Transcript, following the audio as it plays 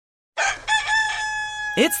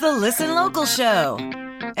It's the Listen Local Show.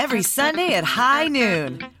 Every Sunday at high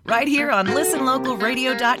noon, right here on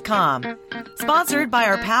listenlocalradio.com. Sponsored by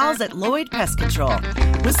our pals at Lloyd Pest Control,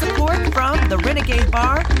 with support from the Renegade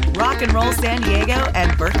Bar, Rock and Roll San Diego,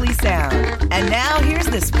 and Berkeley Sound. And now, here's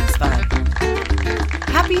this week's fun.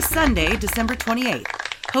 Happy Sunday, December 28th.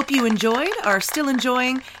 Hope you enjoyed, are still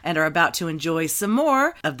enjoying, and are about to enjoy some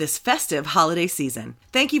more of this festive holiday season.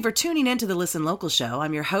 Thank you for tuning in to the Listen Local Show.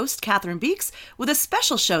 I'm your host, Catherine Beeks, with a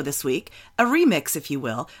special show this week, a remix, if you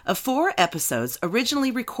will, of 4 episodes originally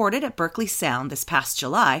recorded at Berkeley Sound this past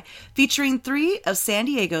July, featuring 3 of San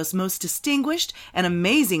Diego's most distinguished and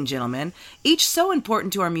amazing gentlemen, each so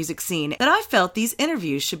important to our music scene that I felt these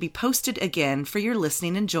interviews should be posted again for your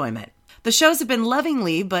listening enjoyment. The shows have been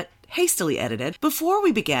lovingly but hastily edited. Before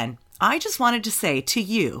we begin, I just wanted to say to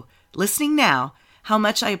you, listening now, how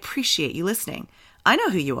much I appreciate you listening. I know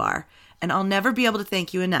who you are, and I'll never be able to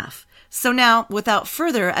thank you enough. So now, without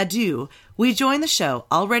further ado, we join the show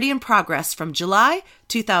already in progress from July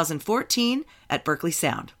 2014 at Berkeley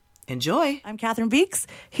Sound. Enjoy. I'm Catherine Beeks,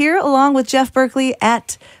 here along with Jeff Berkeley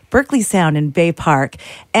at Berkeley Sound in Bay Park.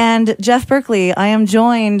 And Jeff Berkeley, I am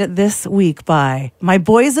joined this week by my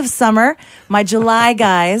boys of summer, my July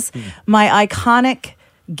guys, my iconic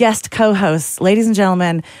guest co-hosts, ladies and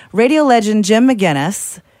gentlemen, radio legend Jim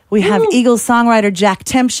McGinnis. We have Eagles songwriter Jack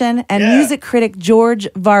Timpson and music critic George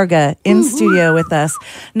Varga in studio with us.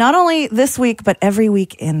 Not only this week, but every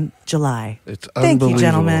week in July. It's Thank you,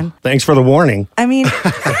 gentlemen. Thanks for the warning. I mean,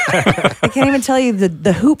 I can't even tell you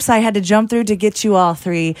the hoops I had to jump through to get you all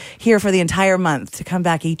 3 here for the entire month to come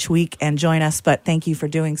back each week and join us. But thank you for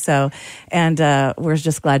doing so. And we're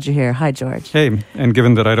just glad you're here. Hi, George. Hey, and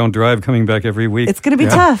given that I don't drive coming back every week. It's going to be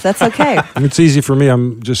tough. That's okay. It's easy for me.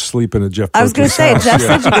 I'm just sleeping at Jeff I was going to say, Berkeley's Jeff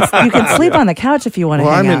house. said you can sleep on the couch if you want to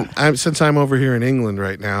hang out. Since I'm over here in England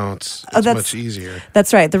right now, it's much easier.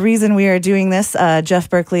 That's right. The reason we are doing this, Jeff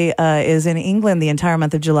Berkeley is in England the entire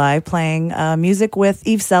month of July playing music with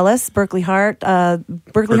Eve Sellis, Berkeley Hart,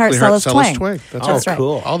 Sellis Twang. That's right.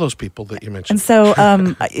 Cool. All those people that you mentioned. And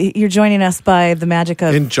so you're joining us by the magic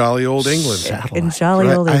of... In jolly old England. In jolly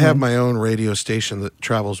old England. I have my own radio station that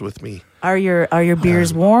travels with me. Are your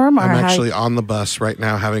beers warm? I'm actually on the bus right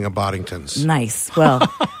now having a Boddington's. Nice. Well,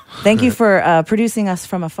 thank you for producing us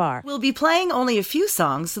from afar. We'll be playing only a few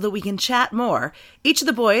songs so that we can chat more, each of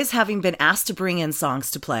the boys having been asked to bring in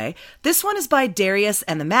songs to play. This one is by Darius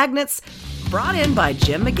and the Magnets, brought in by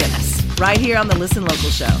Jim McGinnis, right here on the Listen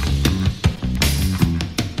Local Show.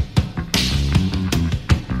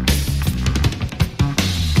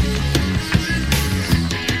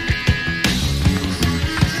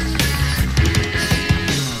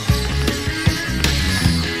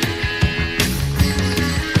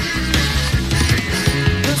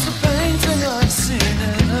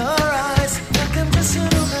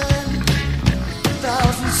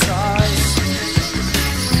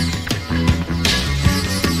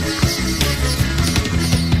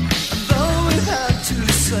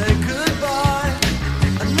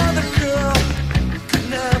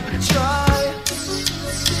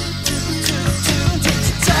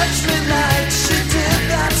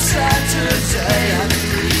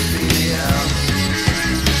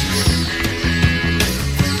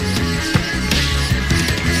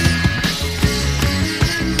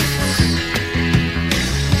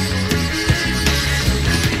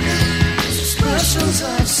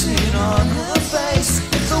 I've seen on her face.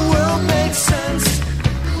 If the world makes sense,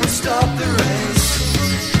 we'll stop the race.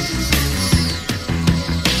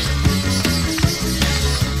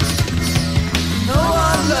 No,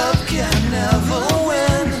 our love can never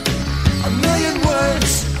win. A million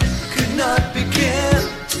words could not begin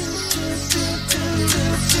to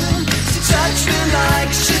touch me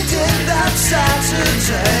like she did that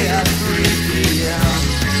Saturday at 3 p.m.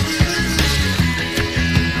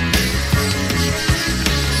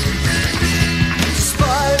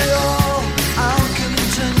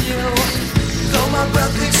 My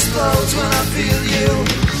breath explodes when I feel you.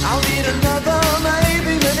 I'll need another,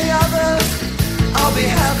 maybe many others. I'll be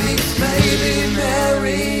happy, maybe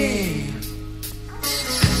merry.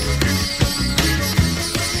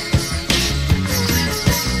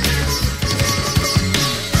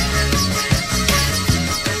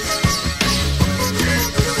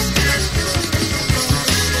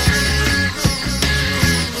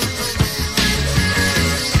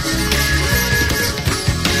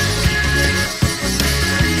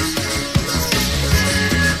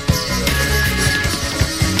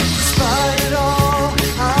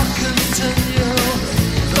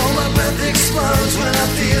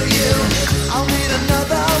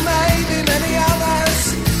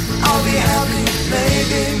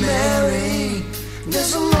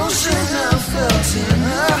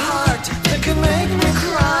 make me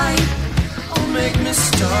cry or make me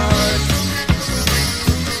start.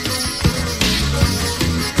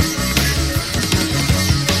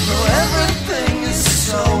 Though everything is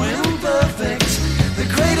so imperfect, the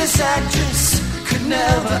greatest actress could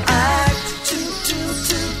never act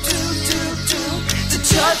to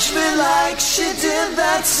touch me like she did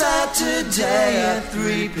that Saturday at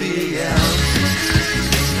 3 p.m.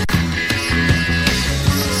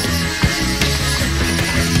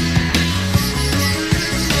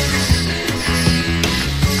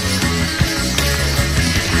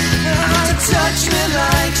 Touch me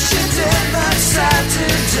like she did that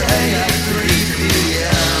Saturday at 3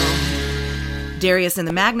 p.m. Darius and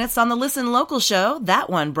the Magnets on the Listen Local show. That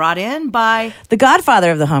one brought in by the godfather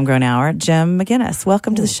of the Homegrown Hour, Jim McGinnis.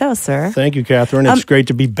 Welcome to the show, sir. Thank you, Catherine. It's great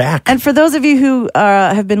to be back. And for those of you who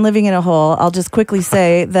have been living in a hole, I'll just quickly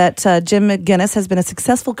say that Jim McGinnis has been a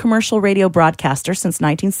successful commercial radio broadcaster since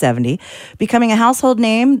 1970, becoming a household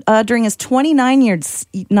name during his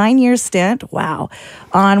 9-year stint, wow,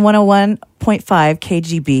 on 101.5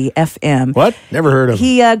 KGB FM. What? Never heard of him.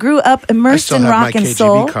 He grew up immersed in rock and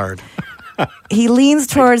soul. Card. He leans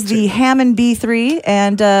towards the Hammond B3,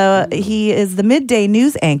 and he is the midday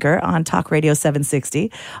news anchor on Talk Radio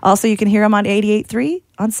 760. Also, you can hear him on 88.3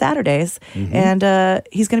 on Saturdays, and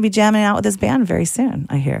he's going to be jamming out with his band very soon,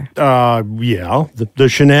 I hear. Yeah, the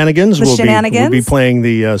Shenanigans. We'll be playing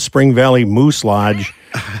the Spring Valley Moose Lodge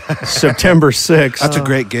September 6th. That's a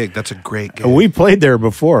great gig. That's a great gig. We played there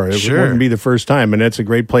before. It Sure. wouldn't be the first time, and it's a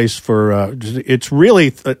great place for. It's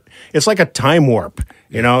really, it's like a time warp.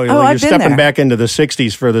 You know, you're I've been stepping there. back into the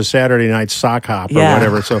 60s for the Saturday night sock hop or Yeah.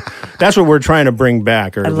 whatever. So that's what we're trying to bring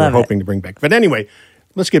back, or I we're love hoping to bring back. But anyway,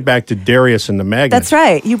 let's get back to Darius and the Magnets. That's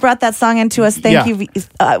right. You brought that song into us. Thank Yeah.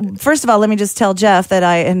 you. First of all, let me just tell Jeff that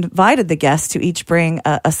I invited the guests to each bring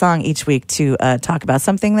a song each week to talk about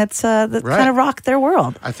something that Right. kind of rocked their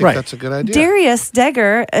world. I think Right. that's a good idea. Darius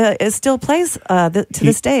Degger still plays to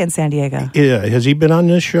this day in San Diego. Yeah, has he been on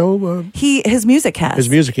this show? His music has. His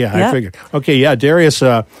music, yeah, Yep. I figured. Okay, yeah, Darius,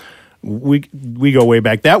 we go way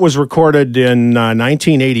back. That was recorded in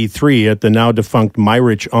 1983 at the now defunct My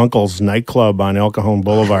Rich Uncle's nightclub on El Cajon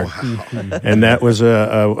Boulevard. And that was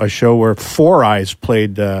a show where Four Eyes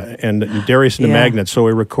played, and Darius and the Yeah. Magnets, so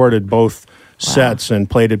we recorded both sets and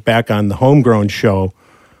played it back on the Homegrown show.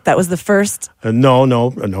 That was the first. No,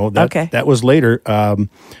 Okay. that was later.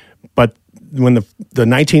 But when the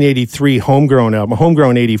 1983 Homegrown album,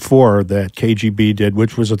 Homegrown 84, that KGB did,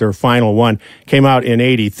 which was their final one, came out in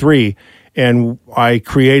 83, and I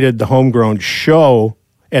created the Homegrown show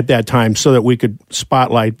at that time so that we could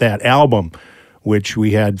spotlight that album, which we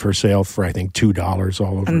had for sale for, I think, $2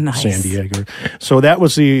 all over Nice. San Diego. So that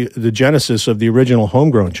was the genesis of the original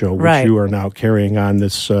Homegrown show, which Right. you are now carrying on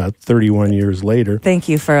this 31 years later. Thank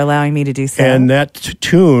you for allowing me to do so. And that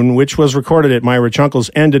tune, which was recorded at My Rich Uncle's,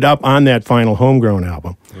 ended up on that final Homegrown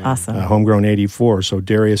album. Awesome. Homegrown 84. So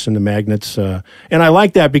Darius and the Magnets. And I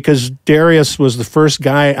like that because Darius was the first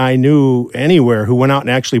guy I knew anywhere who went out and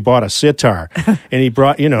actually bought a sitar. And he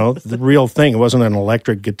brought, the real thing. It wasn't an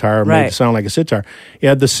electric guitar made Right. to sound like a sitar. He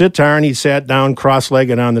had the sitar and he sat down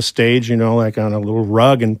cross-legged on the stage, like on a little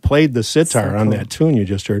rug, and played the sitar on that tune you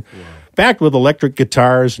just heard. Backed with electric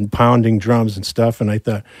guitars and pounding drums and stuff. And I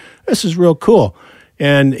thought, this is real cool.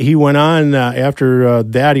 And he went on, after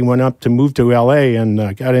that, he went up to move to L.A.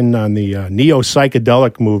 and got in on the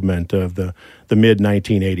neo-psychedelic movement of the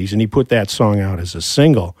mid-1980s. And he put that song out as a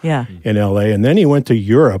single in L.A. And then he went to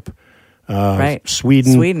Europe,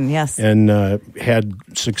 Sweden, yes. and had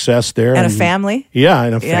success there. And a family. Yeah,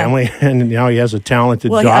 and a family. And now he has a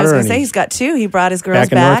talented daughter. Well, I was going and to say he's got two. He brought his girls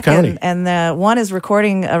back in North County. and one is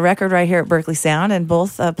recording a record right here at Berkeley Sound, and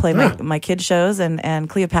both play my kid shows. And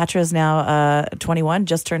Cleopatra is now 21,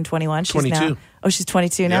 just turned 21. She's 22. Now, she's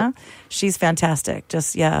 22 now. She's fantastic.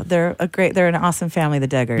 They're an awesome family, the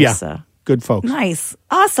Deggers. Yeah. So. Good folks. Nice.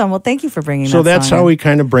 Awesome. Well, thank you for bringing that So that's song how in. we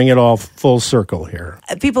kind of bring it all full circle here.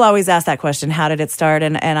 People always ask that question, how did it start?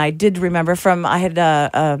 And I did remember I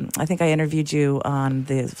think I interviewed you on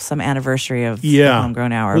some anniversary of the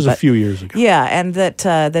Homegrown Hour. It was a few years ago. Yeah, and that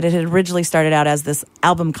it had originally started out as this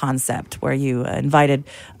album concept where you invited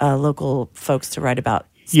local folks to write about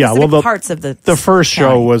specific parts of the first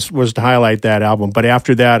show county. was to highlight that album, but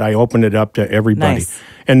after that I opened it up to everybody. Nice.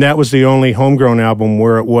 And that was the only Homegrown album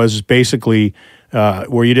where it was basically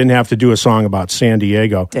where you didn't have to do a song about San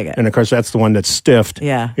Diego. Dig it. And of course that's the one that's stiffed.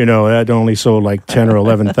 Yeah. That only sold like 10 or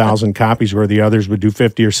 11,000 copies, where the others would do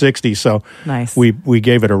 50 or 60. So Nice. we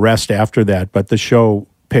gave it a rest after that, but the show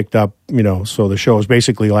picked up, so the show is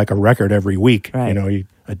basically like a record every week. Right.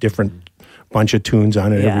 A different bunch of tunes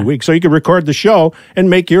on it every week. So you could record the show and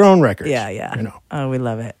make your own records. Yeah. You know. Oh, we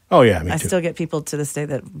love it. Oh, yeah, me I too. still get people to this day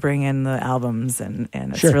that bring in the albums, and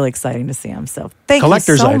it's Sure. really exciting to see them. So thank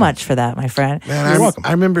Collector's you so items. much for that, my friend. Man, You're welcome.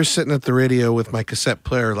 I remember sitting at the radio with my cassette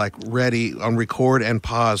player, like ready on record and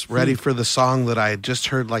pause, ready for the song that I had just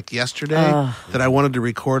heard like yesterday that I wanted to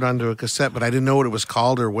record onto a cassette, but I didn't know what it was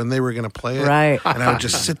called or when they were going to play it. Right. And I would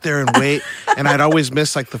just sit there and wait, and I'd always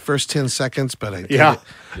miss like the first 10 seconds, but I did it.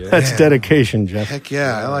 That's dedication, Jeff. Heck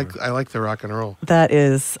yeah, I like the rock and roll. That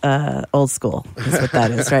is old school. Is what that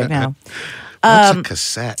is right now. What's a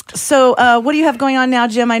cassette? So, what do you have going on now,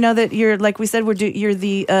 Jim? I know that you're, like we said, you're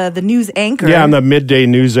the news anchor. Yeah, I'm the midday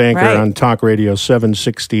news anchor Right. on Talk Radio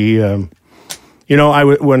 760. You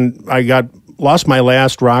know, when I lost my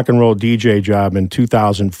last rock and roll DJ job in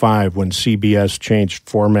 2005 when CBS changed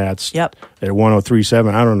formats Yep. at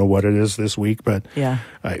 103.7. I don't know what it is this week, but Yeah.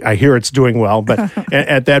 I hear it's doing well. But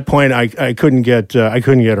at that point, I couldn't get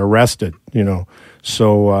arrested. You know,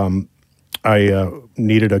 so I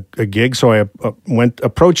needed a gig, so I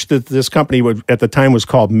approached this company. At the time was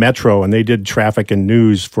called Metro, and they did traffic and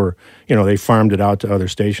news for, you know, they farmed it out to other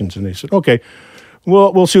stations, and they said, okay,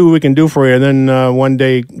 we'll see what we can do for you. And then one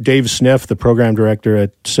day, Dave Sniff, the program director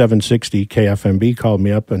at 760 KFMB, called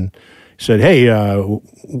me up and said, hey,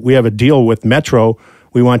 we have a deal with Metro.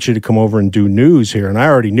 We want you to come over and do news here. And I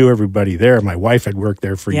already knew everybody there. My wife had worked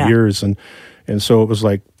there for years, and so it was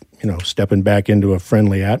like, you know, stepping back into a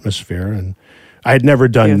friendly atmosphere. And I had never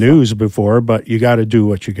done news before, but you got to do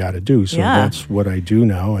what you got to do. So that's what I do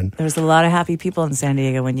now. And There was a lot of happy people in San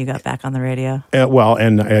Diego when you got back on the radio.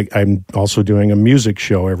 I'm also doing a music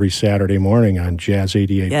show every Saturday morning on Jazz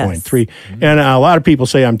 88.3. And a lot of people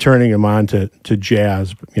say I'm turning them on to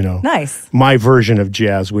jazz, you know. Nice. My version of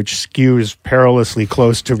jazz, which skews perilously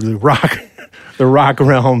close to the rock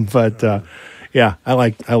realm, but yeah, I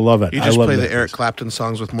love it. You I just love play that. the Eric Clapton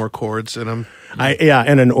songs with more chords in them.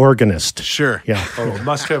 And an organist. Sure. Yeah. Oh,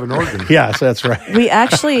 must have an organ. Yes, that's right. We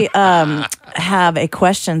actually have a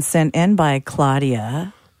question sent in by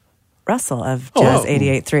Claudia Russell of Jazz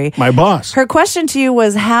 88.3. My boss. Her question to you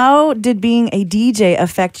was, how did being a DJ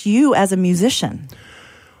affect you as a musician?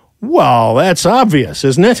 Well, that's obvious,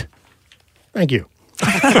 isn't it? Thank you.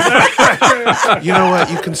 You know what?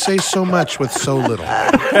 You can say so much with so little.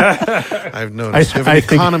 I've noticed. You have an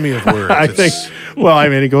economy of words.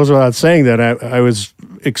 It goes without saying that I was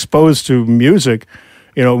exposed to music.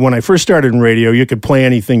 You know, when I first started in radio, you could play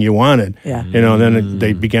anything you wanted. Yeah. You know, then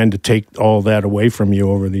they began to take all that away from you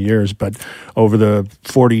over the years. But over the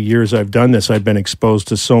 40 years I've done this, I've been exposed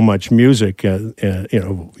to so much music. You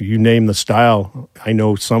know, you name the style, I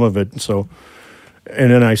know some of it. So,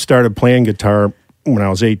 and then I started playing guitar when I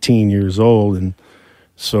was 18 years old, and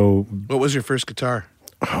so. What was your first guitar?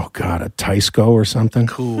 Oh God, a Teisco or something.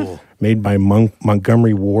 Cool. Made by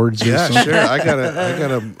Montgomery Wards. Yeah, or something. sure. I got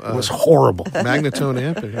a It was horrible. Magnetone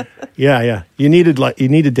amp in here. Yeah. You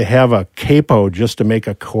needed to have a capo just to make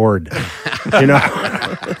a chord. You know,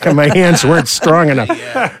 my hands weren't strong enough.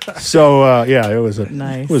 So it was a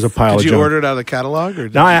Nice. it was a pile of Did you junk. order it out of the catalog? Or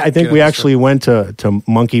did No, you I think get we it actually went to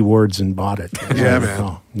Monkey Wards and bought it. Yeah, man.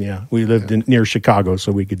 Oh, yeah, we lived near Chicago,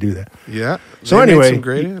 so we could do that. Yeah. So They made anyway, some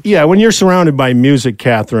great amps. yeah, when you're surrounded by music,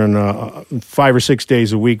 Catherine, 5 or 6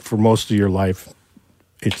 days a week for most of your life,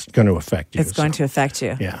 it's going to affect you. It's going to affect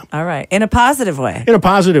you. Yeah. All right. In a positive way. In a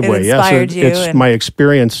positive It way, yes. inspired you It's and- my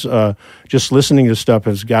experience. Just listening to stuff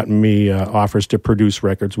has gotten me offers to produce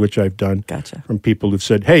records, which I've done. Gotcha. From people who've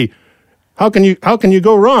said, "Hey, how can you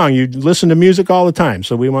go wrong? You listen to music all the time,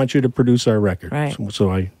 so we want you to produce our record." Right.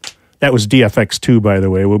 So that was DFX2, by the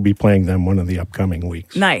way. We'll be playing them one of the upcoming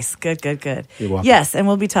weeks. Nice. Good. You're welcome. Yes, and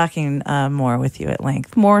we'll be talking more with you at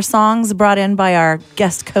length. More songs brought in by our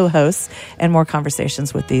guest co-hosts and more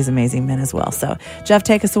conversations with these amazing men as well. So, Jeff,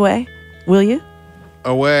 take us away, will you?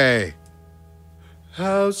 Away.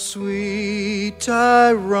 How sweet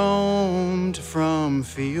I roamed from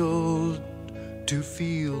field to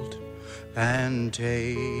field and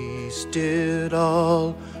tasted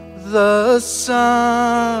all the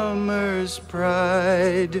summer's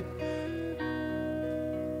pride,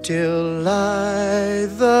 till I,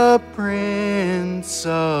 the Prince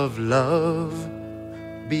of Love,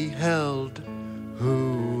 beheld,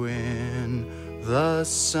 who in the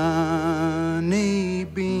sunny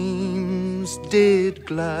beams did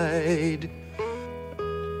glide.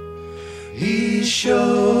 He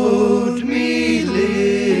showed me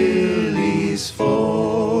lilies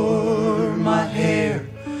for my hair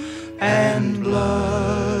and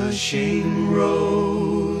blushing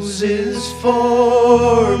roses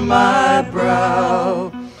for my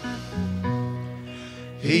brow.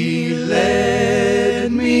 He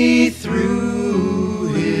led me through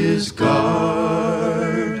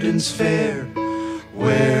things fair,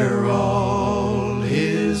 where all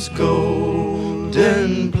his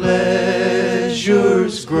golden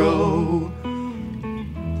pleasures grow.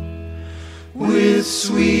 With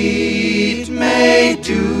sweet May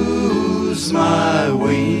dews my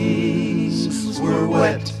wings were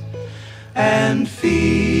wet, and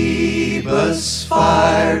Phoebus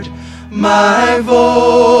fired my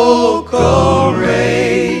vocal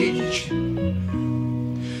rage.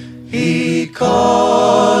 He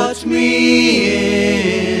caught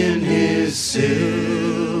me in his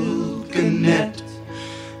silken net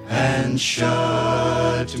and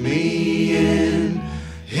shut me in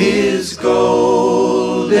his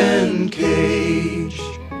golden cage.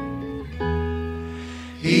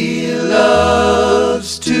 He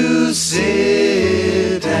loves to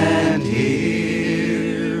sit and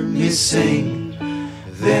hear me sing,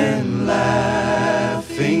 then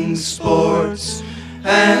laughing sports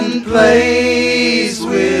and plays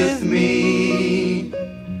with me,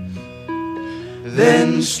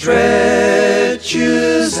 then stretches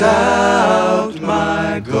out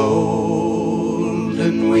my golden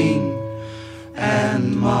wing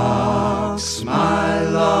and mocks my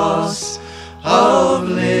loss of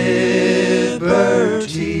liberty,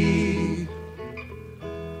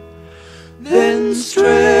 then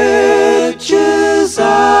stretches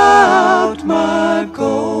out my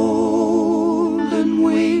golden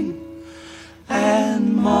wing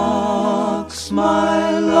and mocks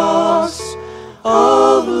my loss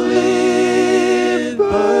of liberty.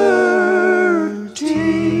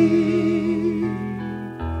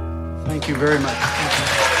 Thank you very much.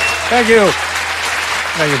 Thank you.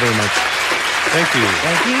 Thank you very much. Thank you.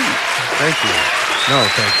 Thank you. Thank you. No,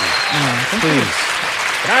 thank you. Please.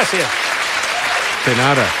 Gracias. De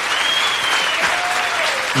nada.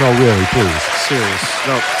 No, really, please. Serious.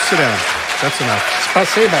 No, sit down. That's enough.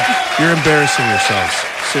 Spasiba. You're embarrassing yourselves.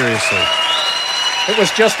 Seriously. It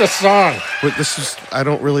was just a song. But this is, I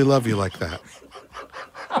don't really love you like that.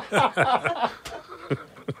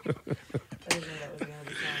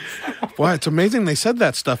 Boy, it's amazing they said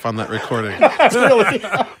that stuff on that recording. Really?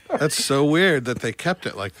 That's so weird that they kept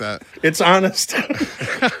it like that. It's honest.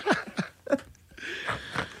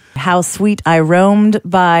 How Sweet I Roamed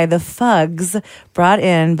by the Fugs, brought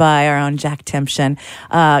in by our own Jack Tempchin.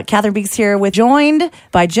 Catherine Beeks here, joined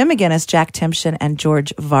by Jim McGinnis, Jack Tempchin, and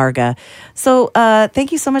George Varga. So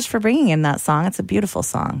thank you so much for bringing in that song. It's a beautiful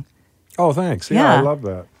song. Oh, thanks. Yeah, I love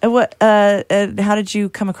that. How did you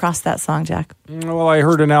come across that song, Jack? Well, I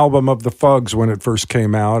heard an album of the Fugs when it first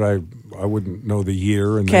came out. I wouldn't know the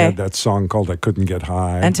year, and they had that song called I Couldn't Get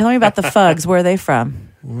High. And tell me about the Fugs. Where are they from?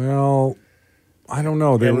 Well, I don't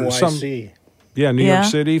know. There were some, NYC. New York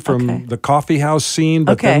City, from the coffee house scene,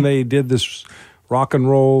 but then they did this rock and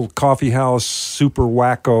roll coffee house super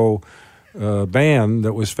wacko band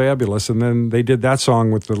that was fabulous, and then they did that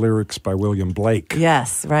song with the lyrics by William Blake.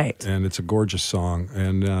 Yes, right. And it's a gorgeous song,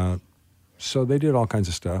 and so they did all kinds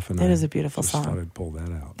of stuff. And it is a beautiful song. I thought I'd pull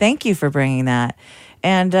that out. Thank you for bringing that.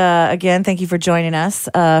 And again, thank you for joining us.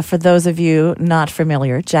 For those of you not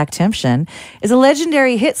familiar, Jack Tempchin is a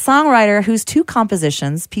legendary hit songwriter whose two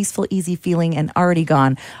compositions, Peaceful, Easy Feeling and Already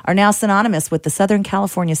Gone, are now synonymous with the Southern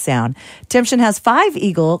California sound. Tempchin has 5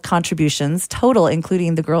 Eagle contributions total,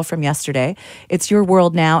 including The Girl from Yesterday, It's Your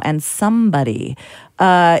World Now, and Somebody.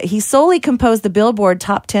 He solely composed the Billboard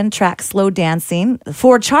Top 10 track Slow Dancing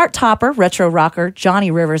for chart topper, retro rocker Johnny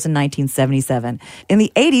Rivers in 1977. In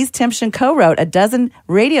the 80s, Tempchin co-wrote a dozen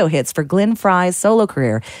radio hits for Glenn Frey's solo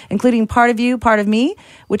career, including Part of You, Part of Me,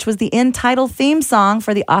 which was the end title theme song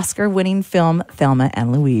for the Oscar-winning film Thelma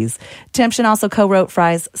and Louise. Tempchin also co-wrote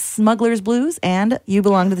Frey's Smuggler's Blues and You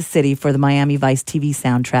Belong to the City for the Miami Vice TV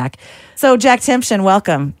soundtrack. So, Jack Tempchin,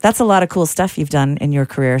 welcome. That's a lot of cool stuff you've done in your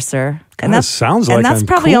career, sir. And that sounds like that's I'm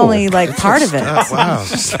probably cool. only like part of it. Wow.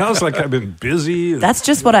 Sounds like I've been busy. That's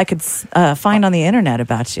just what I could find on the internet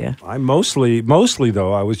about you. I mostly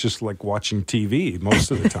though, I was just like watching TV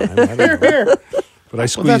most of the time. I don't know. But I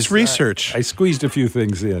squeezed. Well, that's research. I squeezed a few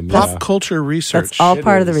things in. Pop culture research. That's all It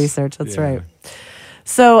part of the is. research. That's Yeah. right.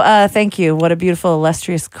 So thank you. What a beautiful,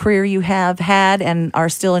 illustrious career you have had and are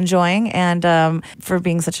still enjoying, and for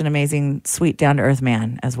being such an amazing, sweet, down-to-earth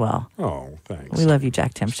man as well. Oh, thanks. We love you,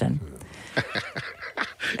 Jack Tempchin.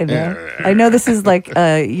 I know this is like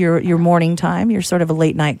your morning time. You're sort of a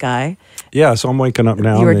late night guy. Yeah, so I'm waking up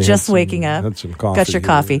now. You were They had just some- waking up. Had some coffee. Got your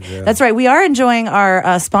coffee. Yeah. That's right. We are enjoying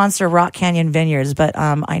our sponsor, Rock Canyon Vineyards, but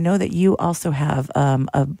I know that you also have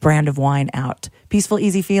a brand of wine out. Peaceful,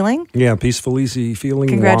 Easy Feeling. Yeah, Peaceful, Easy Feeling.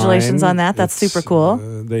 Congratulations wine. on that. That's super cool.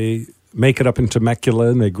 They make it up in Temecula,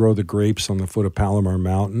 and they grow the grapes on the foot of Palomar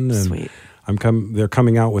Mountain. And Sweet. They're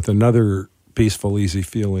coming out with another peaceful, easy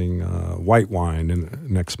feeling white wine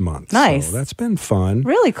next month. Nice. So that's been fun.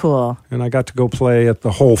 Really cool. And I got to go play at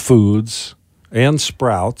the Whole Foods and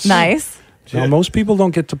Sprouts. Nice. Now, most people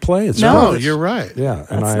don't get to play at No. Sprouts. You're right. Yeah,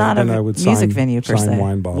 and That's not a I would music sign, venue per sign se.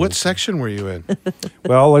 wine bottles. What section were you in?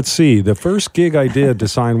 Well, let's see. The first gig I did to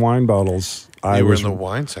sign wine bottles, I You were was in the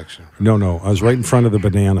wine section. no, I was right in front of the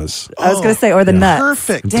bananas. I was going to say, or the nuts.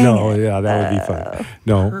 Perfect. Dang no, it. yeah, that would be fun.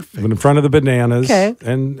 No, Perfect. but in front of the bananas. Okay.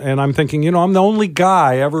 And I'm thinking, I'm the only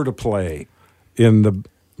guy ever to play in the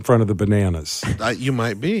front of the bananas You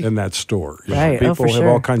might be. in that store. You know, Right. Oh, people for have sure.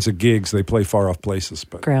 all kinds of gigs. They play far off places,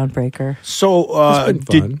 but Groundbreaker. So, It's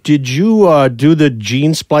been fun. did you do the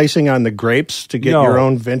gene splicing on the grapes to get No. your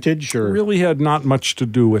own vintage? Or really had not much to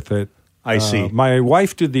do with it. I see. My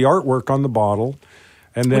wife did the artwork on the bottle,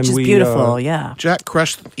 and then Which is we beautiful, yeah. Jack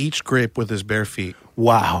crushed each grape with his bare feet.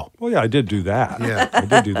 Wow. Well, yeah, I did do that. Yeah. I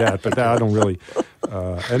did do that, but I don't really.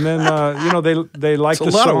 And then they liked It's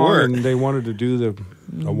a the lot of song work. and they wanted to do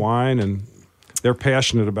the wine, and they're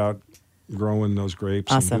passionate about growing those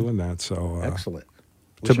grapes Awesome. and doing that. So Excellent.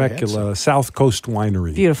 Wish I had some. Temecula South Coast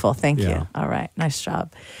Winery. Beautiful. Thank Yeah. you. All right. Nice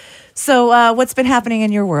job. So, what's been happening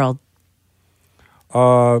in your world?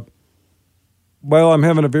 Well, I'm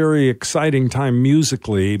having a very exciting time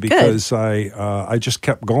musically because I just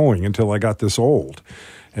kept going until I got this old.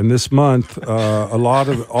 And this month, a lot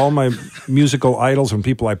of all my musical idols and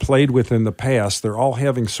people I played with in the past, they're all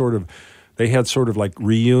having they had sort of like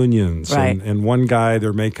reunions. Right. And one guy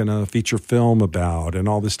they're making a feature film about and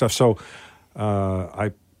all this stuff. So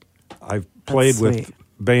I've played with sweet.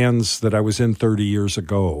 bands that I was in 30 years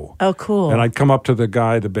ago. Oh, cool. And I'd come up to the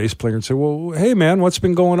guy, the bass player, and say, well, hey, man, what's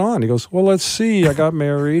been going on? He goes, well, let's see. I got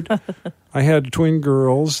married. I had twin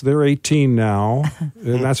girls. They're 18 now.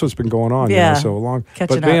 And that's what's been going on. Yeah. So long.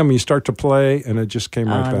 Catching But bam, up. you start to play, and it just came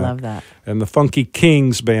right I back. love that. And the Funky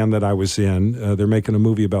Kings band that I was in, they're making a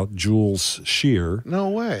movie about Jules Shear. No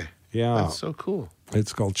way. Yeah. That's so cool.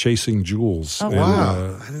 It's called Chasing Jules. Oh, And,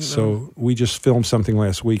 wow. I didn't so we just filmed something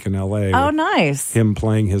last week in L.A. Oh, with nice. him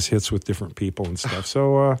playing his hits with different people and stuff.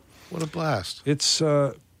 So What a blast. it's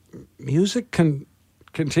music can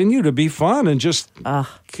continue to be fun and just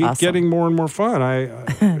keep awesome. getting more and more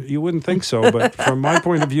fun. You wouldn't think so, but from my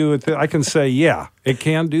point of view, I can say, yeah, it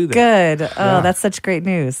can do that. Good. Oh, that's such great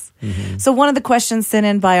news. So one of the questions sent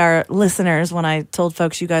in by our listeners when I told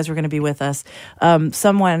folks you guys were going to be with us,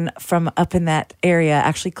 someone from up in that area,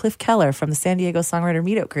 actually Cliff Keller from the San Diego Songwriter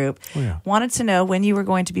Meetup Group, wanted to know when you were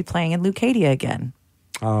going to be playing in Leucadia again.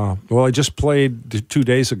 Well, I just played 2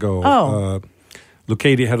 days ago. Oh.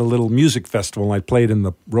 Leucadia had a little music festival, and I played in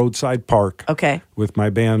the roadside park Okay. with my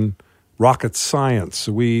band Rocket Science.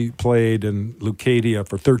 We played in Leucadia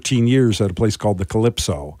for 13 years at a place called the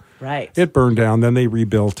Calypso. Right. It burned down, then they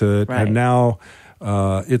rebuilt it, Right. and now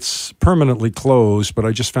it's permanently closed. But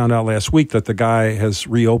I just found out last week that the guy has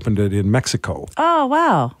reopened it in Mexico. Oh,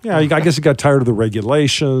 wow. Yeah, I guess he got tired of the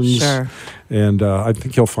regulations. Sure. And I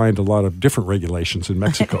think he'll find a lot of different regulations in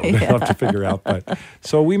Mexico. They'll have to figure out. But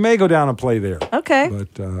so we may go down and play there. Okay.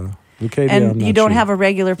 But Leucadia, And I'm not you don't sure. have a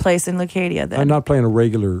regular place in Leucadia then? I'm not playing a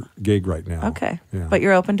regular gig right now. Okay. Yeah. But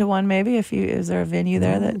you're open to one maybe? Is there a venue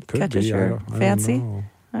there that Could catches be. your I don't fancy? know.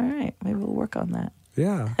 All right. Maybe we'll work on that.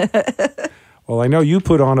 Yeah. Well, I know you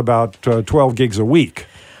put on about 12 gigs a week.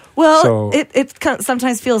 Well, So- it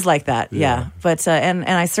sometimes feels like that, yeah. Yeah. But and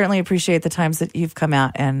I certainly appreciate the times that you've come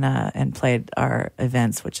out and played our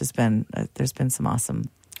events, which has been there's been some awesome.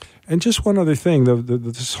 And just one other thing,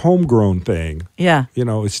 this homegrown thing. Yeah,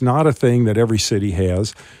 It's not a thing that every city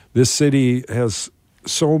has. This city has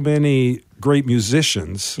so many great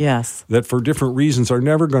musicians yes, that for different reasons are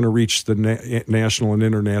never going to reach the national and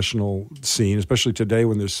international scene, especially today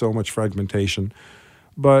when there's so much fragmentation.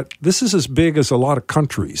 But this is as big as a lot of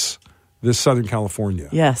countries, this Southern California.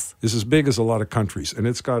 yes. Is as big as a lot of countries, and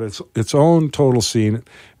it's got its own total scene.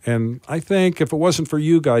 And I think if it wasn't for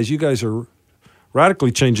you guys are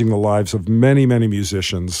radically changing the lives of many, many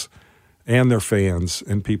musicians and their fans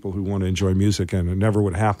and people who want to enjoy music, and it never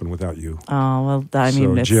would happen without you. Oh well, I mean,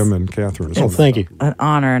 So it's Jim and Catherine. Well, thank you. an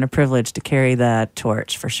honor and a privilege to carry that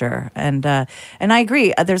torch for sure. And I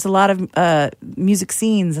agree. There's a lot of music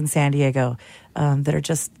scenes in San Diego that are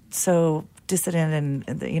just so dissident,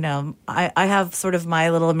 and I have sort of my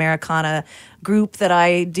little Americana group that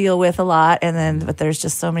I deal with a lot, and then but there's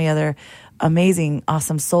just so many other amazing,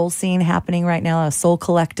 awesome soul scene happening right now, a soul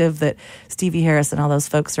collective that Stevie Harris and all those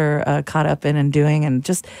folks are caught up in and doing, and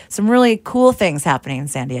just some really cool things happening in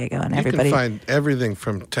San Diego. And everybody can find everything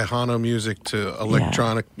from Tejano music to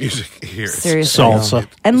electronic music here. Seriously. Salsa.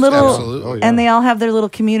 And Absolutely. and they all have their little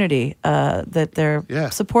community that they're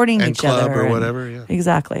supporting and each club other. or whatever. Yeah.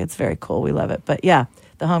 Exactly. It's very cool. We love it. But yeah,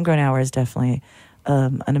 the Homegrown Hour is definitely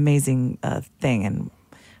an amazing thing. And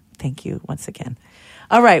thank you once again.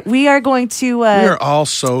 All right, we are going to... we are all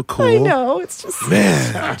so cool. I know, it's just,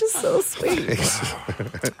 just so sweet.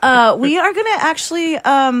 We are going to actually... we're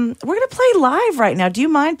going to play live right now. Do you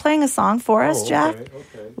mind playing a song for us, Jack? Okay.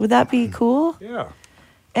 Would that be cool? Yeah.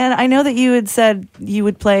 And I know that you had said you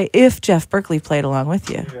would play if Jeff Berkley played along with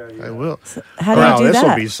you. I will. So how do you do this that?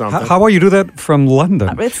 will be something. How about you do that from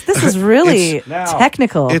London? This is really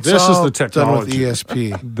technical. It's This is all the technology. done with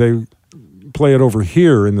ESP. They play it over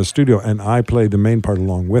here in the studio, and I play the main part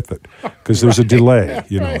along with it because there's a delay,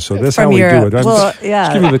 So that's From how we Europe. do it. Well, yeah.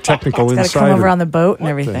 Just give you the technical Got to insight. come over on the boat and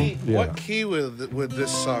everything. What key would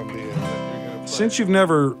this song be in that you're going to play? Since you've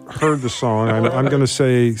never heard the song, I'm going to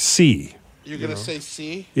say C. You're going to say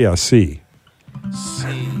C? Yeah, C.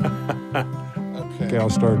 C. Okay, I'll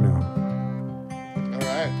start now. All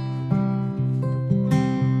right.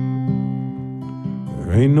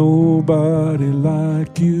 There ain't nobody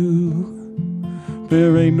like you.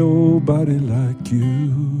 There ain't nobody like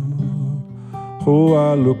you. Oh,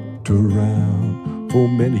 I looked around for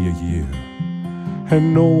many a year,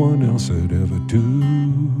 and no one else would ever do.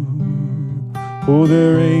 Oh,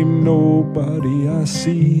 there ain't nobody I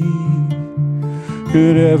see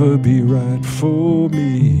could ever be right for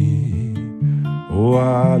me. Oh,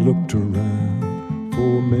 I looked around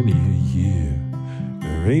for many a year.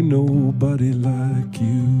 There ain't nobody like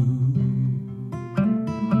you.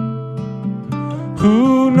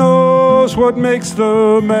 Who knows what makes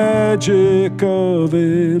the magic of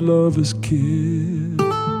a lover's kiss?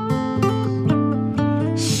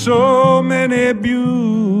 So many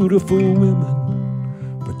beautiful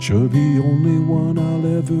women, but you're the only one I'll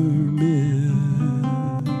ever miss.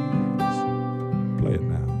 Play it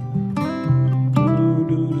now.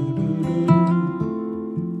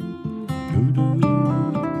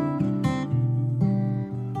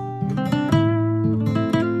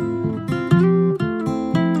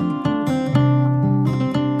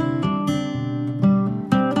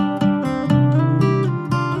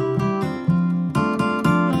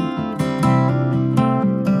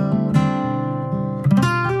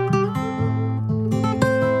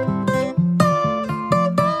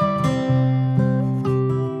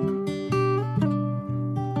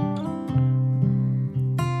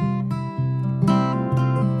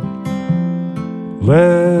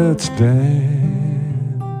 Let's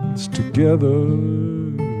dance together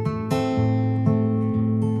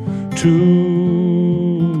tonight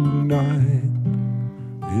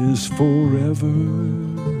is forever,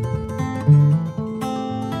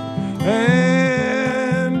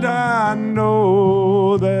 and I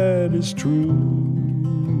know that is true.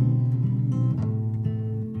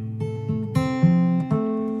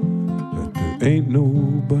 That there ain't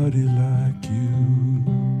nobody like you.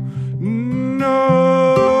 No,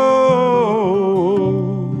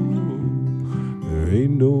 there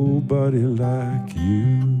ain't nobody like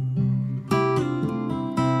you.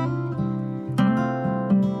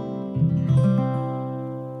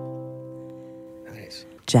 Nice.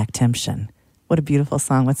 Jack Tempchin. What a beautiful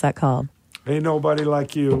song. What's that called? Ain't nobody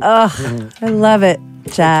like you. Oh, I love it,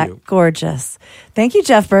 Jack. you. Gorgeous. Thank you,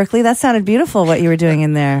 Jeff Berkley. That sounded beautiful, what you were doing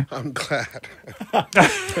in there. I'm glad.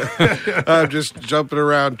 I'm just jumping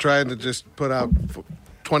around trying to just put out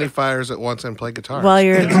 20 fires at once and play guitar. While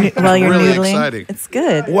you're really noodling. exciting. It's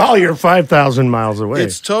good. While you're 5,000 miles away.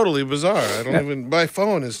 It's totally bizarre. I don't even. My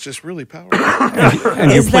phone is just really powerful. And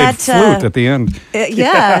you Is played that, flute at the end.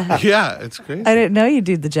 Yeah. Yeah, it's crazy. I didn't know you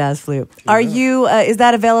did the jazz flute. Are you, is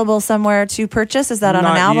that available somewhere to purchase? Is that on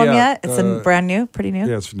Not an album yet. yet? It's brand new, pretty new?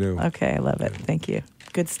 Yeah, it's new. Okay, I love it. Thank you.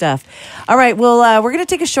 Good stuff. All right, well, we're going to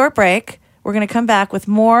take a short break. We're going to come back with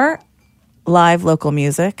more live local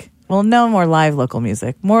music. Well, no more live local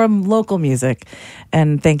music, more local music.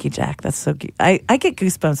 And thank you, Jack. That's so good. I get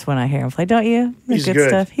goosebumps when I hear him play, don't you? The He's good.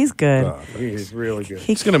 Stuff. He's good. He's really good.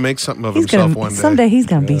 He's going to make something of He's himself gonna, one day. someday he's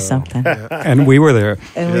going to be something. And we were there.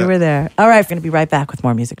 And we were there. All right, we're going to be right back with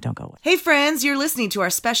more music. Don't go away. Hey friends, you're listening to our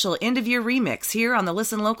special end of year remix here on the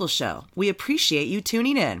Listen Local show. We appreciate you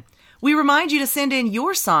tuning in. We remind you to send in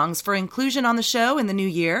your songs for inclusion on the show in the new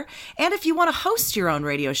year. And if you want to host your own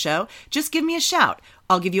radio show, just give me a shout.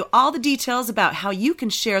 I'll give you all the details about how you can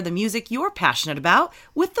share the music you're passionate about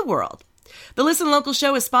with the world. The Listen Local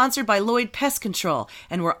show is sponsored by Lloyd Pest Control,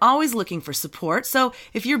 and we're always looking for support. So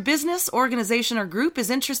if your business, organization, or group is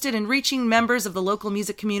interested in reaching members of the local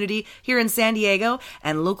music community here in San Diego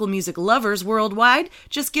and local music lovers worldwide,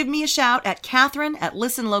 just give me a shout at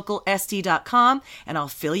Catherine@listenlocalsd.com, and I'll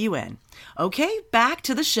fill you in. Okay, back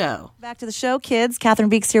to the show. Back to the show, kids. Catherine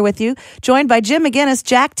Beeks here with you, joined by Jim McGinnis,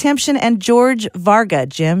 Jack Tempchin, and George Varga.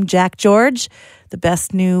 Jim, Jack, George, the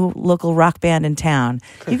best new local rock band in town.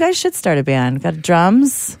 You guys should start a band. Got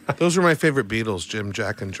drums. Those were my favorite Beatles, Jim,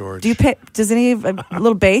 Jack, and George. Do you does any a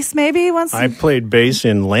little bass maybe once? I played bass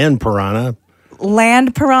in Land Piranha.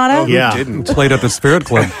 Land Piranha? Oh, Yeah. didn't? Played at the Spirit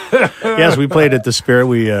Club. Yes, we played at the Spirit.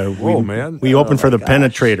 We man. we opened for the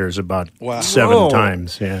Penetrators about 7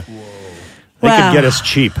 times. Yeah, they Wow. could get us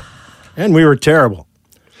cheap, and we were terrible.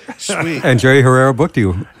 Sweet. And Jerry Herrera booked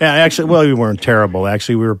you. Yeah, actually, well, we weren't terrible.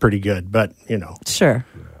 Actually, we were pretty good, but Sure.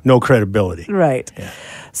 no credibility. Right.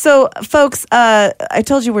 So, folks, I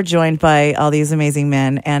told you we're joined by all these amazing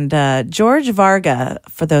men. And George Varga,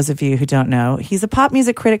 for those of you who don't know, he's a pop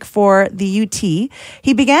music critic for the UT.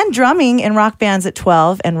 He began drumming in rock bands at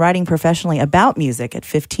 12 and writing professionally about music at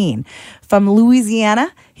 15. From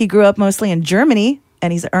Louisiana, he grew up mostly in Germany,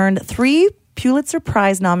 and he's earned 3 Pulitzer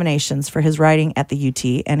Prize nominations for his writing at the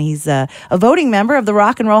UT, and he's a voting member of the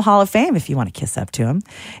Rock and Roll Hall of Fame, if you want to kiss up to him.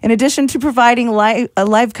 In addition to providing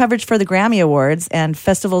live coverage for the Grammy Awards and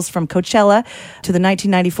festivals from Coachella to the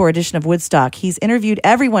 1994 edition of Woodstock, he's interviewed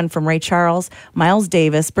everyone from Ray Charles, Miles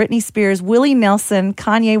Davis, Britney Spears, Willie Nelson,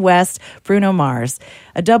 Kanye West, Bruno Mars.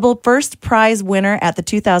 A double first prize winner at the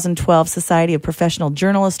 2012 Society of Professional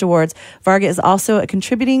Journalists Awards, Varga is also a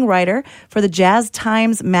contributing writer for the Jazz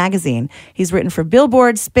Times magazine. He's written for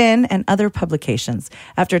Billboard, Spin, and other publications.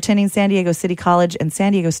 After attending San Diego City College and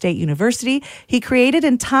San Diego State University, he created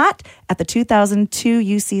and taught at the 2002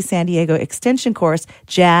 UC San Diego Extension course,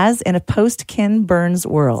 Jazz in a Post-Ken Burns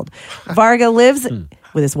World. Varga lives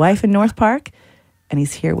with his wife in North Park, and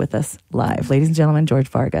he's here with us live. Ladies and gentlemen, George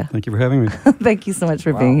Varga. Thank you for having me. Thank you so much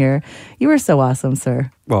for being here. You were so awesome, sir.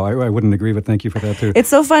 Well, I wouldn't agree, but thank you for that, too. It's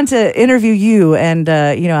so fun to interview you, and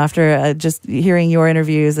after just hearing your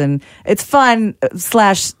interviews, and it's fun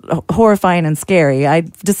 / horrifying and scary. I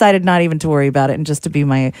decided not even to worry about it and just to be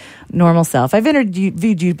my normal self. I've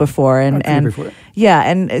interviewed you before, and yeah,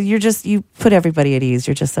 and you put everybody at ease.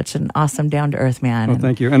 You're just such an awesome, down to earth man. Well,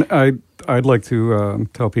 thank you. And I'd like to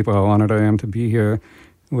tell people how honored I am to be here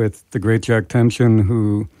with the great Jack Tempchin,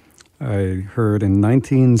 who I heard in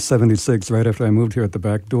 1976, right after I moved here, at the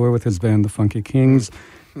Back Door with his band, the Funky Kings.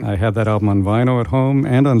 I had that album on vinyl at home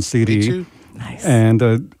and on CD. Me too. Nice.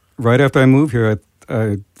 And right after I moved here,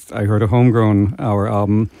 I heard a Homegrown Hour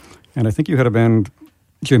album, and I think you had a band,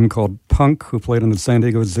 Jim, called Punk, who played in the San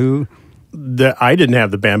Diego Zoo. I didn't have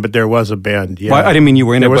the band, but there was a band. Yeah, Well, I didn't mean you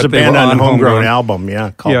were in there it, was but a they band were on on the Homegrown Homegrown. album. Yeah,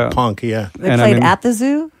 called Yeah. Punk. Yeah. They And played at the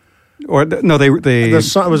zoo? Or no, they The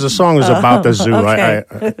song was about the zoo. okay.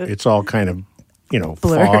 It's all kind of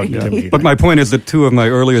Blurry. fogged to me. But my point is that 2 of my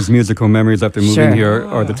earliest musical memories after moving Sure. here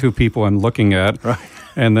are the 2 people I'm looking at. Right.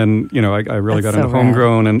 And then, I really That's got into so rad.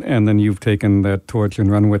 Homegrown, and then you've taken that torch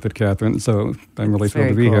and run with it, Catherine. So I'm really thrilled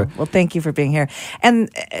to be here. Well, thank you for being here. And,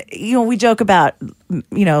 we joke about,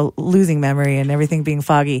 losing memory and everything being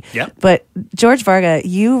foggy. Yep. But George Varga,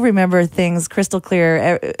 you remember things crystal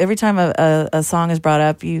clear. Every time a song is brought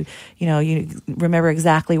up, you remember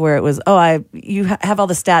exactly where it was. You have all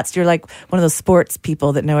the stats. You're like one of those sports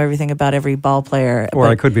people that know everything about every ball player. Or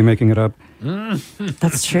I could be making it up.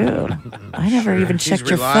 That's true. I never even checked He's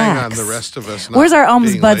your relying facts. on the rest of us. Where's our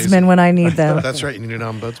being ombudsman lazy. when I need them? That's right. You need an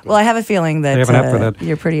ombudsman. Well, I have a feeling that, They have an app for that.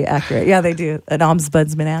 you're pretty accurate. Yeah, they do. An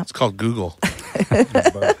ombudsman app. it's called Google.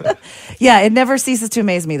 Yeah, it never ceases to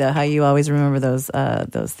amaze me, though, how you always remember those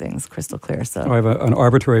things crystal clear. So, I have an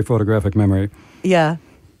arbitrary photographic memory. yeah,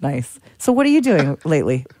 nice. So what are you doing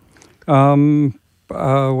lately?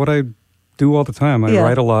 What I do all the time. I Yeah.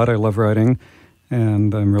 write a lot. I love writing.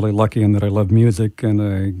 And I'm really lucky in that I love music, and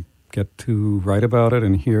I get to write about it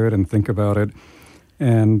and hear it and think about it.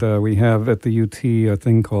 And we have at the UT a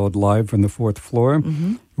thing called Live from the Fourth Floor,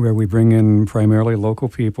 where we bring in primarily local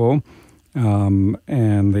people,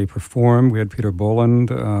 and they perform. We had Peter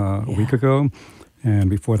Boland a week ago, and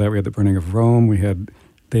before that we had The Burning of Rome. We had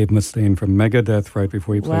Dave Mustaine from Megadeth right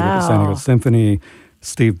before he played at the San Diego Symphony.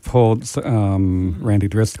 Steve Poltz, Randy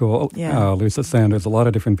Driscoll, Lisa Sanders, a lot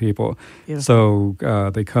of different people. Beautiful. So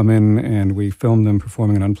they come in and we film them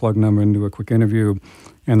performing an unplugged number and do a quick interview.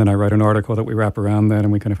 And then I write an article that we wrap around that,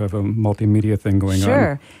 and we kind of have a multimedia thing going on.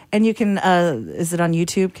 Sure. And you can, is it on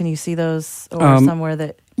YouTube? Can you see those or somewhere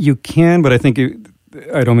that? You can, but I think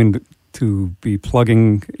I don't mean to be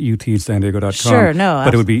plugging utsandiego.com. Sure, no.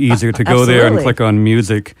 But it would be easier to go there and Absolutely. click on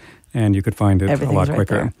music, and you could find it a Everything's lot right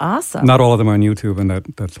quicker. there. Awesome. Not all of them on YouTube, and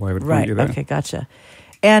that's why I would Right. find you there. Okay, gotcha.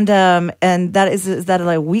 And that is that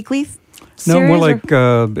like a weekly series? No, more or- like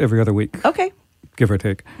every other week, Okay. give or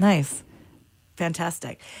take. Nice.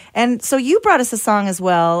 Fantastic. And so you brought us a song as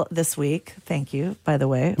well this week. Thank you, by the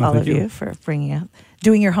way, Well, all thank of you for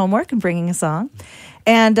doing your homework and bringing a song.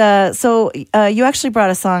 And so you actually brought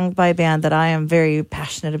a song by a band that I am very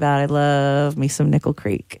passionate about. I love me some Nickel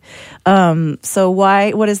Creek. So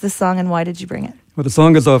what is this song and why did you bring it? Well, the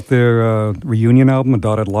song is off their reunion album, A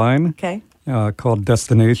Dotted Line, Okay. called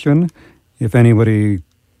Destination. If anybody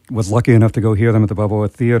was lucky enough to go hear them at the Balboa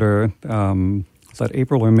Theater, was that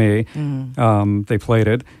April or May, they played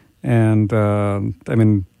it. And, I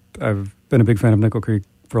mean, I've been a big fan of Nickel Creek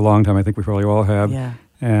for a long time. I think we probably all have. Yeah.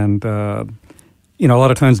 And, you know, a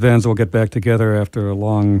lot of times bands will get back together after a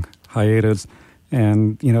long hiatus.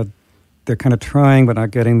 And, you know, they're kind of trying but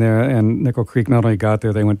not getting there. And Nickel Creek not only got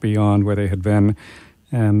there, they went beyond where they had been.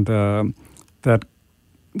 And that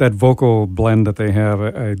vocal blend that they have,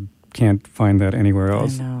 I can't find that anywhere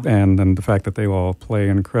else. I know. And then the fact that they all play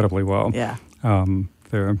incredibly well. Yeah.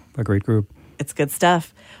 They're a great group. It's good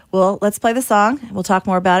stuff. Well, let's play the song. We'll talk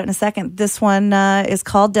more about it in a second. This one is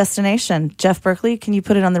called Destination. Jeff Berkeley, can you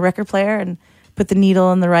put it on the record player and put the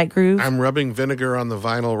needle in the right groove? I'm rubbing vinegar on the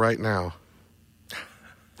vinyl right now.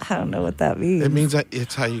 I don't know what that means. It means that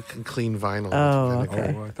it's how you can clean vinyl. Oh, with vinegar.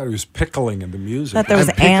 okay. Oh, I thought he was pickling in the I music. thought there was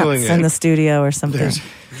I'm pickling ants it. in the studio or something. There's-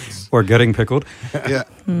 Or getting pickled. Yeah,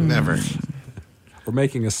 never. Or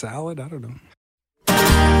making a salad. I don't know.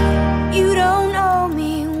 You don't owe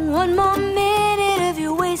me one more minute of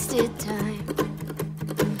your wasted time.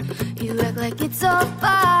 You act like it's all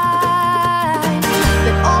fine,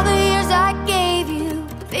 but all the years I gave you,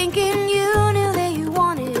 thinking you knew that you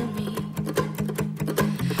wanted me,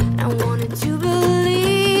 I wanted to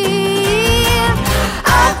believe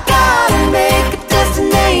I've gotta make a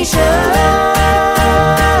destination.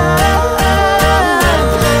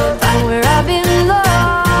 Find where I belong.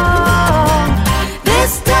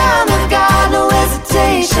 This time I've got no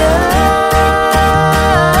hesitation.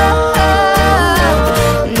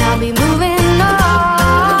 And I'll be moving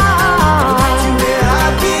on to where I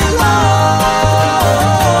belong.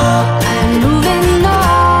 I'm moving on.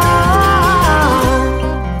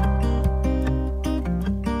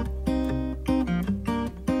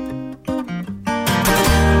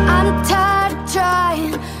 I'm tired of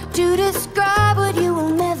trying to describe what you will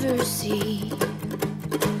never see.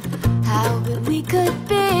 How good we could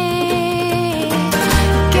be.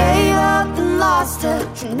 Gave up and lost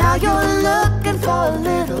touch, and now you're looking for a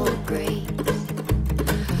little grace.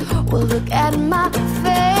 Well, look at my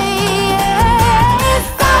face.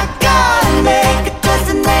 I gotta make a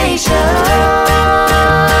destination.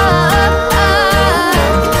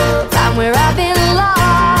 Find where I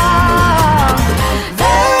belong.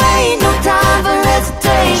 There ain't no time for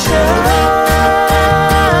hesitation.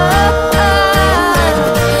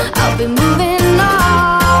 I'll be moving on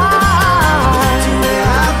to where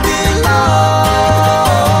I belong.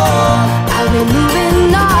 I'll be moving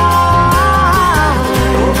on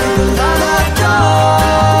over the line I've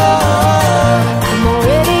drawn. I'm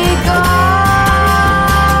already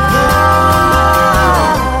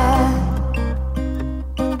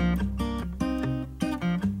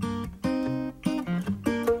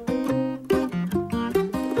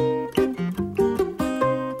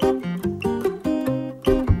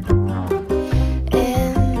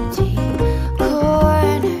empty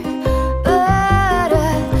corner, but I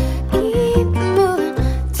keep moving,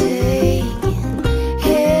 taking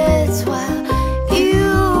hits while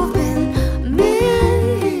you've been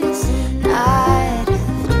missing night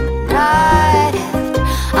after.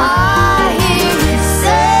 I hear you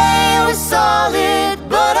say we're solid,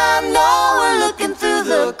 but I know we're looking through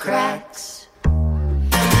the cracks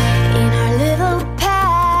in our little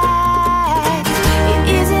pack.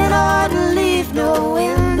 It isn't hard to leave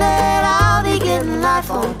knowing that I'll be getting life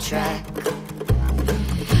on track.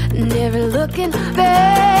 Never looking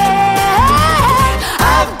back.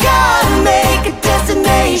 I've gotta make a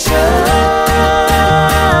destination.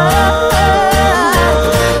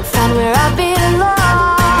 Find where I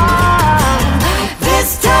belong. This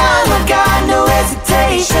time I've got no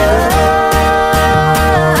hesitation.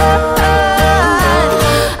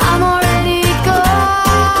 I'm already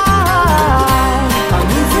gone. I'm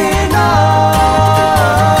moving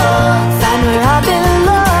on. Find where I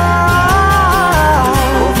belong.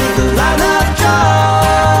 Over the line I've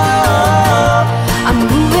drawn. I'm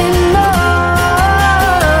moving on.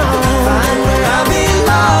 Find where I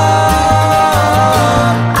belong.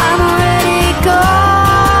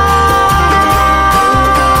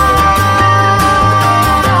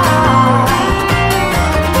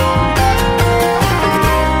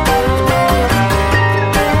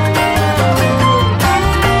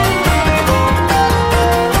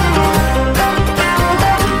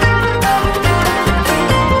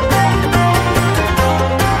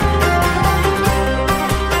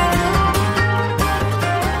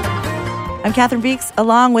 I'm Catherine Beeks,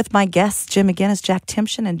 along with my guests, Jim McGinnis, Jack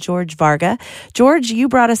Timpson, and George Varga. George, you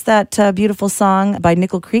brought us that beautiful song by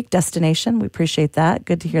Nickel Creek, Destination. We appreciate that.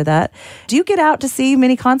 Good to hear that. Do you get out to see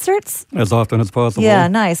mini concerts? As often as possible. Yeah,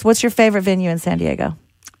 nice. What's your favorite venue in San Diego?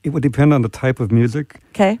 It would depend on the type of music.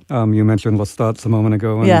 Okay. You mentioned Lestats a moment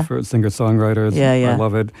ago, and for singer-songwriters, I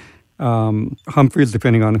love it. Humphreys,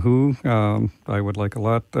 depending on who, I would like a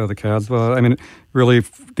lot. The Casbah. I mean, really,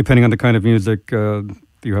 depending on the kind of music,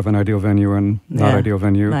 you have an ideal venue and not ideal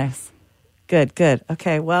venue. Nice. Good.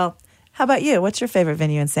 Okay, well, how about you? What's your favorite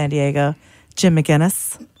venue in San Diego? Jim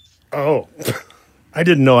McGinnis? Oh, I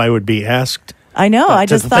didn't know I would be asked. I know. I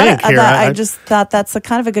just thought that's a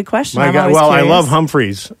kind of a good question. My God, well, I love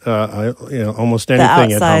Humphreys. Almost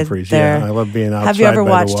anything at Humphreys. There. Yeah, I love being outside. Have you ever by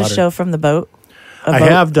watched the a water. show from the boat? I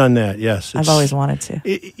have done that. Yes, I've always wanted to.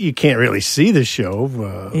 You can't really see the show.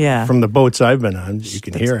 From the boats I've been on, you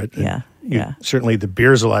can hear it. Yeah. Certainly, the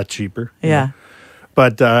beer's a lot cheaper. Yeah.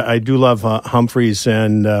 But I do love Humphreys,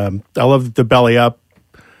 and I love the Belly Up.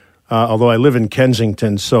 Although I live in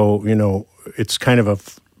Kensington, so it's kind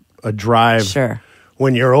of a drive. Sure.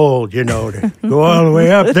 When you're old, to go all the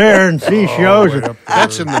way up there and see shows.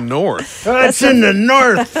 That's in the north. That's in the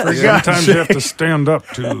north. Sometimes you have to stand up,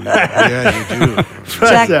 too. Yeah, you do.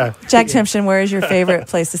 Jack Timpson, where is your favorite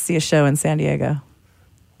place to see a show in San Diego?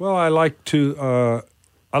 Well, I like the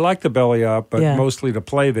Belly Up, but mostly to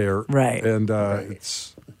play there. Right. And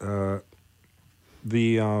it's the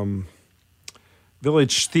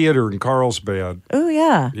Village Theater in Carlsbad. Oh,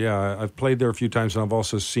 yeah. Yeah, I've played there a few times, and I've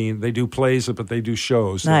also seen, they do plays, but they do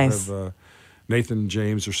shows. Nice. They have Nathan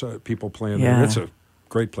James or people playing there. It's a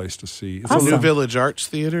great place to see. It's Awesome. New Village Arts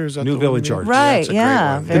Theater? Is that New the Village one? Arts. Right, That's a great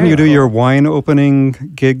one. Didn't you do your wine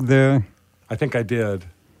opening gig there? I think I did.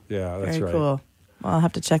 Yeah, that's Very right. cool. Well, I'll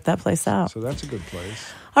have to check that place out. So that's a good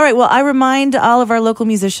place. All right. Well, I remind all of our local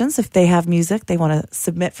musicians, if they have music they want to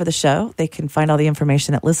submit for the show, they can find all the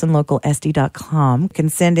information at listenlocalsd.com. Can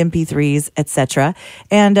send MP3s, etc.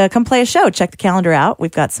 And come play a show. Check the calendar out.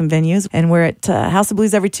 We've got some venues, and we're at House of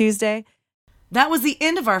Blues every Tuesday. That was the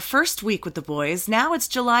end of our first week with the boys. Now it's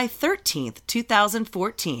July 13th,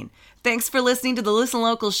 2014. Thanks for listening to the Listen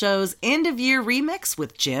Local Show's end-of-year remix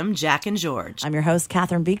with Jim, Jack, and George. I'm your host,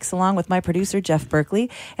 Catherine Beeks, along with my producer, Jeff Berkeley.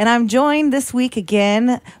 And I'm joined this week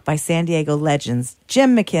again by San Diego legends,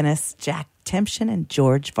 Jim McGinnis, Jack Timpson, and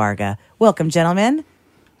George Varga. Welcome, gentlemen.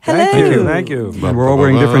 Hello. Thank you. And we're all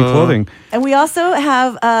wearing different clothing. And we also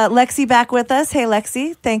have Lexi back with us. Hey,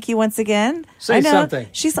 Lexi, thank you once again. Say something.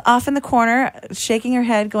 She's off in the corner, shaking her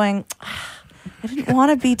head, going, I didn't want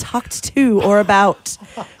to be talked to or about.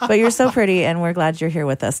 But you're so pretty, and we're glad you're here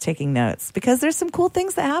with us taking notes, because there's some cool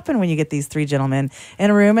things that happen when you get these three gentlemen in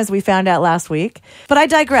a room, as we found out last week. But I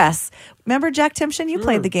digress. Remember, Jack Timpson, you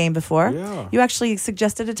played the game before. Yeah. You actually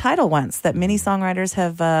suggested a title once that many songwriters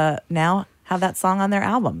have now have that song on their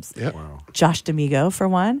albums. Yep. Wow. Josh D'Amigo, for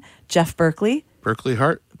one. Jeff Berkeley. Berkeley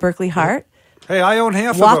Hart. Berkeley Hart. Hey, I own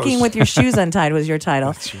half of Walking those. with Your Shoes Untied was your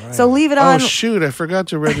title. That's right. So leave it Oh, on. shoot. I forgot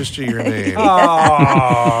to register your name.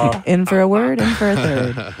 In for a word, in for a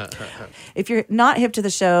third. If you're not hip to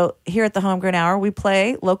the show, here at the Homegrown Hour, we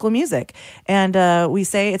play local music. And we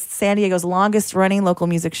say it's San Diego's longest running local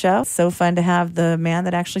music show. So fun to have the man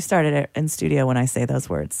that actually started it in studio when I say those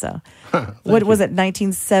words. So, what was it,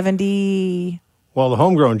 1970? Well, the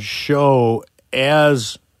Homegrown Show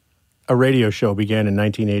as a radio show began in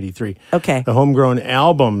 1983. Okay. The Homegrown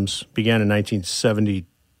Albums began in 1972.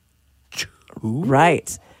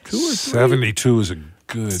 Right. 72 is a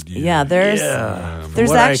good year. Yeah, there's what I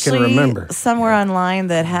can actually remember. somewhere online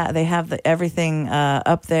that they have everything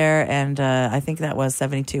up there, and I think that was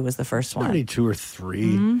 72 was the first one. 72 or 3.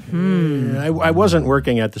 Mm-hmm. I wasn't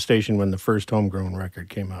working at the station when the first Homegrown record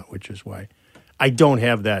came out, which is why I don't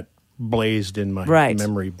have that blazed in my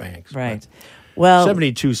memory banks. Right. Well,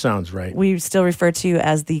 72 sounds right. We still refer to you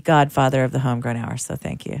as the godfather of the Homegrown Hour, so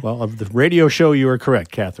thank you. Well, of the radio show, you are correct,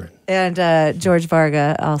 Catherine. And George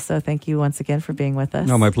Varga, also thank you once again for being with us.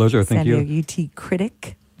 No, my pleasure. Thank you. San Diego UT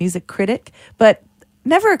critic, music critic, but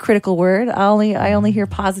never a critical word. I only hear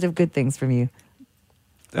positive, good things from you.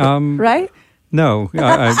 Right? No, you're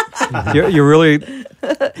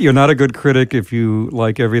not a good critic if you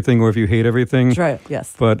like everything or if you hate everything. That's right.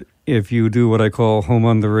 Yes. But if you do what I call home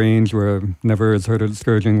on the range, where never is heard a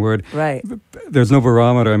discouraging word, right? There's no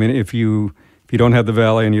barometer. I mean, if you don't have the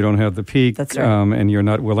valley and you don't have the peak, that's right. And you're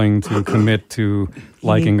not willing to commit to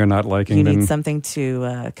liking or not liking, you then need something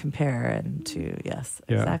to compare and to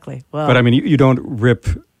exactly. Well, but I mean, you don't rip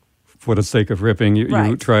for the sake of ripping.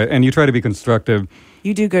 You try to be constructive.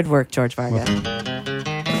 You do good work, George Varga.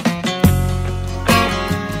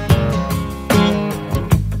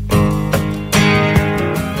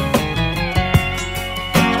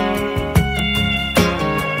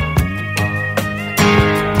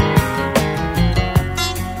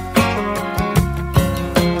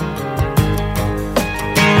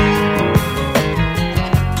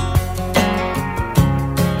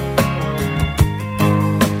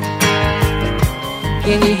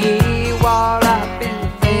 Can you hear what I've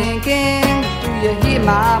been thinking? Do you hear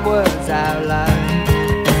my words out loud?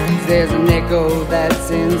 There's an echo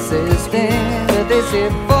that's insisting that this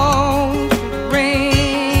here phone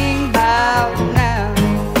ring out now.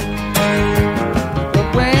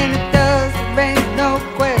 But when it does, there ain't no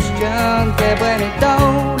question. But when it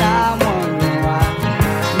don't, I'm wondering why.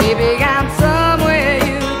 Maybe I'm somewhere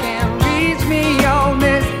you can reach me on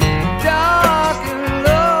this dark and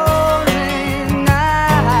lonely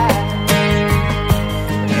night.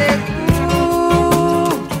 Yes, ooh,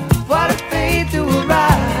 what a fate to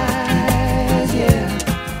arise, yeah.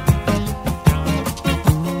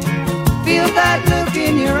 Feel that look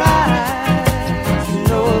in your eyes. You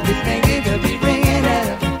know I'll be thinking to be ringing at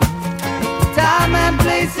a time and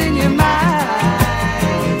place in your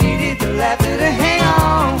mind. You needed the laughter to hang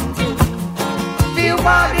on to. Feel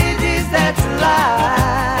what it is that's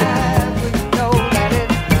alive. But you know that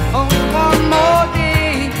it's only one more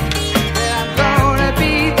day that I'm gonna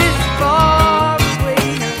be this far away.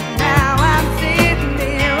 Now I'm sitting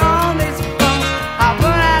there on this phone. I've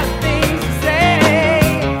run out of things to say.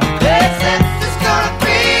 Except it's gonna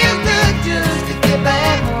feel good just to get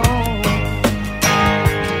back home.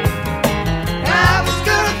 Now it's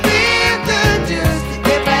gonna feel good just to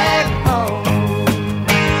get back home.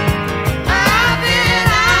 I've been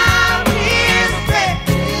out here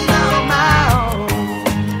stretching on my own.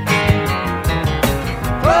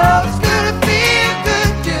 Oh, it's gonna feel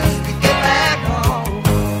good just to get back home.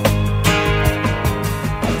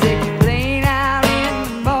 I'll take a plane out in the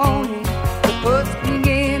morning that puts me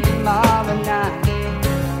in tomorrow night.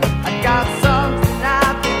 I got something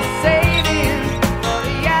I've been saving for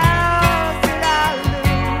the hours that I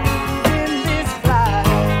lose in this flight.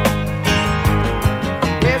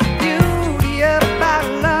 There's beauty about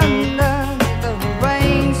London, the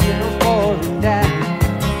rain still pouring down.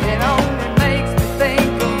 It only makes me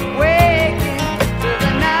think of waking to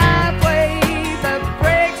the night wave that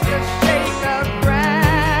breaks the shake of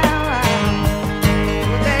ground.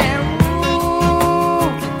 Then, ooh,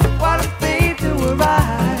 what a fate to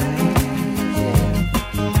arise, yeah.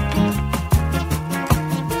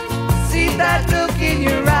 See that look in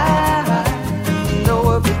your eyes. You know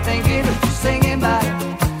I'll be thinking of you singing by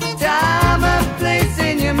time and place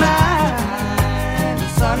in your mind. The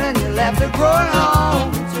sun and your laughter growing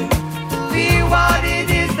on to feel what it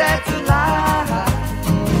is that's alive.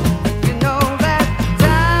 You know that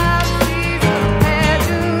time seems to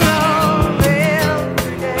pageant on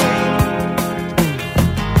every day.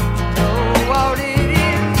 Know what it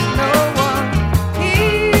is, no one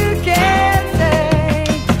here can say.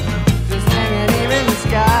 Just hanging here in the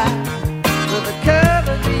sky with the curve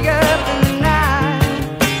of the earth in the night.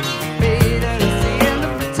 Fading and seeing the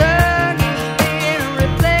return, being a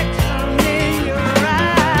reflection in your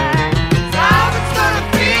eyes. So it's gonna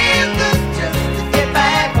feel good just to get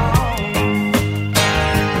back home.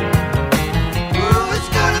 Ooh, it's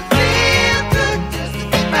gonna feel good just to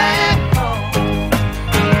get back home.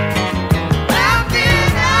 I've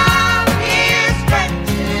been out here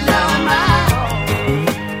stretching on my own.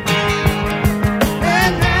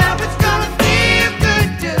 And now it's gonna feel good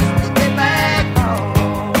just to get back home.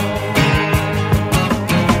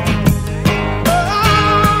 Oh,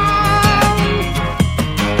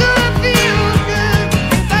 gonna feel good to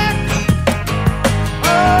get back.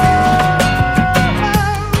 Oh,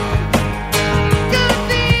 gonna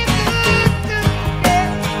feel good to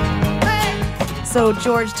get back. So,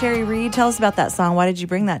 George, Terry Reid, tell us about that song. Why did you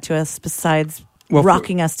bring that to us besides Well, for-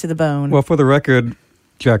 rocking us to the bone? Well, for the record,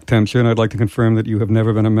 Jack Tension, I'd like to confirm that you have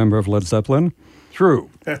never been a member of Led Zeppelin. True.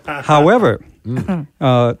 However,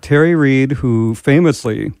 Terry Reid, who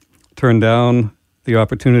famously turned down the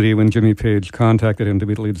opportunity when Jimmy Page contacted him to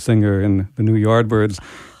be the lead singer in the New Yardbirds,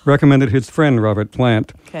 recommended his friend Robert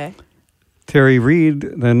Plant. Okay. Terry Reid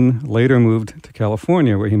then later moved to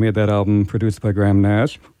California, where he made that album produced by Graham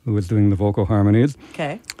Nash, who was doing the vocal harmonies.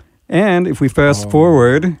 Okay. And if we fast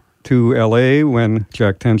forward to L.A. when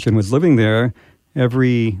Jack Tension was living there,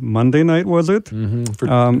 every Monday night, was it?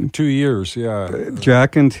 For 2 years, yeah.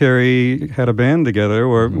 Jack and Terry had a band together,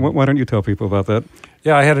 or why don't you tell people about that?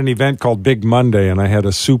 Yeah, I had an event called Big Monday, and I had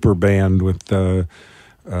a super band with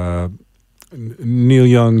Neil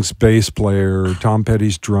Young's bass player, Tom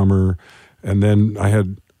Petty's drummer, and then I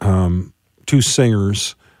had two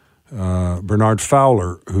singers, Bernard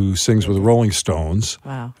Fowler, who sings with the Rolling Stones,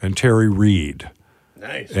 Wow. and Terry Reid.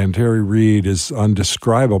 Nice. And Terry Reid is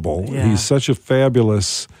undescribable. Yeah. He's such a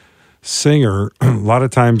fabulous singer. A lot of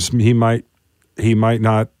times he might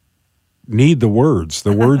not need the words.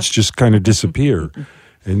 The words just kind of disappear.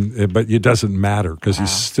 But it doesn't matter because he's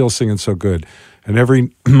still singing so good. And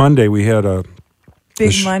every Monday we had a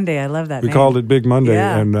Big Monday. I love that We name. called it Big Monday,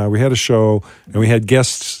 Yeah. and we had a show, and we had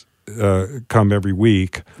guests come every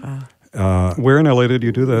week. Where in LA did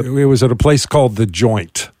you do that? It was at a place called The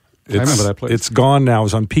Joint. I remember that place. It's gone now. It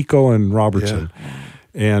was on Pico and Robertson.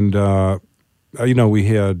 And, we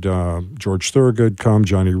had George Thorogood come,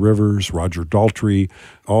 Johnny Rivers, Roger Daltrey.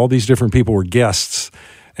 All these different people were guests.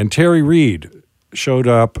 And Terry Reid showed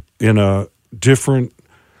up in a different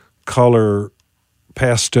color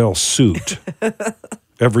pastel suit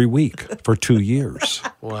every week for 2 years.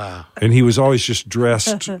 Wow. And he was always just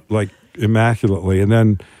dressed like immaculately. And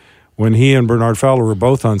then when he and Bernard Fowler were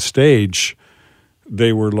both on stage,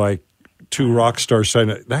 they were like two rock stars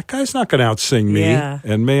saying, that guy's not going to out-sing me. Yeah.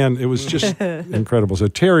 And man, it was just incredible. So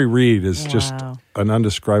Terry Reid is just Wow. an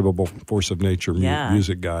undescribable force of nature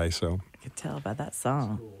music guy. So I could tell by that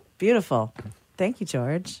song. Beautiful. Thank you,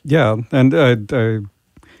 George. Yeah, and I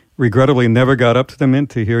regrettably never got up to the Mint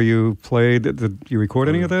to hear you play. Did you record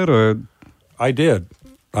any of that? Or I did.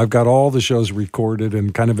 I've got all the shows recorded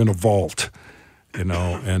and kind of in a vault, and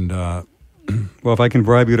well, if I can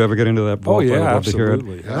bribe you to ever get into that vault, yeah, I'd love to hear it.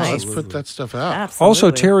 absolutely. Yeah, let's put that stuff out. Absolutely.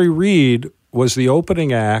 Also, Terry Reid was the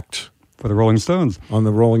opening act For the Rolling Stones. on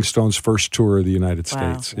the Rolling Stones' first tour of the United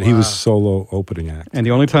Wow. States. He was solo opening act. And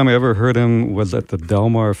the only time I ever heard him was at the Del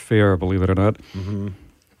Mar Fair, believe it or not.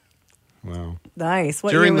 Wow. Nice.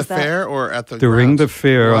 What During year the was that? fair or at the During the grounds?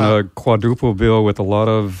 fair Wow. on a quadruple bill with a lot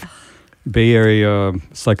of Bay Area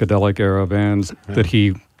psychedelic era bands that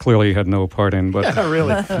he clearly had no part in. But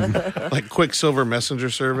really. Like Quicksilver Messenger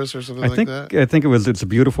Service or something I think like that? I think It's a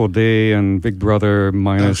Beautiful Day and Big Brother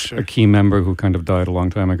minus sure. a key member who kind of died a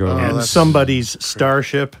long time ago. Oh, And that's somebody's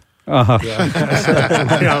starship. Uh-huh.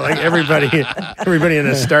 Like everybody in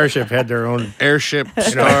a starship had their own Airship, you know,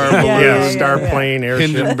 Star, Yeah, star yeah. plane,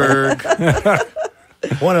 airship. Hindenburg.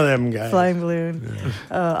 One of them guys. Flying balloon.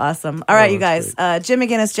 Oh, awesome. All right, you guys. Jim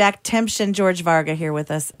McGinnis, Jack Tempchin, George Varga here with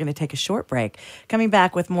us. Going to take a short break. Coming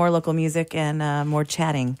back with more local music and more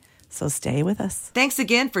chatting. So stay with us. Thanks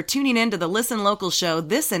again for tuning in to the Listen Local show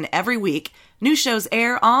this and every week. New shows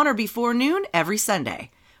air on or before noon every Sunday.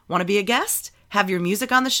 Want to be a guest? Have your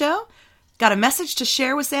music on the show? Got a message to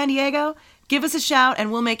share with San Diego? Give us a shout and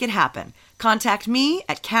we'll make it happen. Contact me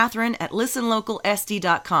at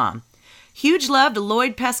Catherine@listenlocalsd.com. Huge love to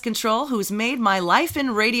Lloyd Pest Control, who's made my life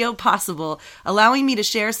in radio possible, allowing me to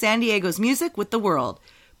share San Diego's music with the world.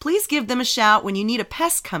 Please give them a shout when you need a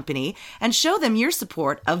pest company and show them your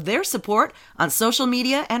support of their support on social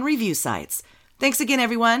media and review sites. Thanks again,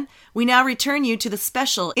 everyone. We now return you to the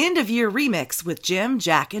special end-of-year remix with Jim,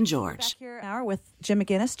 Jack, and George. Back here an hour with Jim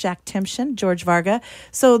McGinnis, Jack Tempchin, George Varga.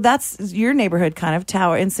 So that's your neighborhood kind of,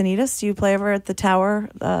 Tower. Encinitas, do you play over at the Tower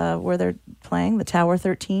where they're playing, the Tower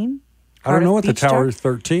 13? I don't know what the Beach Star? Tower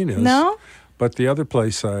 13 is. No? But the other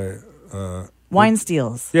place, Wine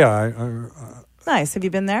Steels. Nice. Have you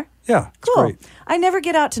been there? Yeah, it's Cool. great. I never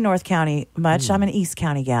get out to North County much. I'm an East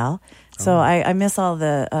County gal. So I miss all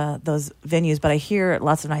the those venues, but I hear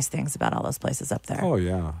lots of nice things about all those places up there. Oh,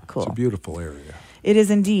 yeah. Cool. It's a beautiful area. It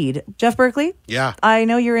is indeed. Jeff Berkeley? Yeah. I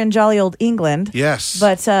know you're in jolly old England. Yes.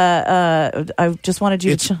 But I just wanted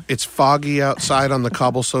you It's to... it's foggy outside on the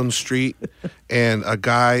cobblestone street, and a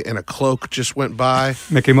guy in a cloak just went by.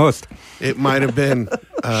 Mickey Most. It might have been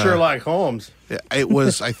Sherlock Holmes. It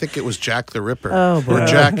was. I think it was Jack the Ripper. Oh, boy. Or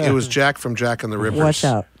Jack. It was Jack from Jack and the Rippers. Watch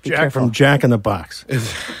out. Be Jack careful. from Jack in the Box.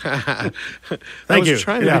 I Thank was you.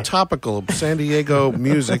 trying to Yeah. be topical. San Diego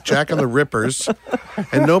music, Jack and the Rippers,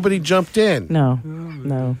 and nobody jumped in.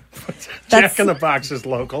 No. Jack in the Box is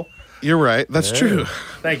local. You're right. That's true.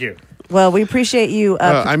 Thank you. Well, we appreciate you...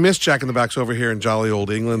 I miss Jack in the Box over here in jolly old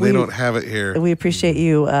England. They We- don't have it here. we appreciate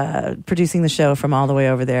you producing the show from all the way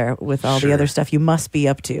over there with all the Sure. other stuff you must be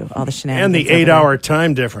up to, all the shenanigans. And the over there. 8-hour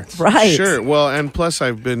time difference. Right. Sure. Well, and plus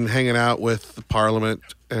I've been hanging out with the Parliament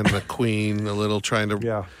and the Queen a little, trying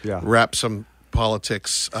to Yeah. wrap some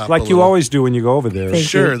politics up. Like a you little. always do when you go over there. Thank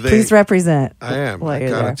Sure, you. they- Please represent. I am. while I you're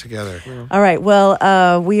got there. it together. All right.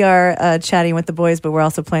 Well, we are chatting with the boys, but we're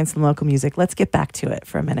also playing some local music. Let's get back to it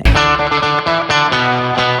for a minute.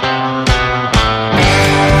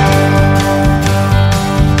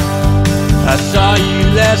 I saw you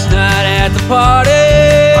last night at the party.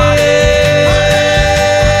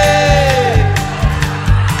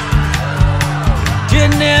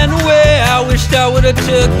 Didn't end the way I wished I would have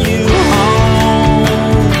took you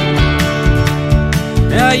home.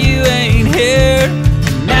 Now you ain't here,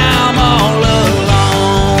 now I'm all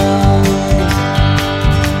alone.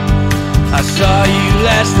 I saw you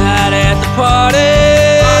last night at the party.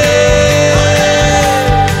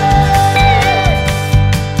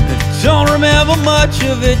 Don't remember much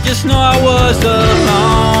of it, just know I was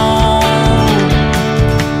alone.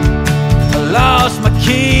 lost my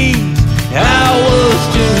keys, I was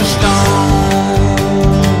too stoned.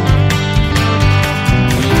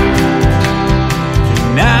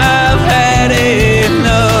 And I've had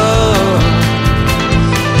enough.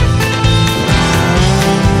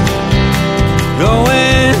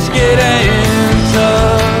 Going's getting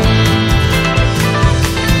tough.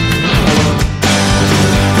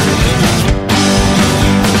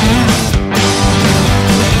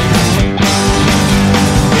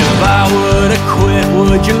 If I were to quit,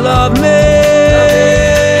 would you love me?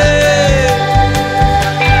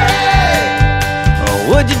 Or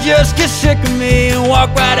would you just get sick of me and walk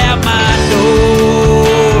right out my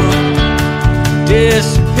door?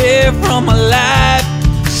 Disappear from my life,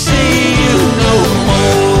 see you no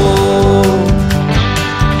more.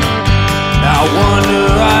 I wonder,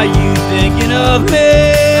 are you thinking of me?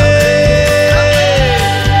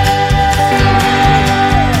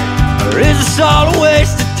 Or is this all a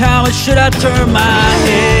waste of time, or should I turn my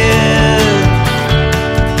head?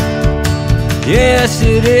 Yes,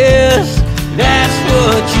 it is, that's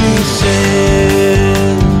what you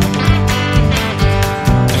said.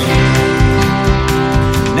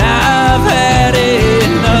 Now I've had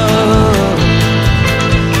enough.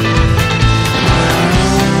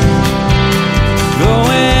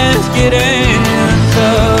 Going's getting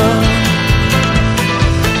tough.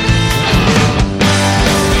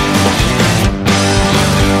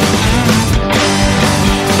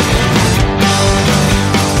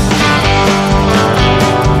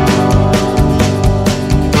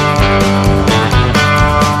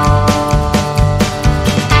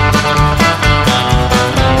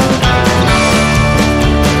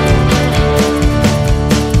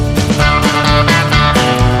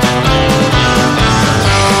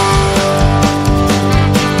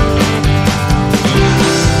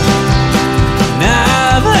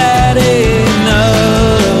 Now I've had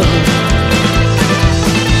enough.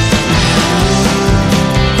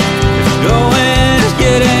 Going's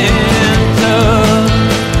getting tough.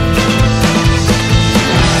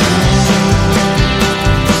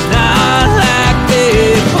 It's not like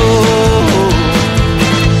before.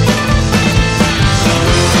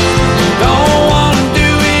 Don't wanna do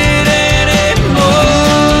it anymore.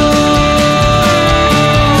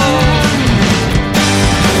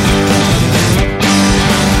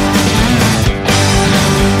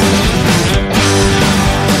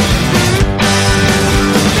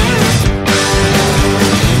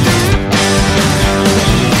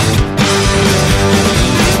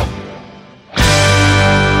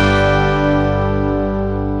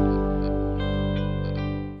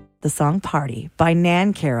 The song Party by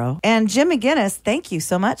Nan Caro. And Jim McGinnis, thank you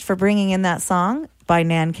so much for bringing in that song by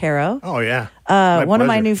Nan Caro. Oh, yeah. One of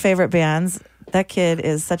my pleasure. new favorite bands. That kid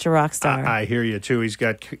is such a rock star. I hear you, too. He's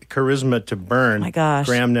got charisma to burn. My gosh.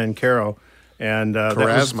 Graham Nancaro. And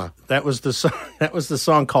Charisma. that was the song. That was the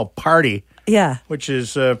song called "Party," Yeah. which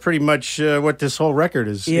is pretty much what this whole record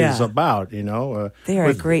is about. You know, They are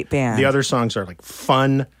a great band. The other songs are like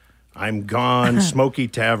 "Fun," "I'm Gone," "Smoky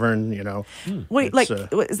Tavern." You know, Wait, It's,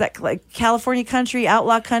 like, what is that like California country,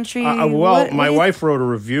 outlaw country? well, What my do you- wife wrote a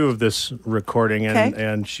review of this recording, and Okay.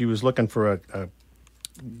 and she was looking for a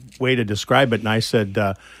way to describe it, and I said,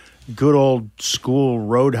 "Good old school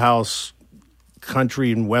roadhouse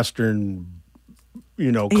country and western."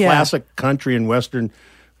 You know, Yeah. classic country and western,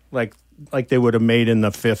 like they would have made in the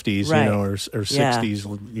 50s, Right. you know, or 60s.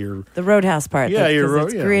 You're, The Roadhouse part. Yeah, you're 'cause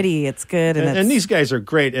it's yeah. gritty, it's good, and, and these guys are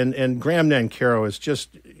great. And Graham Nancaro is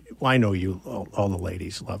just, well, I know you, all the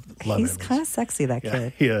ladies love he's him. kind of sexy, that Yeah,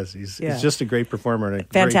 kid. he is. He's Yeah. just a great performer and a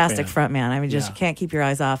Fantastic great fan. front man. I mean, just Yeah. you can't keep your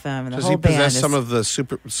eyes off him. And the Does whole he possess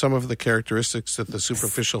band is, some of the characteristics that the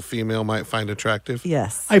superficial female might find attractive?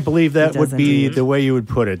 Yes. I believe that He would does be indeed. the way you would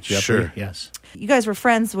put it, Jeffrey. Sure. Yes. You guys were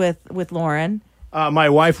friends with Lauren. My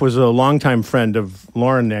wife was a longtime friend of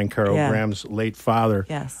Lauren Nancaro, Yeah. Graham's late father.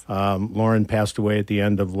 Yes. Lauren passed away at the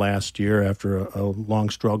end of last year after a long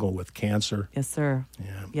struggle with cancer. Yes, sir.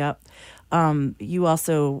 Yeah. Yep. You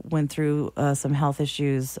also went through some health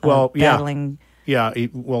issues. Well, yeah. battling. Yeah.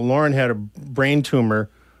 Well, Lauren had a brain tumor,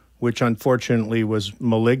 which unfortunately was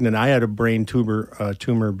malignant. I had a brain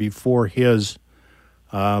tumor before his,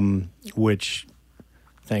 which,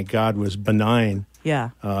 thank God, was benign. Yeah.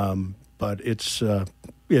 But it's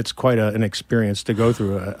quite an experience to go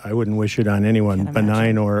through. I wouldn't wish it on anyone, Can't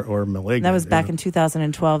benign or malignant. That was back in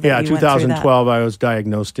 2012. That Yeah, you went through that. 2012. I was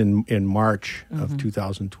diagnosed in March Mm-hmm. of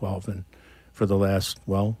 2012, and for the last,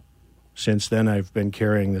 since then I've been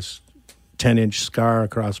carrying this 10-inch scar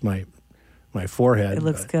across my forehead. It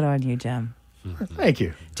looks good on you, Jim. Thank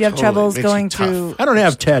you. Do you have troubles Makes you going tough. through? I don't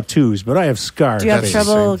have tattoos, but I have scars. Do you have That's the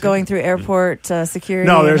trouble same thing. going through airport security?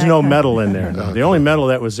 No, and there's that no kind of- metal in there. No. The only metal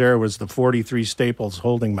that was there was the 43 staples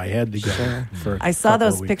holding my head together. For I saw couple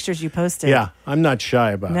of those weeks. pictures you posted. Yeah, I'm not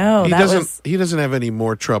shy about No, He that doesn't. was. He doesn't have any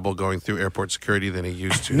more trouble going through airport security than he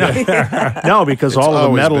used to. it. No, because It's all of the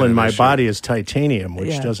always metal been in an my issue. body is titanium, which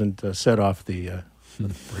Yeah. doesn't set off the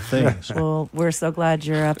things. Well, we're so glad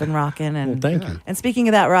you're up and rocking. And Well, thank you. And speaking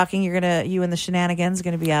of that rocking, you and the Shenanigans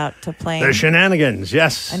gonna be out to playing. The Shenanigans,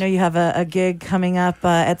 yes. I know you have a gig coming up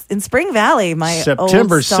in Spring Valley, my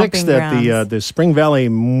September old stomping 6th at grounds. the Spring Valley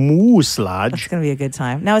Moose That's Lodge. going to be a good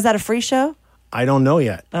time. Now, is that a free show? I don't know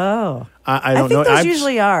yet. Oh, I don't think know. those I've-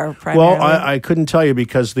 usually are primarily. Well, I couldn't tell you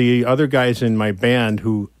because the other guys in my band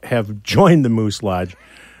who have joined the Moose Lodge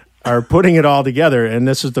are putting it all together, and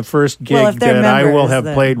this is the first gig Well, if they're that I will members, have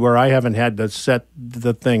then- played where I haven't had to set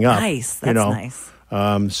the thing up. Nice. you That's know.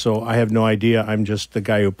 nice. So I have no idea. I'm just the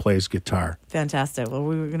guy who plays guitar. Fantastic. Well,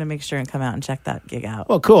 we were going to make sure and come out and check that gig out.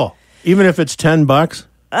 Well, cool. Even if it's $10,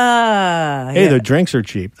 hey, yeah. the drinks are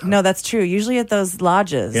cheap. No, that's true. Usually at those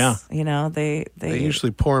lodges, Yeah. they They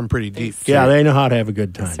usually pour them pretty deep. Yeah, they know how to have a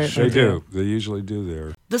good time. certainly They do. They usually do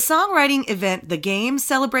there. The songwriting event, The Game,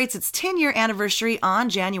 celebrates its 10-year anniversary on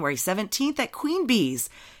January 17th at Queen Bee's.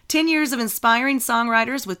 10 years of inspiring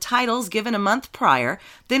songwriters with titles given a month prior.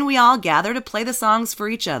 Then we all gather to play the songs for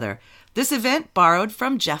each other. This event borrowed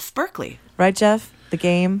from Jeff Berkeley. Right, Jeff? The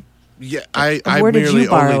Game? Yeah, I Where did you merely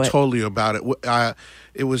borrow only it? told you about it.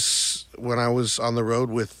 It was when I was on the road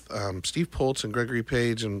with Steve Poltz and Gregory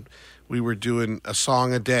Page, and we were doing a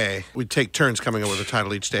song a day. We'd take turns coming up with a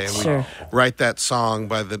title each day, and we'd Sure. write that song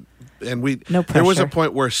by the. And we No there was a pressure.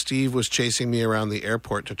 point where Steve was chasing me around the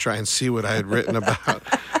airport to try and see what I had written about,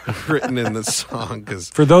 written in the song. Because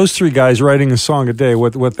For those three guys writing a song a day,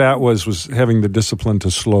 what that was having the discipline to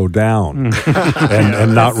slow down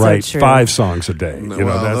and not so write true. 5 songs a day. You know,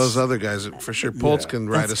 that's- those other guys, for sure, Poltz can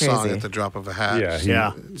write That's a song crazy. at the drop of a hat.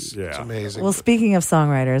 Yeah, it's yeah. amazing. Well, speaking of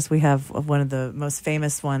songwriters, we have one of the most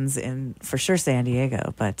famous ones in, for sure, San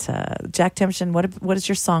Diego. But Jack Timshin, what is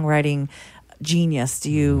your songwriting genius?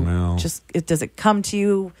 Do you Well. does it come to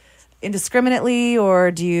you indiscriminately,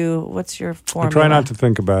 or what's your I formula? try not to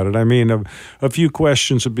think about it. I mean, a few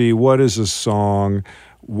questions would be, what is a song?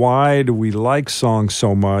 Why do we like songs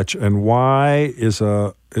so much? And why is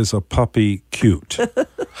a puppy cute?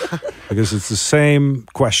 Because it's the same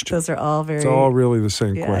question. Those are all very. It's all really the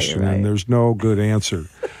same Yeah, question, you're right. and there's no good answer.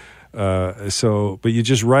 But you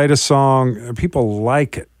just write a song, and people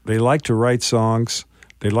like it. They like to write songs.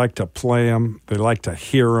 They like to play them. They like to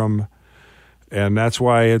hear them. And that's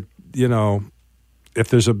why, if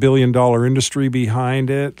there's $1 billion industry behind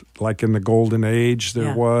it, like in the golden age there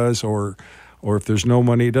Yeah. was, or if there's no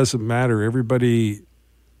money, it doesn't matter. Everybody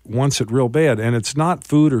wants it real bad. And it's not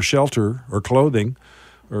food or shelter or clothing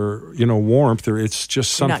or, warmth. Or it's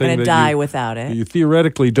just You're not something going to that die you, without it. you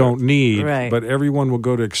theoretically don't need, Right. but everyone will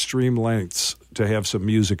go to extreme lengths to have some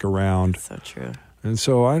music around. So true. And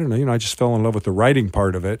so, I don't know, I just fell in love with the writing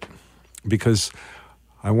part of it because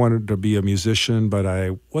I wanted to be a musician, but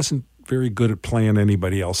I wasn't very good at playing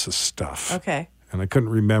anybody else's stuff. Okay. And I couldn't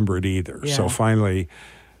remember it either. Yeah. So finally,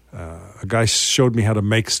 a guy showed me how to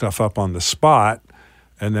make stuff up on the spot.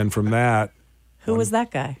 And then from that, Who was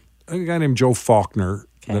that guy? a guy named Joe Faulkner,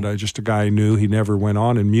 Okay. just a guy I knew. He never went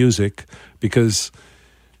on in music because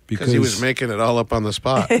Because he was making it all up on the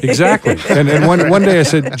spot. Exactly. And one day I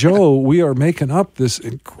said, Joe, we are making up this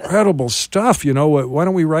incredible stuff. Why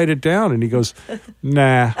don't we write it down? And he goes,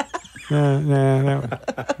 nah. We're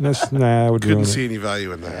doing Couldn't it. see any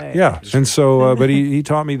value in that. Yeah. And so, but he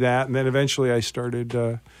taught me that. And then eventually I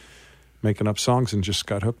started making up songs and just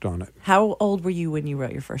got hooked on it. How old were you when you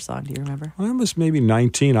wrote your first song? Do you remember? I was maybe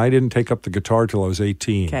 19. I didn't take up the guitar till I was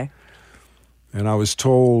 18. Okay. And I was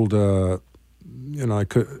told, I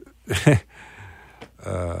could.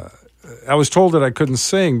 I was told that I couldn't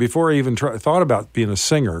sing before I even thought about being a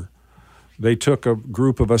singer. They took a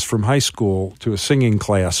group of us from high school to a singing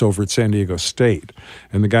class over at San Diego State,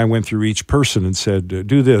 and the guy went through each person and said,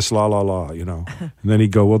 "Do this, la la la," And then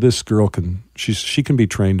he'd go, "Well, this girl she can be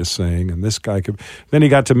trained to sing, and this guy could." Then he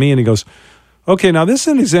got to me and he goes, "Okay, now this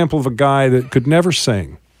is an example of a guy that could never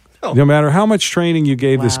sing, no matter how much training you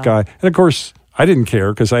gave this Wow. guy." And of course, I didn't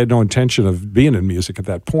care because I had no intention of being in music at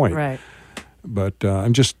that point. Right. But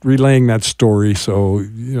I'm just relaying that story, so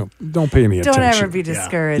don't pay any Don't attention. ever be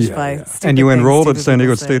discouraged Yeah, by yeah. stupid And you things enrolled at stupid San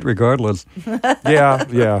Diego people say. State regardless.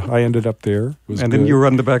 Yeah, I ended up there. It was And good. then you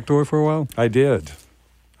run the back door for a while? I did.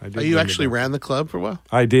 Oh, you actually ran the club for a while?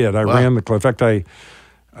 I did. I Wow. ran the club. In fact, I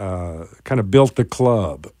kind of built the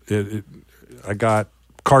club. I got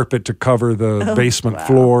carpet to cover the basement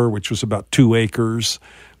floor, which was about 2 acres.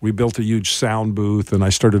 We built a huge sound booth, and I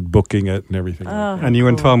started booking it and everything. And you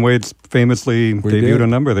and Tom Waits famously debuted a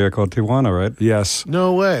number there called Tijuana, right? Yes.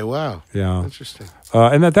 No way. Wow. Yeah. Interesting.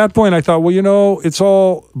 And at that point, I thought, it's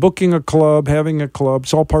all booking a club, having a club.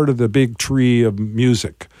 It's all part of the big tree of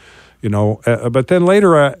music, But then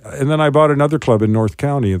later, I bought another club in North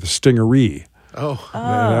County, the Stingaree. Oh.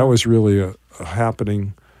 And that was really a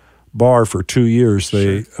happening bar for 2 years.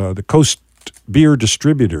 They the Coast Beer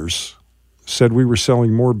Distributors said we were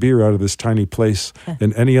selling more beer out of this tiny place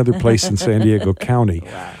than any other place in San Diego County.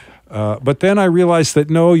 Wow. But then I realized that,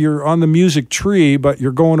 no, you're on the music tree, but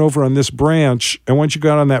you're going over on this branch. And once you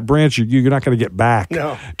got on that branch, you're not going to get back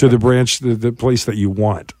to the branch, the place that you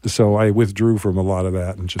want. So I withdrew from a lot of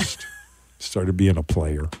that and just started being a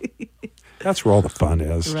player. That's where all the fun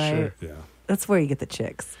is. Right. Sure. Yeah. That's where you get the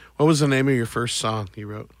chicks. What was the name of your first song you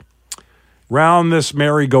wrote? Round This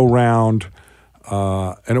Merry-Go-Round.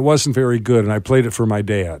 And it wasn't very good, and I played it for my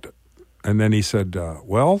dad. And then he said,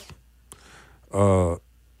 well,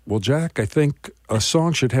 Jack, I think a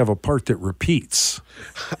song should have a part that repeats,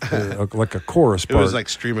 like a chorus part. It was like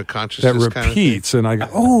stream of consciousness that repeats. Kind of thing. And I go,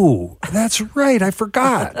 oh, that's right, I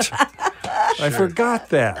forgot. I forgot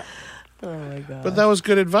that. Oh, my God. But that was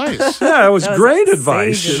good advice. Yeah, it was great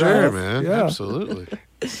advice. Sure, man. Yeah. Absolutely.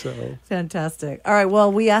 So fantastic. All right,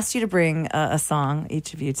 well, we asked you to bring a song,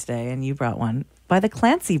 each of you today, and you brought one by the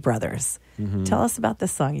Clancy Brothers. Mm-hmm. Tell us about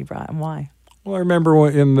this song you brought and why. Well, I remember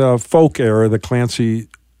in the folk era, the Clancy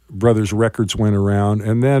Brothers records went around,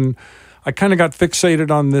 and then I kind of got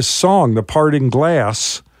fixated on this song, The Parting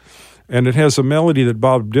Glass, and it has a melody that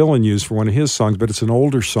Bob Dylan used for one of his songs, but it's an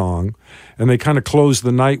older song, and they kind of closed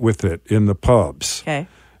the night with it in the pubs. Okay.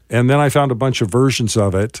 And then I found a bunch of versions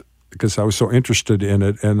of it because I was so interested in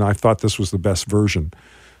it, and I thought this was the best version.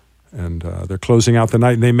 And they're closing out the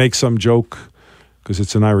night, and they make some joke because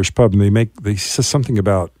it's an Irish pub, and they say something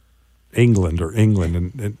about England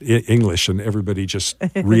and English, and everybody just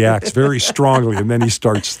reacts very strongly, and then he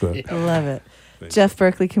starts the... I love it. Jeff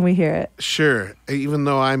Berkeley, can we hear it? Sure. Even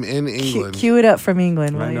though I'm in England. Cue it up from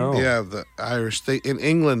England, will I know. you? Yeah, the Irish. In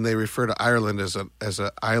England, they refer to Ireland as an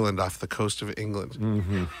island off the coast of England.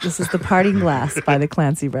 Mm-hmm. This is The Parting Glass by the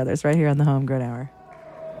Clancy Brothers right here on the Homegrown Hour.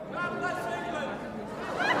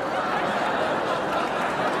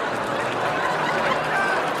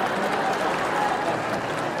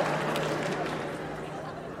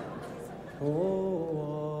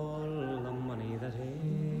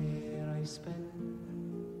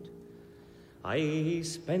 I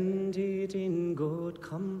spent it in good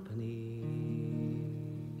company,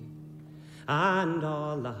 and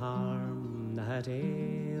all the harm that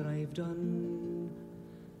e'er I've done,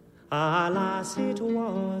 alas, it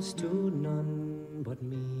was to none but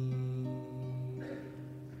me.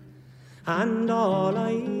 And all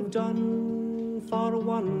I've done for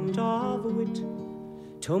want of wit,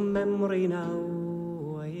 to memory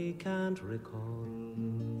now I can't recall.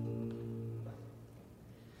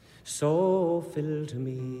 So fill to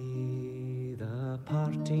me the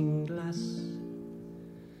parting glass.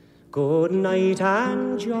 Good night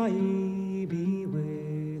and joy be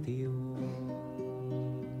with you.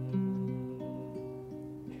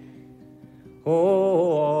 Oh,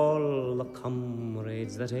 all the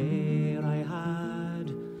comrades that e'er I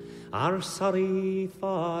had are sorry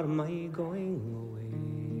for my going away,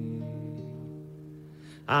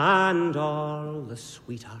 and all the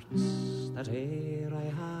sweethearts that e'er I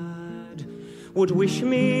had would wish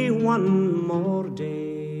me one more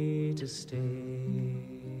day to stay.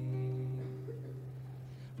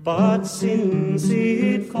 But since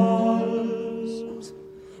it falls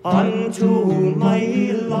unto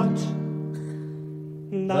my lot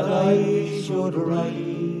that I should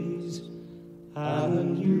rise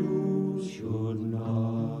and you should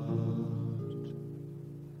not,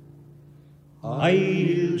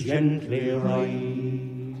 I'll gently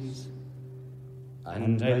rise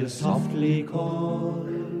and I'll softly call,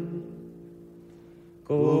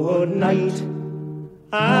 good night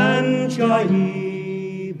and joy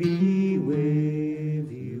be with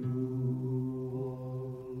you.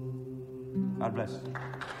 God bless.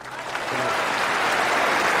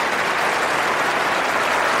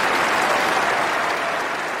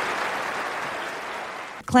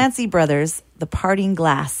 Clancy Brothers, The Parting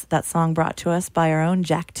Glass, that song brought to us by our own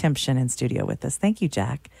Jack Timpson in studio with us. Thank you,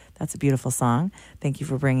 Jack. That's a beautiful song. Thank you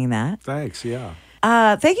for bringing that. Thanks, yeah.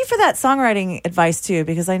 Thank you for that songwriting advice, too,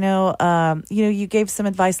 because I know, you gave some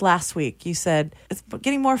advice last week. You said it's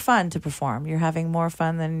getting more fun to perform. You're having more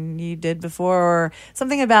fun than you did before, or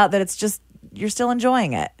something about that it's just you're still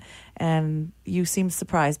enjoying it, and you seem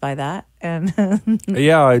surprised by that. And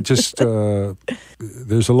yeah, I just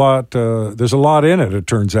there's a lot in it. It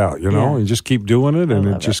turns out, you just keep doing it, and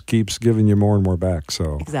it just keeps giving you more and more back.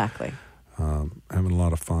 So exactly, having a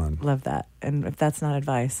lot of fun. Love that. And if that's not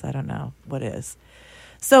advice, I don't know what is.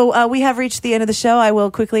 So we have reached the end of the show. I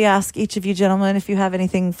will quickly ask each of you gentlemen if you have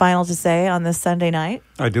anything final to say on this Sunday night.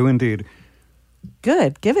 I do indeed.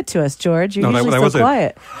 Good. Give it to us, George. You're usually that so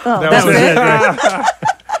quiet. Oh, that was it. Right?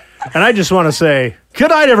 And I just want to say, good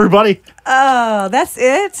night, everybody. Oh, that's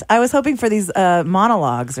it? I was hoping for these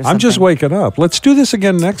monologues or something. I'm just waking up. Let's do this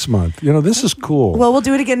again next month. This is cool. Well, we'll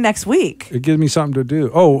do it again next week. It gives me something to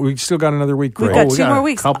do. Oh, we still got another week. We've got 2 more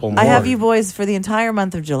weeks. Couple more. I have you boys for the entire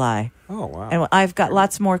month of July. Oh, wow. And I've got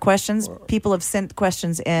lots more questions. People have sent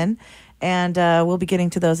questions in, and we'll be getting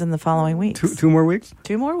to those in the following weeks. 2 more weeks?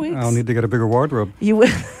 2 more weeks. I'll need to get a bigger wardrobe. You will.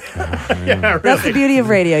 Yeah, really. That's the beauty of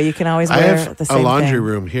radio. You can always I wear have the same a laundry thing.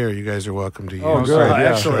 room here. You guys are welcome to use. Oh, good.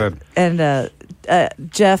 Yeah, excellent. And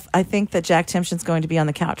Jeff, I think that Jack Timpson's going to be on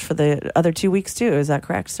the couch for the other 2 weeks too. Is that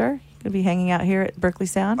correct, sir? Going to be hanging out here at Berkeley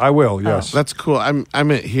Sound? I will, yes. That's cool. I'm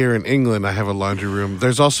here in England. I have a laundry room.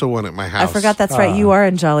 There's also one at my house. I forgot that's right. You are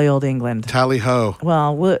in jolly old England. Tally ho.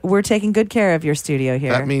 Well, we're taking good care of your studio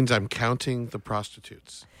here. That means I'm counting the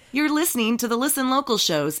prostitutes. You're listening to the Listen Local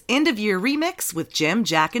Show's End of Year Remix with Jim,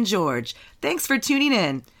 Jack, and George. Thanks for tuning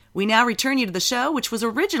in. We now return you to the show, which was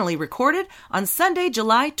originally recorded on Sunday,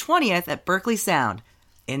 July 20th at Berkeley Sound.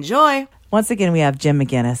 Enjoy. Once again, we have Jim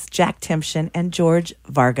McGinnis, Jack Timpson, and George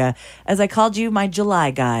Varga. As I called you, my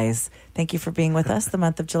July guys. Thank you for being with us the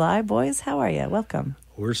month of July. Boys, how are you? Welcome.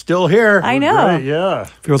 We're still here. I know. Great, yeah.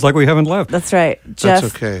 Feels like we haven't left. That's right. Jeff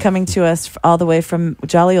okay. Coming to us all the way from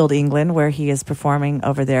jolly old England, where he is performing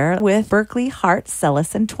over there with Berkeley Heart,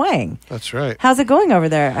 Celis, and Twang. That's right. How's it going over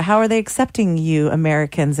there? How are they accepting you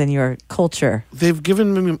Americans and your culture? They've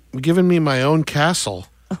given me my own castle.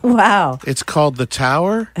 Wow. It's called the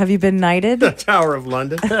Tower. Have you been knighted? The Tower of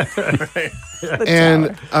London.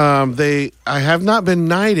 And I have not been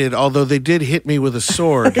knighted, although they did hit me with a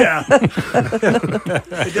sword. Yeah. They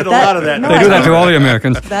did a lot of that. They do that to all the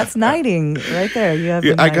Americans. That's knighting right there. You have.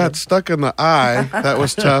 Yeah, been I knighted. got stuck in the eye. That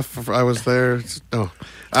was tough. I was there.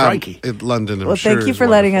 Crikey. In London. Well, thank you for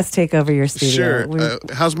letting us take over your studio. Sure.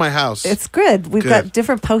 How's my house? It's good. We've got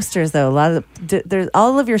different posters, though. A lot of there's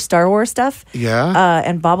all of your Star Wars stuff. Yeah.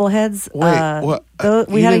 And bobbleheads. Wait, what?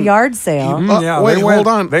 We had a yard sale. Hold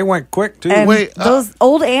on. They went quick, too. And wait, those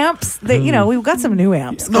old amps. We've got some new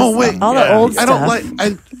amps. No, wait. All the old stuff. I don't like.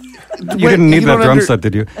 You didn't need that drum set,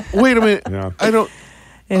 did you? Wait a minute. Yeah. I don't.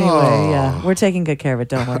 Anyway, yeah, we're taking good care of it.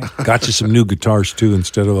 Don't worry. Got you some new guitars, too,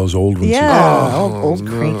 instead of those old ones. Yeah, old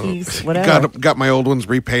crankies, whatever. Got my old ones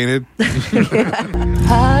repainted.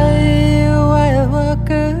 High wire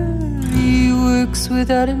worker, he works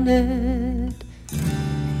without a net.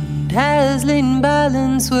 Dazzling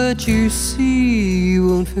balance, what you see you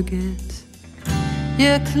won't forget.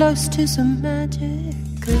 You're close to some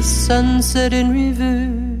magic, a sunset in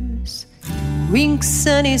reverse. Winks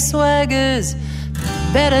and he swaggers,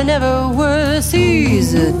 better never worse.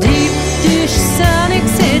 He's a deep dish sonic,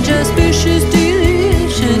 say just vicious,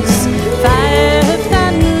 delicious. Fire,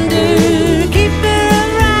 thunder, keeper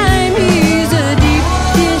of rhyme. He's a deep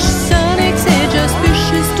dish sonic, say just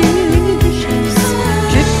vicious, delicious.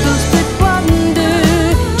 Triple split wonder,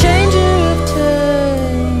 changer of time.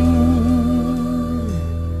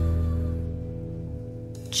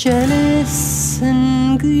 Jealous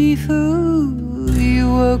and gleeful, he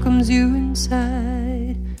welcomes you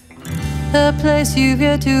inside. A place you've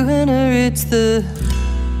yet to enter, it's the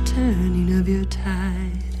turning of your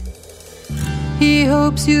tide. He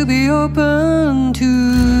hopes you'll be open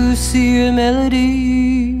to see your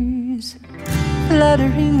melodies,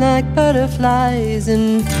 fluttering like butterflies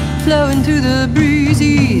and flowing through the breeze.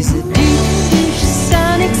 He's a deep dish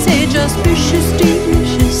sonic, say just vicious,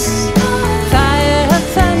 delicious. Fire,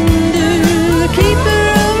 thunder, keeper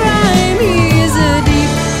of rhyme. He's a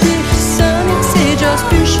deep dish sonic, say just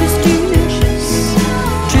vicious, delicious.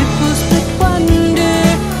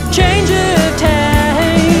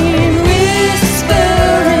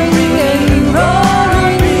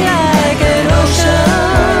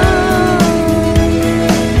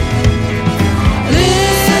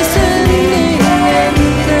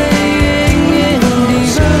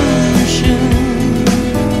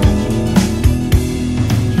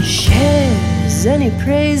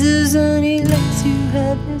 Praises and he lets you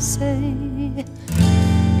have your say.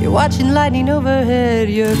 You're watching lightning overhead,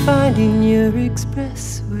 you're finding your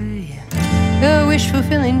expressway. A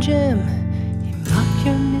wish-fulfilling gem, you mock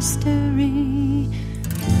your mystery.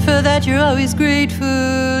 For that you're always grateful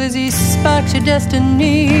as he sparks your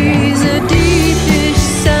destinies. A deep dish,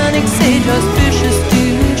 sonic sage, auspicious,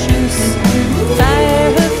 delicious.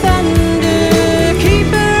 Fire her thunder,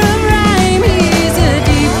 keeper of rhyme. He's a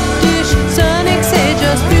deep dish, sonic sage,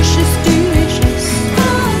 auspicious, delicious.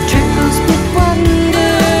 Triple split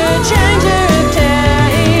wonder, changer of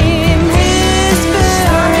time.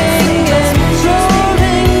 Whispering and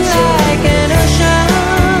roaring like an ocean.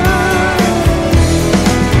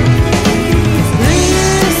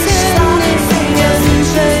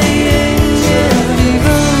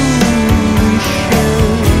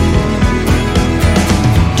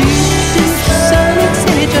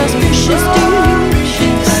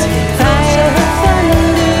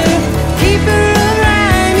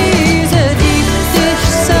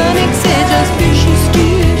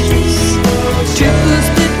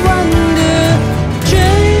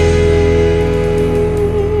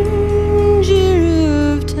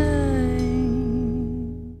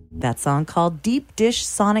 That song called Deep Dish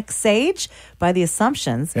Sonic Sage by The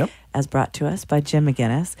Assumptions, as brought to us by Jim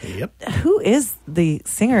McGinnis. Yep. Who is the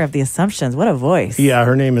singer of The Assumptions? What a voice. Yeah,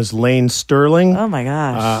 her name is Lane Sterling. Oh, my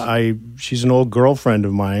gosh. She's an old girlfriend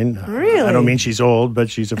of mine. Really? I don't mean she's old, but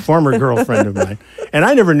she's a former girlfriend of mine. And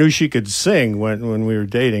I never knew she could sing when we were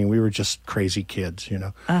dating. We were just crazy kids, you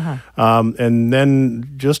know. Uh-huh. And then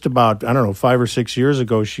just about, 5 or 6 years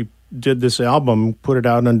ago, she did this album, put it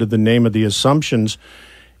out under the name of The Assumptions,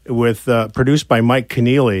 with produced by Mike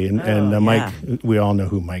Keneally, and Mike, we all know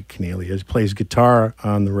who Mike Keneally is. Plays guitar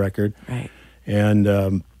on the record, right?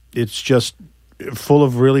 And it's just full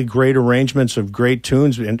of really great arrangements of great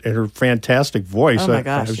tunes and her fantastic voice. Oh my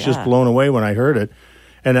gosh, I was just blown away when I heard it.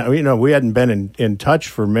 And we hadn't been in touch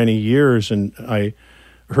for many years, and I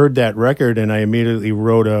heard that record, and I immediately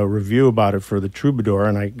wrote a review about it for the Troubadour,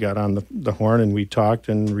 and I got on the horn, and we talked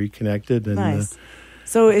and reconnected. And, nice.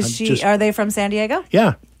 So are they from San Diego?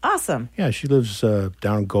 Yeah. Awesome. Yeah, she lives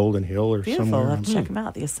down Golden Hill or Beautiful. somewhere. Let's check them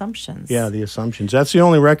out. The Assumptions. Yeah, The Assumptions. That's the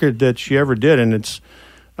only record that she ever did, and it's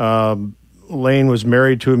Lane was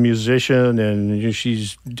married to a musician, and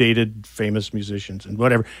she's dated famous musicians and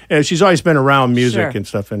whatever. And she's always been around music and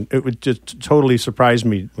stuff, and it would just totally surprise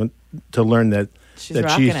me to learn that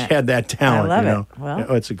she had that talent. I love it.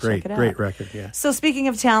 Well, it's a great record. Yeah. So speaking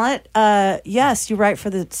of talent, yes, you write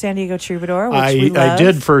for the San Diego Troubadour, which we love. I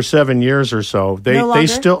did for 7 years or so.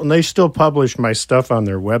 They still publish my stuff on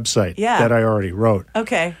their website that I already wrote.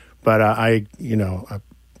 Okay. But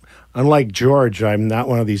unlike George, I'm not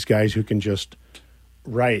one of these guys who can just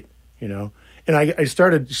write. And I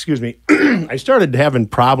started. Excuse me. I started having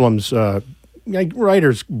problems. Like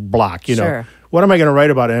writer's block. Sure. What am I going to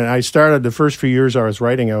write about? And I started the first few years I was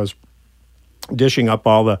writing, I was dishing up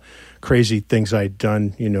all the crazy things I'd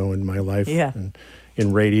done, in my life and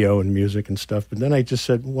in radio and music and stuff. But then I just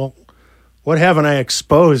said, well, what haven't I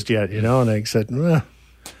exposed yet? And I said,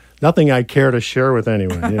 nothing I care to share with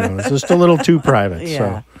anyone. It's just a little too private. Yeah.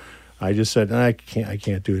 So I just said, I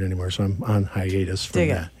can't do it anymore. So I'm on hiatus from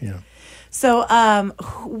that. So,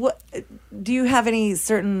 do you have any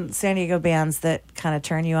certain San Diego bands that kind of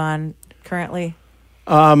turn you on currently?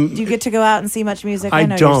 Do you get to go out and see much music? I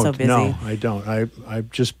know you're so busy. No, I don't. I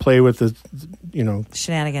just play with the,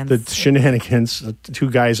 shenanigans. The shenanigans. The two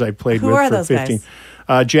guys I played with for those 15.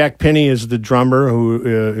 Guys? Jack Penny is the drummer.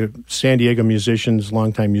 Who San Diego musicians,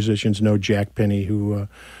 longtime musicians, know Jack Penny, who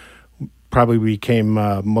probably became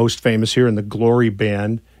most famous here in the Glory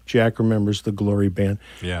Band. Jack remembers the Glory Band.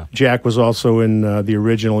 Yeah. Jack was also in the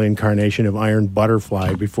original incarnation of Iron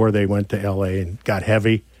Butterfly before they went to L.A. and got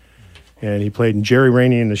heavy. And he played in Jerry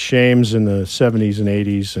Rainey and the Shames in the 70s and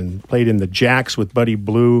 80s, and played in the Jacks with Buddy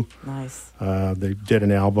Blue. Nice. They did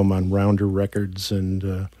an album on Rounder Records. And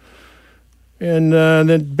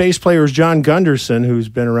the bass player is John Gunderson, who's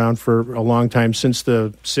been around for a long time. Since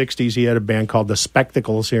the 60s, he had a band called The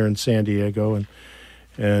Spectacles here in San Diego.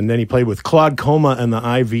 And then he played with Claude Coma and the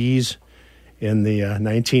IVs in the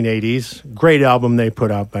 1980s. Great album they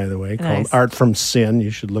put out, by the way, called Art from Sin.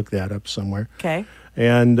 You should look that up somewhere. Okay.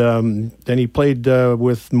 And then he played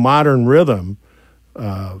with Modern Rhythm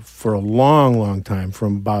for a long, long time,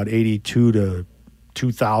 from about 82 to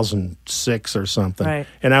 2006 or something. Right.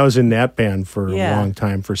 And I was in that band for a long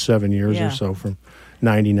time, for 7 years or so, from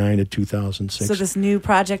 99 to 2006. So this new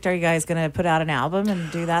project, are you guys going to put out an album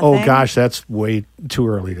and do that thing? Oh, gosh, that's way too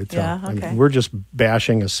early to tell. Yeah, okay. I mean, we're just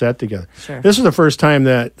bashing a set together. Sure. This is the first time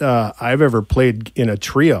that I've ever played in a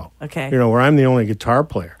trio. Okay. Where I'm the only guitar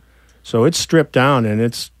player. So it's stripped down,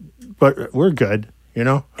 but we're good,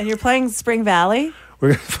 And you're playing Spring Valley?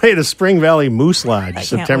 We're going to play the Spring Valley Moose Lodge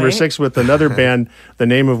September 6th with another band, the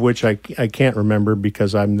name of which I can't remember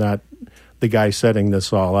because I'm not the guy setting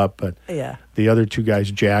this all up, but Yeah. the other two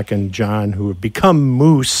guys, Jack and John, who have become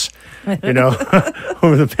Moose,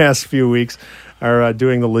 over the past few weeks, are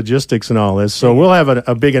doing the logistics and all this. So we'll have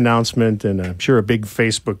a big announcement and I'm sure a big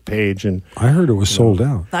Facebook page. And I heard it was sold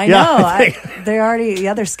out. I know. They're already,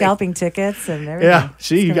 they're scalping tickets and everything. Yeah,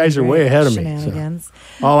 see, you guys are way ahead of me. So.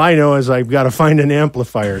 All I know is I've got to find an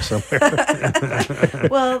amplifier somewhere.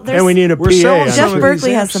 Well, and we need a PA. Jeff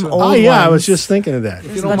Berkeley has some old ones. Oh, yeah, I was just thinking of that.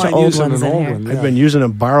 There's a bunch of old ones in here. I've been using a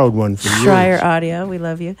borrowed one for years. Schreier Audio, we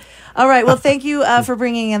love you. All right, well, thank you for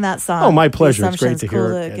bringing in that song. Oh, my pleasure. It's great to cool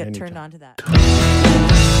hear it. To get turned on to that.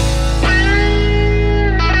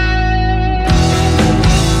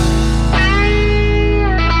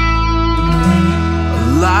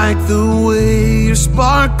 Like the way your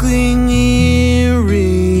sparkling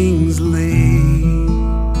earrings lay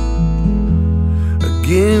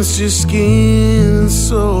against your skin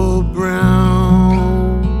so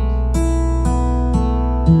brown,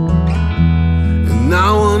 and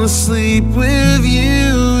I wanna sleep with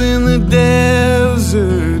you in the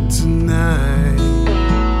desert tonight,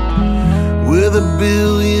 with a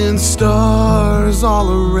billion stars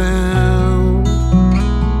all around.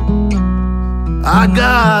 I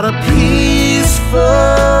got a peaceful,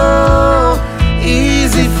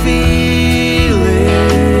 easy feeling,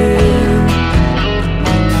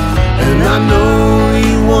 and I know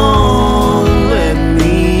you won't let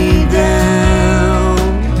me down,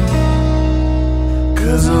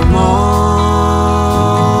 'cause I'm already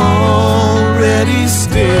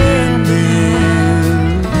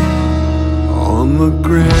standing on the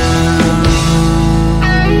ground.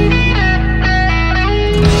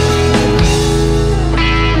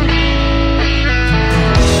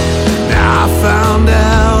 Found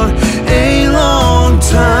out a long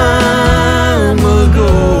time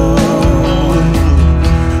ago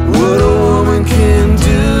what a woman can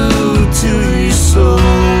do to your soul.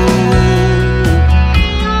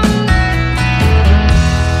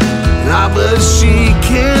 Nah, but she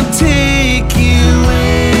can't take you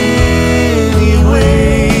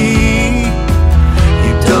anyway.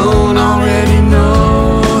 You don't already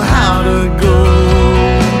know how to go.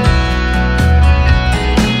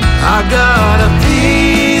 I got a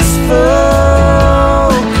peaceful,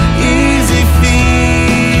 easy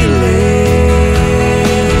feeling.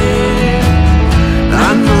 I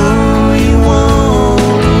know you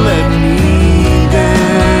won't let me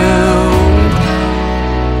down,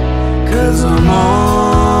 'cause I'm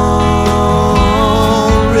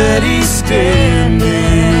already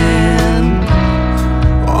standing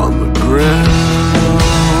on the ground.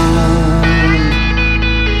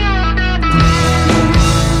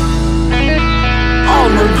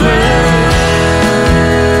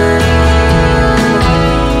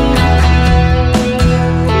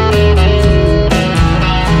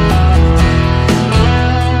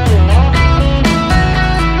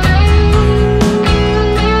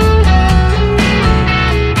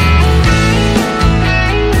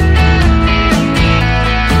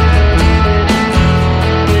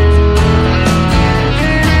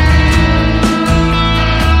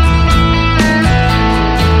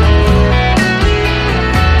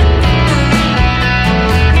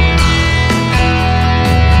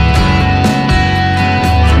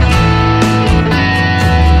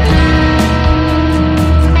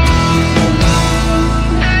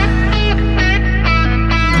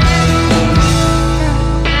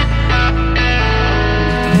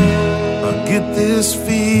 This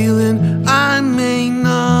feeling I may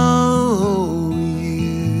know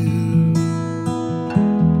you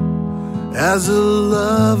as a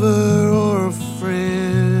lover or a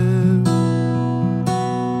friend,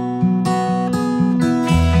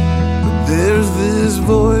 but there's this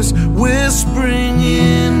voice whispering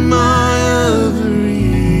in my other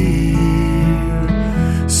ear,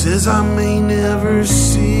 says I may never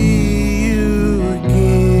see you again.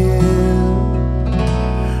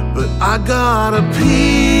 I got a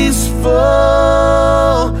peaceful,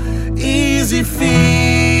 easy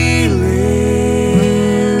feeling.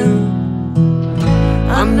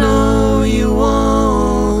 I know you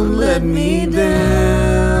won't let me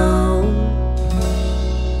down,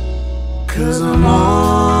 'cause I'm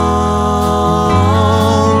already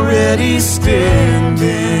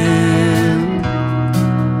standing.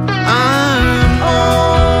 I'm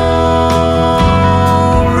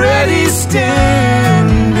already standing.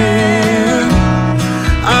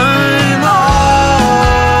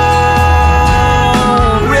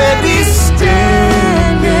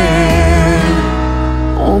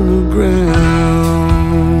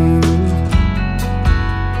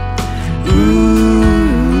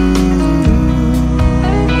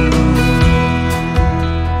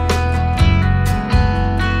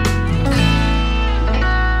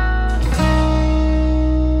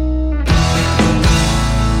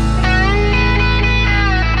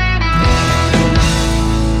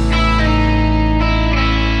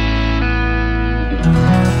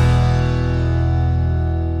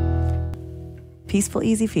 Peaceful,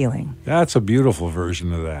 Easy Feeling. That's a beautiful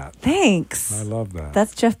version of that. Thanks. I love that.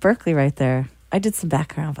 That's Jeff Berkeley right there. I did some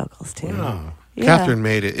background vocals too. Wow. Yeah. Catherine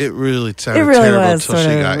made it. It really sounded really terrible was until she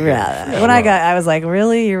sort of, got here. yeah. When I was like,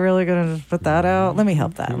 really? You're really going to put that out? Let me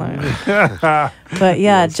help that. But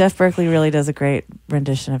yeah, yes. Jeff Berkeley really does a great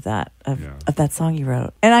rendition of that, of that song you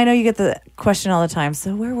wrote. And I know you get the question all the time,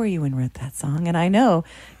 so where were you when you wrote that song? And I know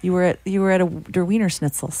you were at a Der Wiener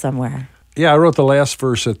Schnitzel somewhere. Yeah, I wrote the last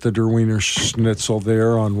verse at the Der Wiener Schnitzel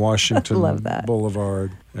there on Washington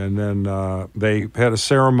Boulevard. And then they had a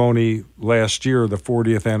ceremony last year, the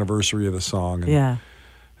 40th anniversary of the song. And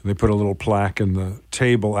they put a little plaque in the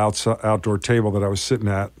table, outdoor table that I was sitting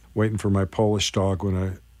at, waiting for my Polish dog when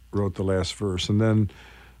I wrote the last verse. And then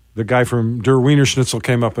the guy from Der Wiener Schnitzel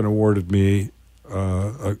came up and awarded me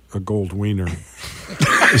a gold wiener,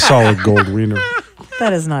 a solid gold wiener.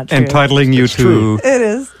 That is not true. Entitling you to... It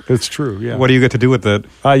is. It's true, yeah. What do you get to do with that?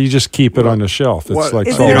 You just keep it on the shelf. It's like...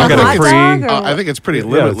 Is you don't get a free... I think it's pretty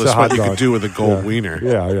limitless what you could do with a gold wiener.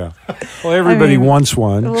 Yeah. Well, everybody wants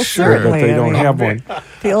one. Well, sure. But they don't have one.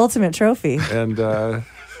 The ultimate trophy.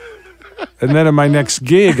 And then in my next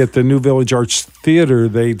gig at the New Village Arts Theater,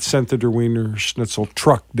 they sent the Der Wiener Schnitzel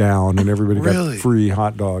truck down, and everybody got free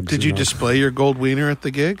hot dogs. Did you display your gold wiener at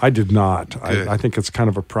the gig? I did not. I think it's kind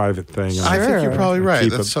of a private thing. I think you're probably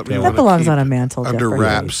right. That's something you that belongs on a mantle, under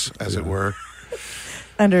wraps, as it were.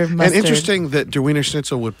 Under mustard. And interesting that Der Wiener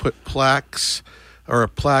Schnitzel would put plaques or a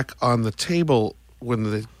plaque on the table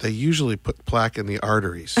when they usually put plaque in the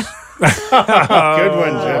arteries. Good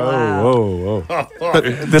one, Jeff. Whoa. But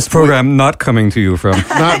this program not coming to you from...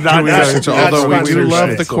 Not Der Wiener Schnitzel, although we do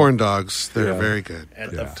love the corn dogs. They're very good.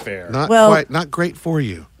 At the fair. Not great for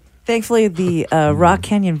you. Thankfully, the Rock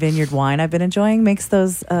Canyon Vineyard wine I've been enjoying makes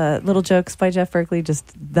those little jokes by Jeff Berkeley just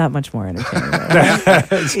that much more entertaining.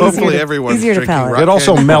 Hopefully everyone's easier to drinking palate. Rock It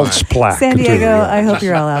also Canyon melts wine. plaque. San Diego, too. I hope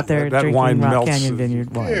you're all out there That drinking wine Rock melts. Canyon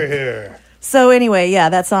Vineyard wine. Here. So anyway,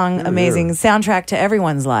 that song, amazing. Soundtrack to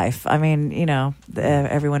everyone's life. I mean,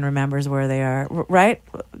 everyone remembers where they are, right?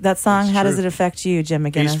 That song, how does it affect you, Jim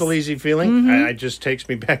McGinnis? Peaceful, Easy Feeling? It just takes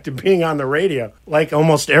me back to being on the radio, like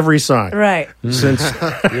almost every song. Right. Since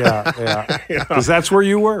Yeah. Because that's where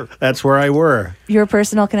you were. That's where I were. Your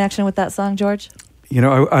personal connection with that song, George?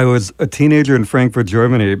 I was a teenager in Frankfurt,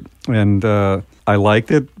 Germany, and I liked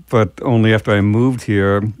it, but only after I moved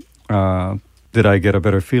here did I get a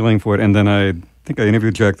better feeling for it. And then I think I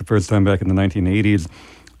interviewed Jack the first time back in the 1980s,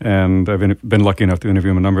 and I've been lucky enough to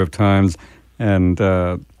interview him a number of times. And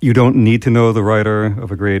you don't need to know the writer of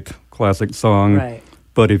a great classic song, right.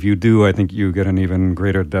 But if you do, I think you get an even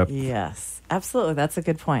greater depth. Yes, absolutely. That's a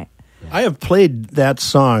good point. I have played that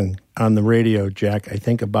song on the radio, Jack, I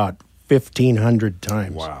think about 1,500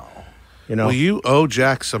 times. Wow. Well, you owe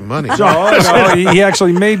Jack some money. No, he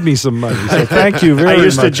actually made me some money. So thank you very much. I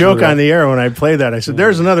used to joke on the air when I played that. I said,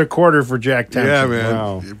 "There's another quarter for Jack Thompson." Yeah, man.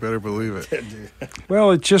 Wow. You better believe it.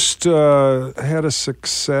 Well, it just had a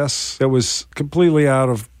success that was completely out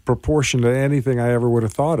of proportion to anything I ever would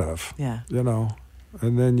have thought of. Yeah.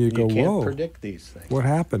 And then you go, can't "Whoa, predict these things." What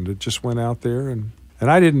happened? It just went out there, and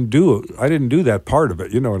I didn't do it. I didn't do that part of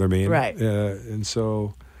it. You know what I mean? Right. And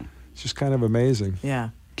so it's just kind of amazing.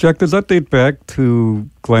 Yeah. Jack, does that date back to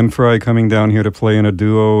Glenn Frey coming down here to play in a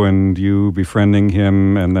duo and you befriending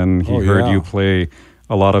him, and then he heard you play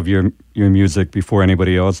a lot of your music before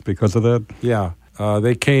anybody else because of that? Yeah.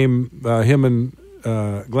 They came, him and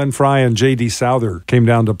Glenn Frey and J.D. Souther came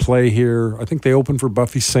down to play here. I think they opened for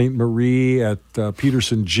Buffy St. Marie at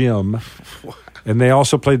Peterson Gym. And they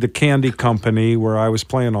also played the Candy Company where I was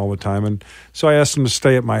playing all the time. And so I asked them to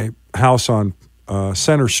stay at my house on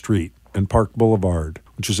Center Street and Park Boulevard,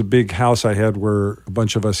 which was a big house I had where a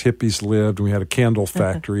bunch of us hippies lived, and we had a candle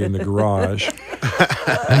factory in the garage.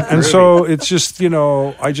 And so it's just,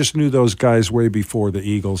 I just knew those guys way before the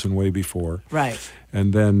Eagles and way before. Right.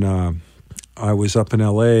 And then I was up in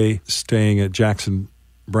L.A. staying at Jackson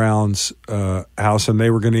Brown's house, and they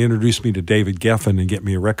were going to introduce me to David Geffen and get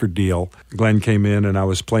me a record deal. Glenn came in, and I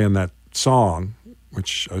was playing that song,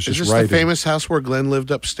 which I was just writing. Is this the famous house where Glenn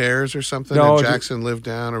lived upstairs or something, no, and Jackson lived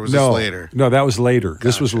down, or was this later? No, that was later. Gotcha.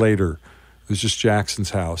 This was later. It was just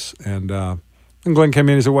Jackson's house. And Glenn came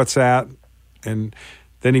in and said, "What's that?" And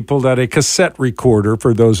then he pulled out a cassette recorder,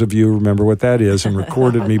 for those of you who remember what that is, and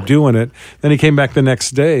recorded me doing it. Then he came back the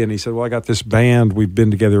next day, and he said, "Well, I got this band. We've been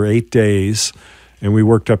together 8 days, and we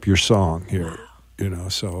worked up your song here."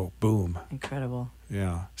 So boom. Incredible.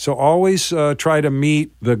 Yeah. So always try to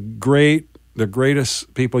meet the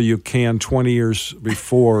greatest people you can 20 years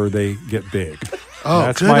before they get big.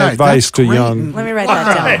 That's my advice to young. Let me write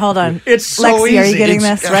that down. Hold on. It's so Lexi, easy. are you getting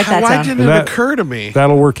this? Write that Why down. didn't it occur to me?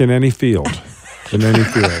 That'll work in any field. in any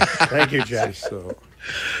field. Thank you, Jack. So,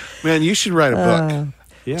 Man, you should write a book.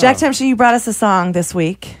 yeah. Jack Tempchin, you brought us a song this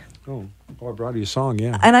week. Oh, I brought you a song,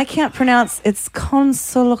 yeah. And I can't pronounce. It's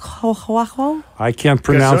Consolahuaho. I can't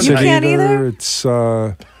pronounce You it can't either. either? It's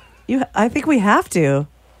I think we have to.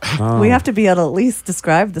 We have to be able to at least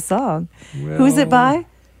describe the song. Who's it by?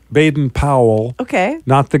 Baden Powell. Okay.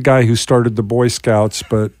 Not the guy who started the Boy Scouts,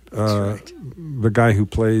 but the guy who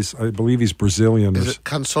plays, I believe he's Brazilian. Is it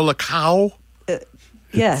Consola Cow?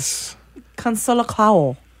 Yes.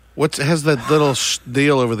 Consolahuaho. It has that little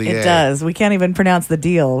deal over the It A. does. We can't even pronounce the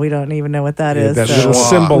deal. We don't even know what that is. That so little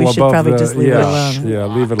symbol we above should probably the, just leave it alone. Yeah,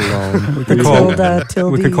 leave it alone. We could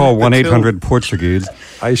call 1-800 Portuguese.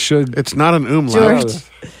 I should. It's not an umlaut. George,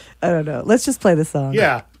 I don't know. Let's just play the song.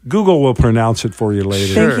 Yeah. Google will pronounce it for you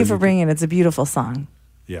later. Thank you for bringing it. It's a beautiful song.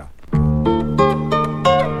 Yeah.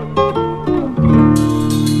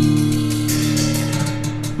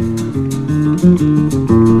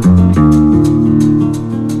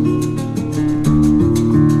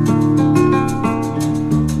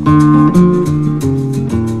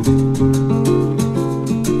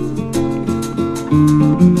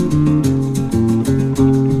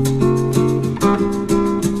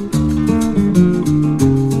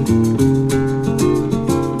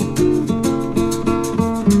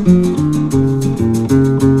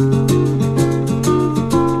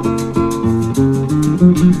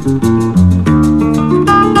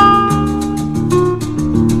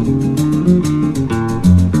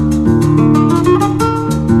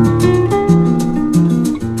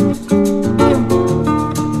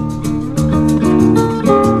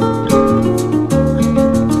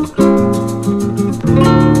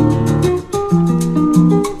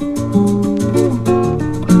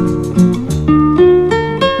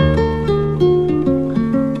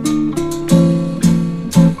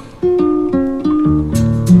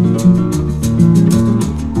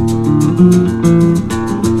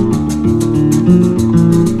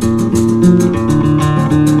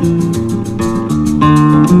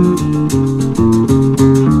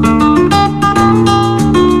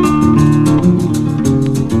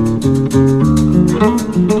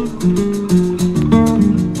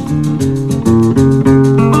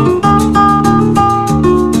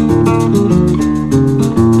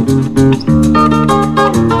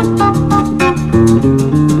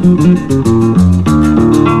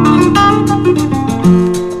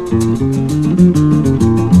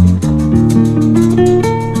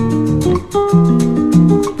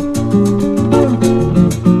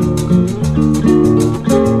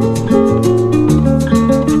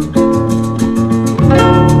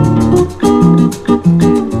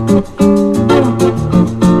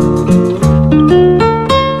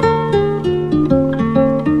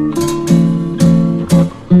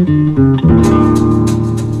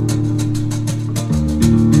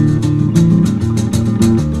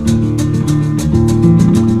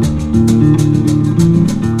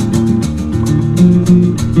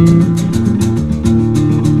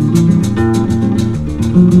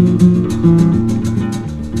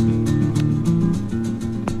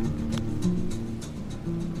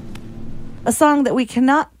 A song that we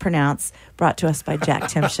cannot pronounce, brought to us by Jack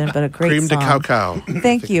Tempchin, but a great Cream song. de Cacao.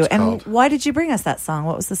 Thank you. And called. why did you bring us that song?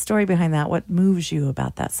 What was the story behind that? What moves you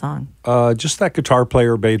about that song? Just that guitar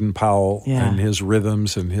player, Baden Powell, Yeah. and his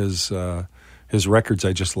rhythms and his records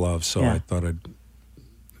I just love. So Yeah. I thought I'd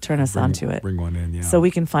Turn us onto it. bring one in, yeah. So we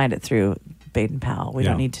can find it through Baden Powell. We Yeah.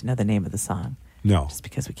 don't need to know the name of the song. No. Just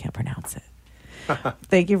because we can't pronounce it.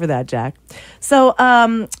 Thank you for that, Jack. So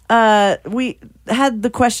we had the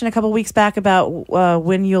question a couple weeks back about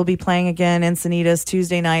when you'll be playing again. Encinitas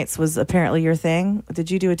Tuesday nights was apparently your thing. Did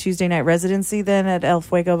you do a Tuesday night residency then at El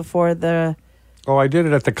Fuego before the... Oh, I did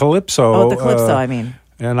it at the Calypso. Oh, the Calypso, I mean.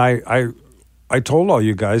 And I told all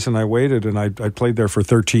you guys, and I waited, and I played there for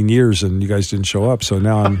 13 years, and you guys didn't show up. So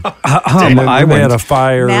now I'm. I they had a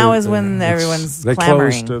fire. Now is when everyone's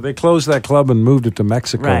clamoring. They closed that club and moved it to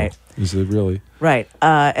Mexico. Right. Is it really? Right.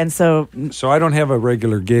 And so... So I don't have a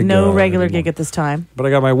regular gig. No regular anymore. gig at this time. But I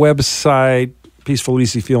got my website,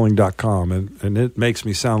 peacefuleasyfeeling.com, and it makes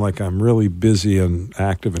me sound like I'm really busy and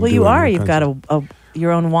active. And Well, you doing are. all You've kinds got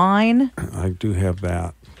your own wine. I do have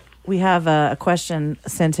that. We have a question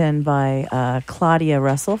sent in by Claudia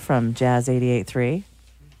Russell from Jazz 88.3.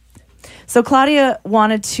 So Claudia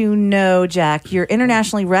wanted to know, Jack, you're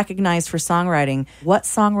internationally recognized for songwriting. What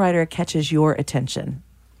songwriter catches your attention?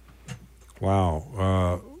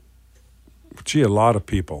 Wow. Gee, a lot of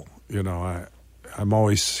people. You know, I'm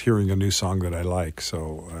always hearing a new song that I like,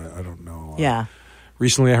 so I don't know. Yeah.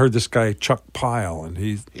 Recently I heard this guy, Chuck Pyle, and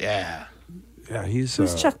he's... Yeah. Yeah, he's...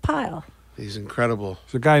 Who's Chuck Pyle? He's incredible.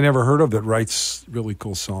 He's a guy I never heard of that writes really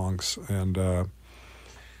cool songs. And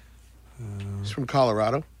he's from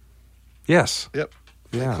Colorado. Yes. Yep.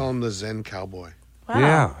 Yeah. They call him the Zen Cowboy.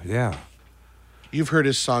 Wow. Yeah. You've heard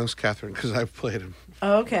his songs, Catherine, because I've played them.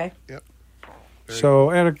 Oh, okay. Yep. So,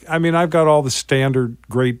 and I mean, I've got all the standard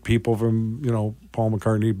great people from, Paul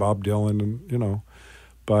McCartney, Bob Dylan, and,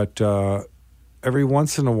 but every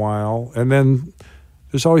once in a while, and then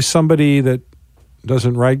there's always somebody that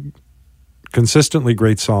doesn't write consistently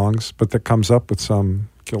great songs, but that comes up with some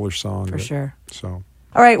killer song. For sure. So.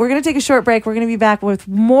 All right, we're going to take a short break. We're going to be back with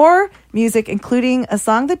more music, including a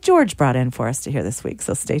song that George brought in for us to hear this week.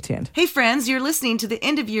 So stay tuned. Hey friends, you're listening to the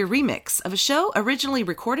end of year remix of a show originally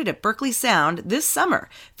recorded at Berkeley Sound this summer,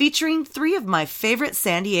 featuring 3 of my favorite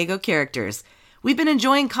San Diego characters. We've been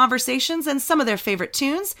enjoying conversations and some of their favorite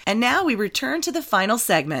tunes, and now we return to the final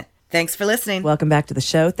segment. Thanks for listening. Welcome back to the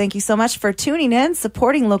show. Thank you so much for tuning in,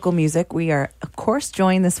 supporting local music. We are, of course,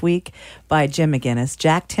 joined this week by Jim McGinnis,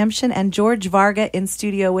 Jack Tempchin, and George Varga in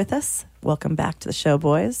studio with us. Welcome back to the show,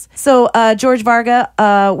 boys. So, George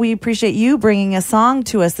Varga, we appreciate you bringing a song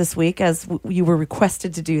to us this week, as you were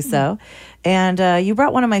requested to do so. And you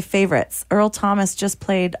brought one of my favorites. Earl Thomas just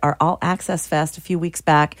played our All Access Fest a few weeks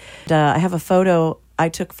back. I have a photo I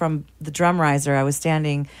took from the drum riser. I was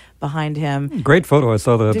standing behind him. Great photo. I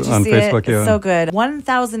saw that Did you on see Facebook. It? Yeah. It's so good.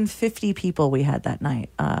 1,050 people we had that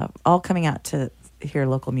night, all coming out to hear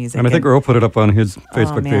local music. And I think Earl put it up on his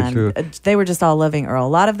Facebook page too. They were just all loving Earl. A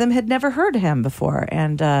lot of them had never heard him before,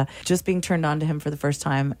 and just being turned on to him for the first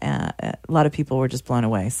time, a lot of people were just blown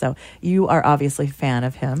away. So you are obviously a fan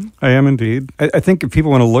of him. I am indeed. I think if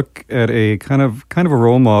people want to look at a kind of a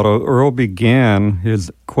role model, Earl began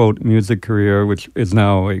his quote music career, which is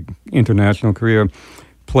now a international career,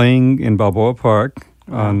 playing in Balboa Park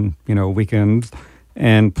on weekends,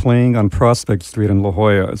 and playing on Prospect Street in La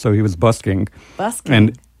Jolla. So he was busking.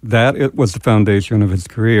 And that was the foundation of his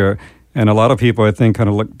career. And a lot of people, I think, kind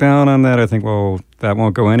of look down on that. I think, well, that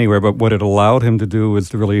won't go anywhere. But what it allowed him to do was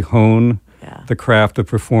to really hone the craft of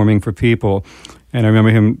performing for people. And I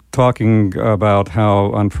remember him talking about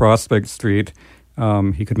how on Prospect Street,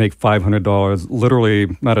 he could make $500,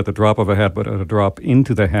 literally not at the drop of a hat, but at a drop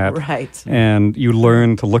into the hat. Right. And you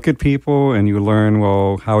learn to look at people, and you learn,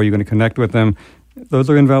 well, how are you going to connect with them? Those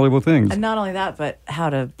are invaluable things. And not only that, but how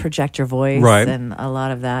to project your voice, right, and a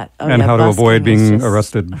lot of that. And how to avoid being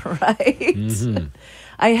arrested. Right. Mm-hmm.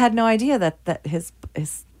 I had no idea that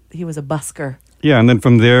he was a busker. Yeah, and then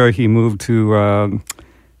from there he moved to,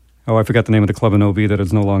 I forgot the name of the club in OB that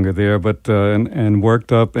is no longer there, but and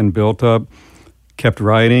worked up and built up, kept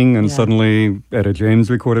writing, and suddenly Etta James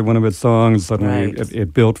recorded one of his songs. Suddenly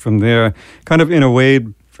it built from there, kind of in a way,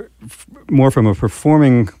 more from a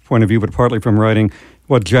performing point of view, but partly from writing,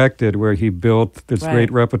 what Jack did, where he built this great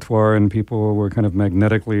repertoire and people were kind of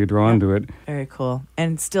magnetically drawn to it. Very cool.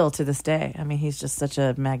 And still to this day, I mean, he's just such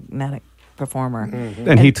a magnetic performer. Mm-hmm.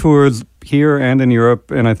 And he tours here and in Europe,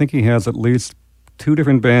 and I think he has at least 2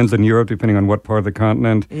 different bands in Europe, depending on what part of the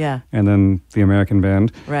continent. Yeah. And then the American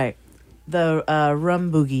band. Right. The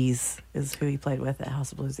Rum Boogies is who he played with at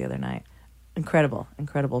House of Blues the other night. Incredible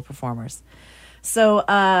performers. So,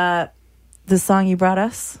 the song you brought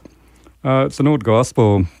us? It's an old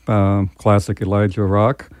gospel classic, Elijah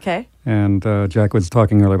Rock. Okay. And Jack was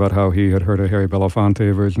talking earlier about how he had heard a Harry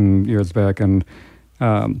Belafonte version years back. And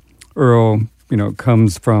Earl,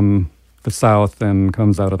 comes from the South and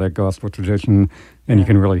comes out of that gospel tradition. And you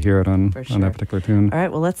can really hear it on that particular tune. All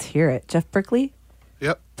right, well, let's hear it. Jeff Berkeley?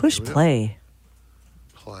 Yep. Push play.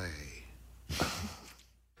 Play.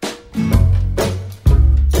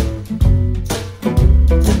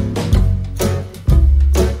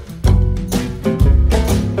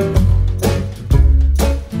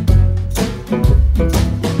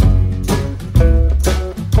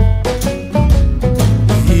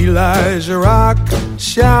 Elijah Rock,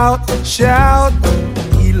 shout, shout.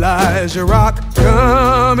 Elijah Rock,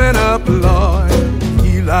 coming up, Lord.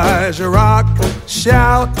 Elijah Rock,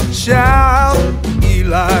 shout, shout.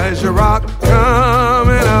 Elijah Rock,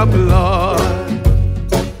 coming up, Lord.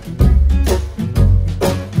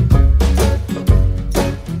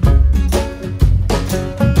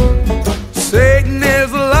 Satan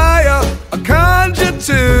is a liar, a conjure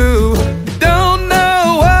too. You don't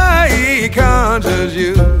know why he conjures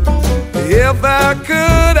you. If I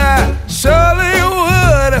could, I surely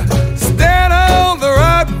would stand on the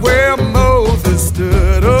rock where Moses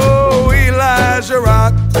stood. Oh, Elijah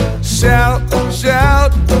Rock, shout,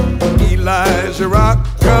 shout. Elijah Rock,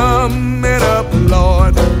 coming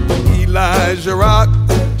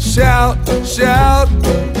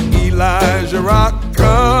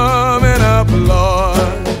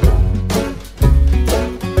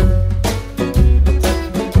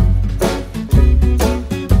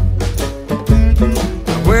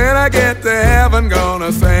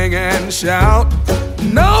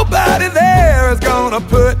Nobody there is gonna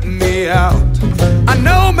put me out. I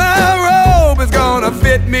know my robe is gonna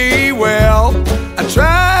fit me well. I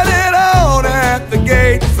tried it on at the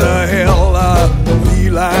gates of hell.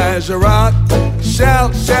 Elijah Rock,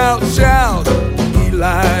 shout, shout, shout.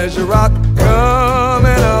 Elijah Rock,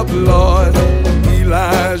 coming up, Lord.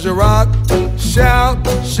 Elijah Rock, shout,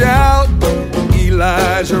 shout.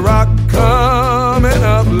 Elijah Rock, coming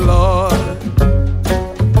up, Lord.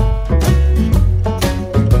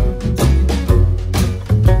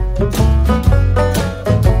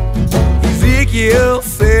 Ezekiel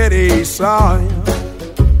said he saw him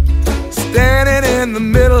standing in the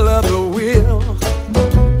middle of the wheel.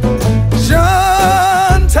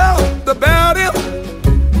 John talked about him,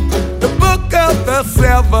 the book of the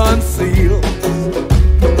seven seals.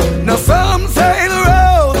 Now some say the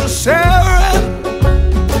Rose of Sharon,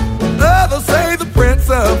 others say the Prince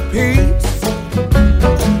of Peace.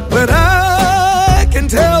 But I can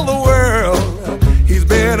tell the world he's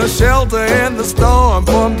been a shelter in the storm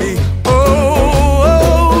for me.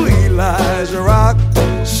 Oh, Elijah Rock,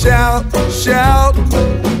 shout, shout.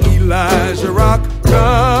 Elijah Rock,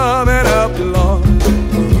 coming up, Lord.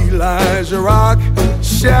 Elijah Rock,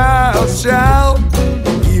 shout, shout.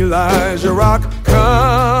 Elijah Rock,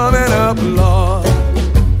 coming up, Lord.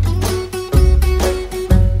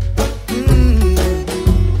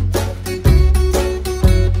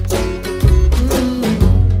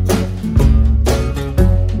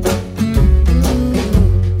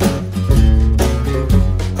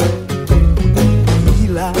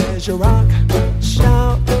 Elijah Rock,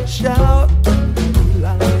 shout, shout.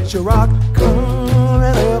 Elijah Rock,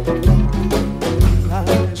 coming up,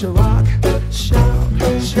 Elijah Rock, shout,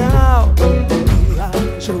 shout.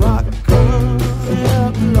 Elijah Rock, coming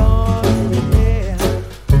up, Lord, yeah.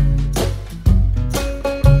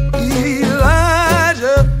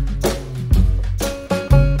 Elijah,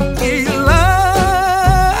 Elijah,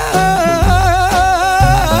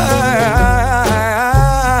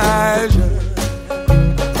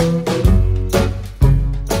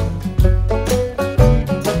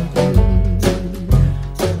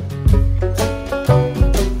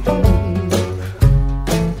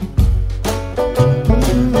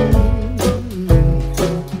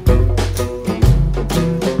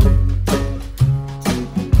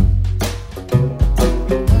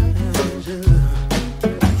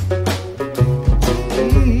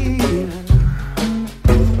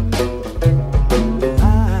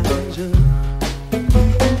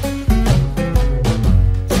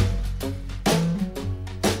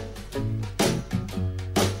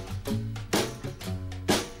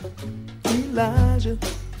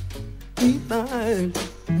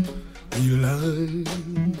 Elijah.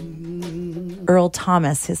 Earl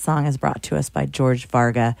Thomas, his song is brought to us by George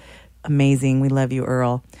Varga. Amazing. We love you,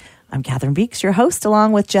 Earl. I'm Catherine Beeks, your host,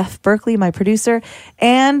 along with Jeff Berkeley, my producer,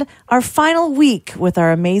 and our final week with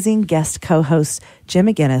our amazing guest co-hosts, Jim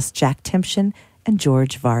McGinnis, Jack Timpson, and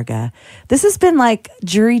George Varga. This has been like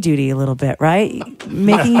jury duty a little bit, right?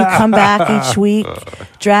 Making you come back each week,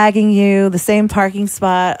 dragging you, the same parking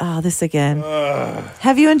spot. Oh, this again.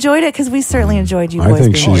 Have you enjoyed it? Because we certainly enjoyed you boys.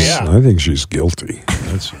 I think she's guilty.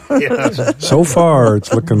 So far,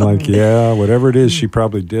 it's looking like, whatever it is, she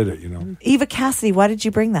probably did it, Eva Cassidy, why did you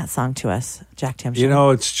bring that song to us, Jack Timpson?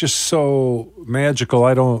 It's just so magical.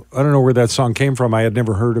 I don't know where that song came from. I had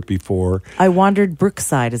never heard it before. I Wandered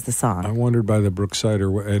Brookside is the song. I Wandered by the Brookside,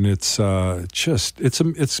 and it's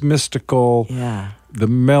it's mystical. Yeah. The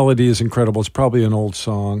melody is incredible. It's probably an old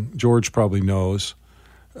song. George probably knows.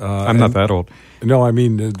 I'm not that old. No, I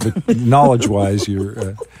mean, knowledge-wise,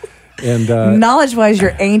 you're... knowledge-wise,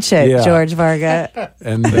 you're ancient, George Varga.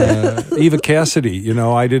 And Eva Cassidy,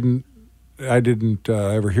 I didn't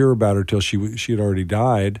ever hear about her till she had already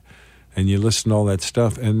died, and you listen to all that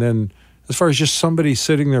stuff, and then as far as just somebody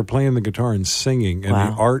sitting there playing the guitar and singing, and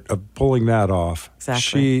the art of pulling that off,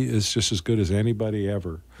 she is just as good as anybody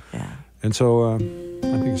ever. Yeah. And so I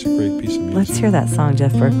think it's a great piece of music. Let's hear that song,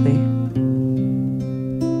 Jeff Berkeley.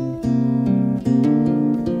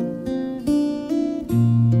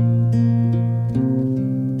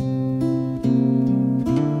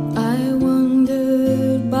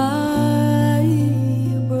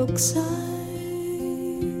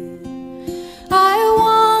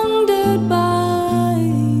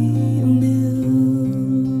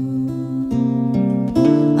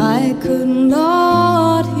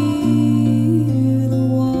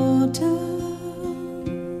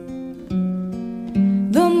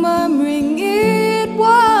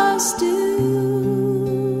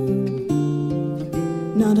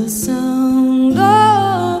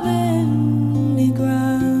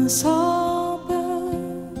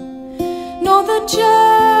 Just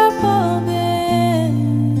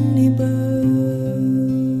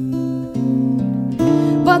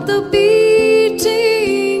but the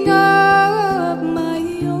beating of my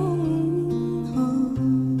own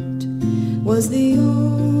heart was the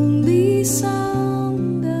only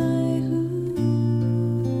sound I heard.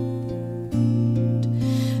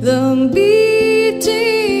 The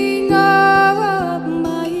beating of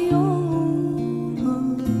my own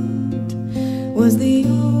heart was the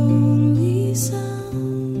only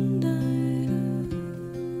sound I heard.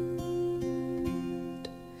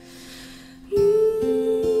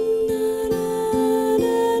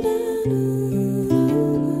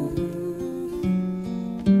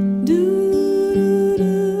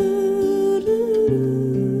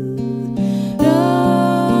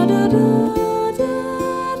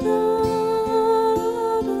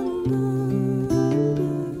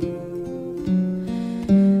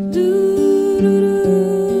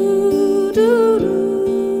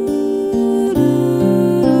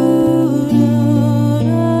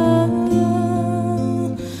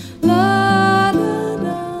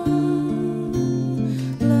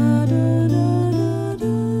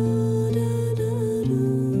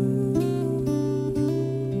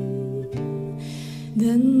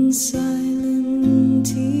 Then silent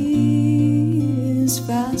tears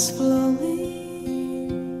fast flowing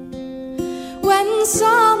when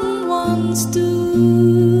someone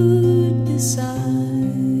stood beside,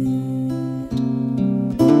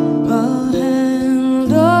 a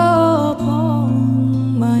hand upon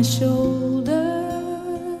my shoulder.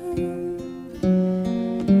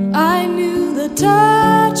 I knew the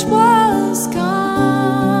touch was kind.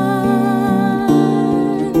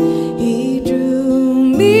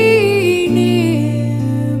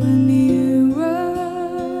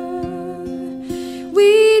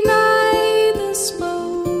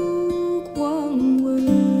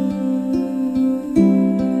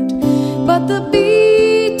 But the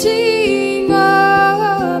beating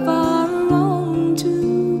of our own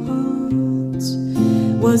two hearts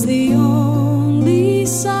was the only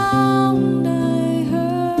sound I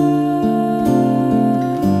heard.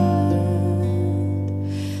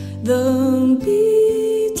 The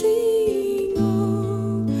beating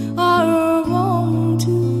of our own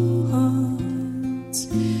two hearts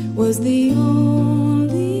was the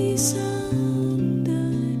only sound I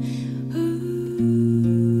heard.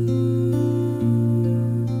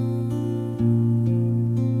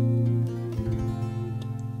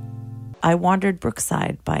 I Wandered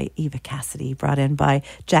Brookside by Eva Cassidy, brought in by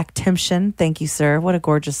Jack Timshin. Thank you, sir. What a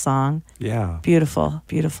gorgeous song. Yeah. Beautiful,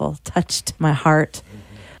 beautiful. Touched my heart.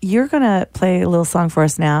 You're going to play a little song for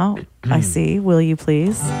us now, I see. Will you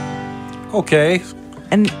please? Okay.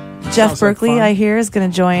 And Jeff Berkeley, I hear, is going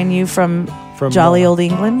to join you from Jolly Old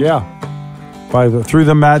England. Yeah. Through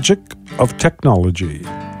the magic of technology.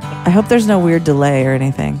 I hope there's no weird delay or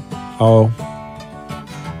anything. Oh.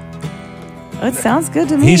 It sounds good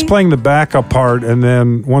to me. He's playing the backup part, and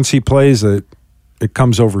then once he plays it, it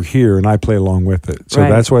comes over here, and I play along with it. So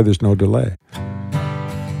that's why there's no delay.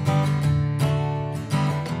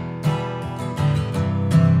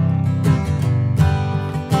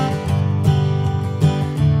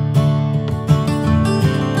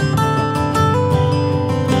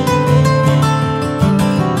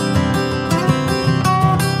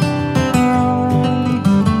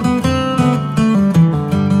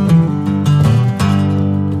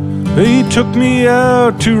 He took me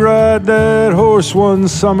out to ride that horse one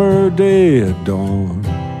summer day at dawn.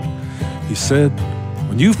 He said,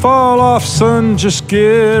 when you fall off, son, just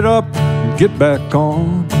get up and get back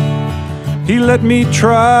on. He let me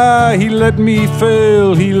try, he let me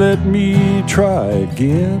fail, he let me try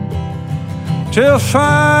again. Till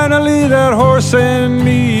finally that horse and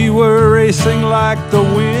me were racing like the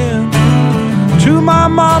wind. To my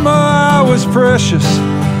mama I was precious,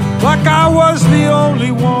 like I was the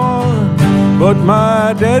only one. But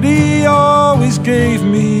my daddy always gave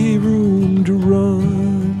me room to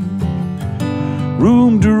run.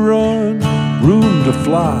 Room to run, room to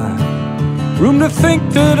fly, room to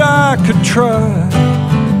think that I could try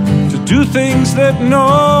to do things that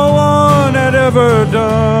no one had ever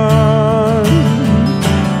done.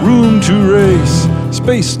 Room to race,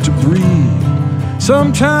 space to breathe.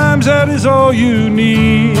 Sometimes that is all you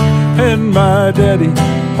need. And my daddy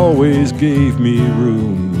always gave me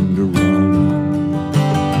room to run.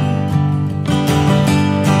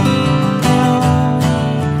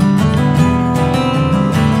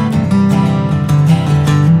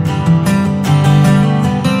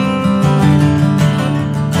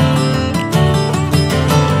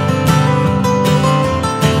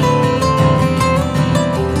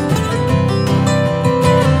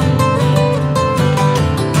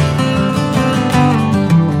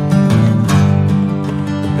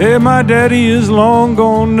 Hey, my daddy is long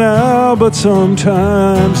gone now, but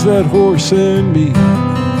sometimes that horse and me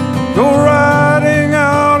go riding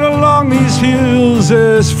out along these hills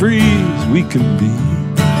as free as we can be.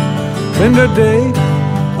 And the day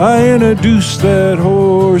I introduced that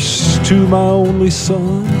horse to my only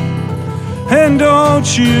son, and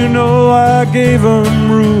don't you know I gave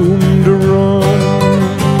him room to run,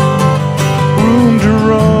 room to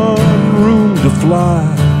run, room to fly,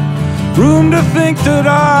 room to think that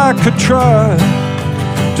I could try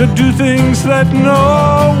to do things that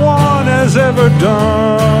no one has ever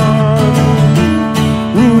done.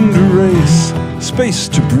 Room to race, space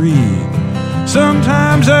to breathe.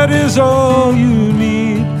 Sometimes that is all you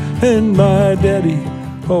need. And my daddy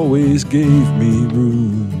always gave me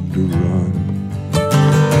room to run.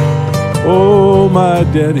 Oh, my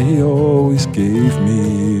daddy always gave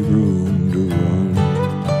me room to run.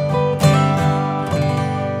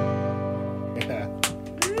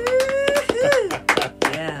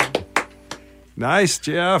 Yeah. Nice,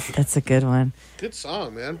 Jeff. That's a good one. Good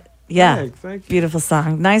song, man. Yeah. Thank you. Beautiful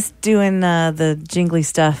song. Nice doing the jingly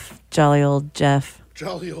stuff, jolly old Jeff.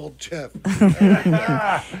 Jolly old Jeff.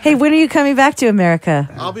 Hey, when are you coming back to America?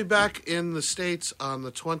 I'll be back in the States on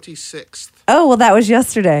the 26th. Oh, well, that was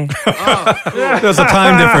yesterday. There's a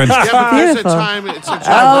time difference. Yeah, but there's a Beautiful. time. It's a jet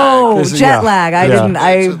Oh, lag. jet lag. I didn't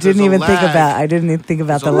There's a even think lag. about. I didn't even think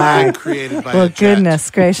about There's the a lag lag. created by Well, a jet. goodness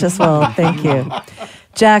gracious. Well, thank you,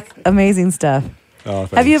 Jack. Amazing stuff. Oh,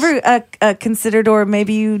 Have you ever considered, or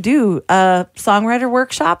maybe you do, songwriter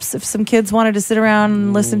workshops? If some kids wanted to sit around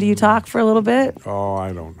and listen to you talk for a little bit. Oh,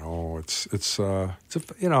 I don't know. It's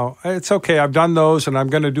you know, it's okay. I've done those, and I'm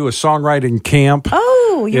going to do a songwriting camp.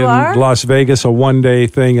 Oh, you in are? Las Vegas, a one-day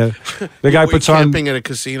thing. The guy puts on camping at a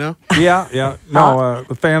casino. Yeah. No,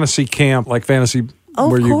 a fantasy camp, like fantasy,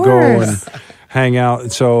 Of where you go and course. hang out.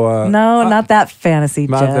 And so, No, not that fantasy,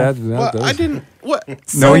 not Jeff. that. Well, those. I didn't. What?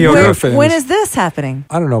 So when is this happening?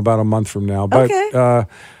 I don't know, about a month from now. But Okay.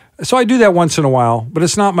 so I do that once in a while, but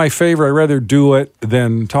it's not my favorite. I'd rather do it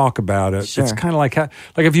than talk about it. Sure. It's kind of like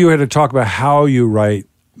if you had to talk about how you write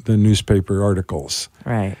the newspaper articles.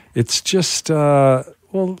 Right. It's just well,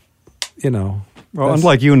 you know. Well,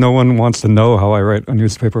 unlike you, no one wants to know how I write a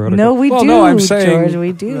newspaper article. No, we well, do, no, I'm saying, George.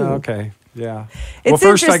 We do. Okay. Yeah. It's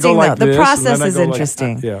well, first I go interesting, like though. The this, and process then I is go like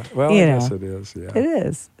interesting. that. Yeah. Well, You I know. guess it is. Yeah. It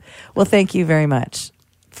is. Well, thank you very much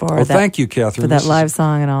for Well, that. thank you, Catherine. For that This is live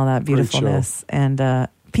song and all that great show. beautifulness. And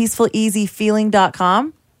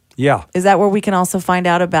peacefuleasyfeeling.com. Yeah. Is that where we can also find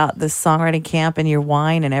out about the songwriting camp and your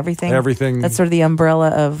wine and everything? Everything. That's sort of the umbrella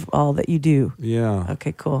of all that you do. Yeah.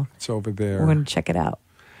 Okay, cool. It's over there. We're going to check it out.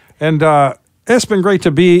 And it's been great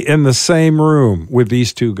to be in the same room with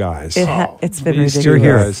these two guys. It's been These ridiculous. two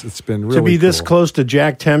guys, it's been really to be this cool. close to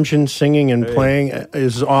Jack Temchin singing and playing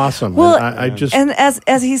is awesome. Well, And I just and as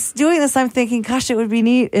he's doing this, I'm thinking, gosh, it would be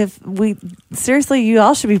neat if you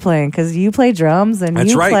all should be playing, because you play drums and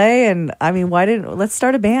That's you right. play, and I mean, let's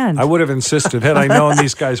start a band. I would have insisted had I known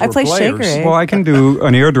these guys I were play players. shaker, eh? Well, I can do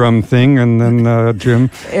an eardrum thing, and then Jim.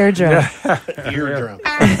 Air drum. eardrum.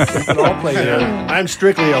 all play there. I'm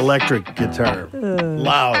strictly electric guitar,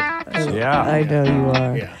 loud. Yeah. I know you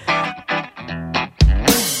are. Yeah.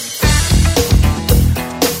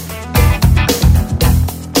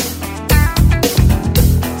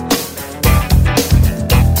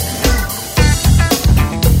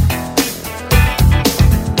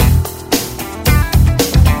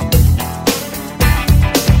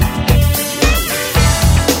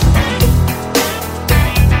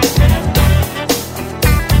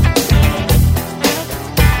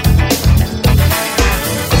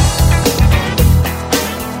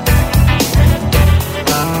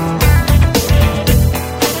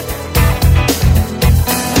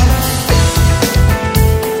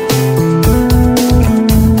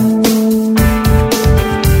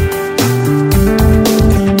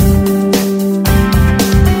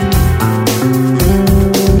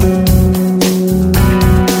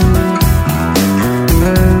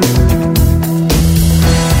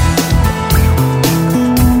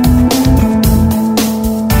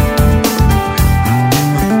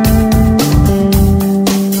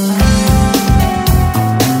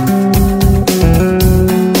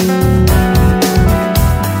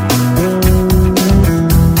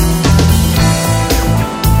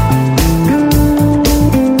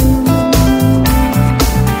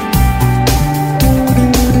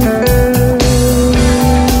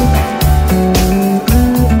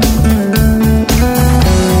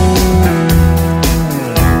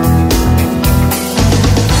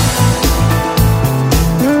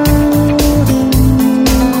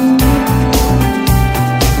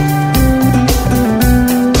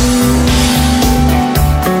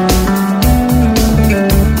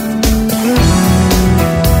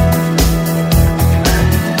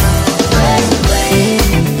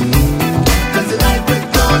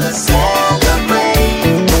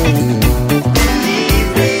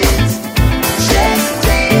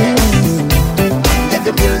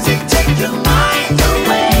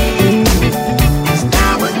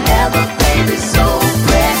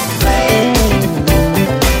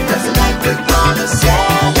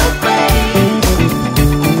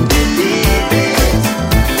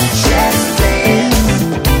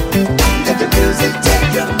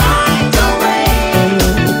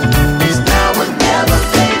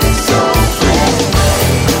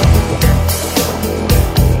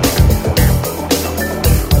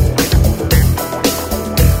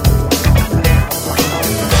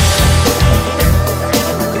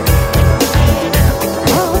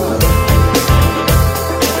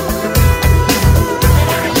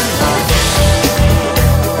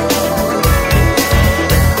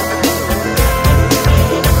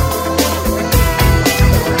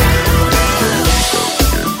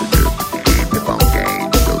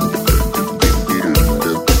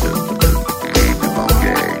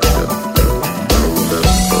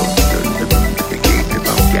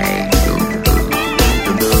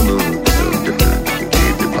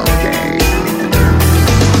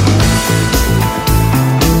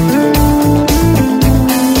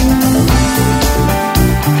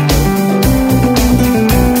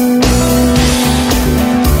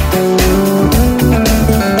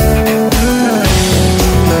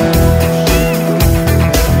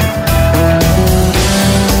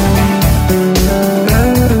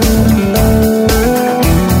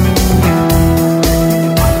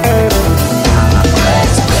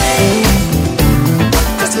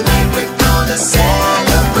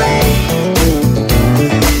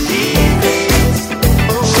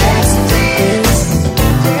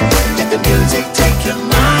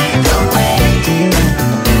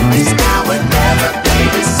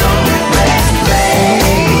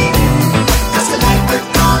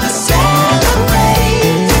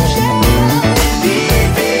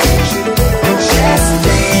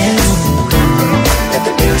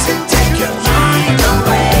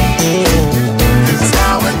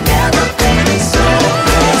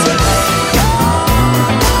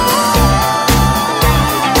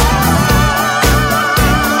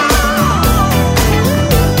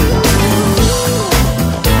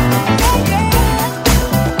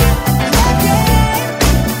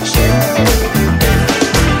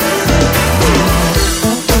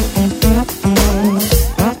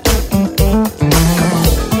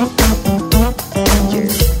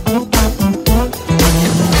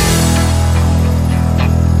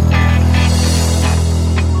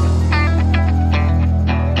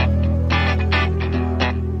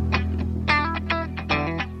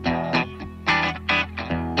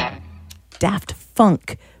 Daft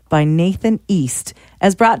Funk by Nathan East,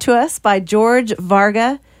 as brought to us by George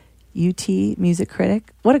Varga, UT music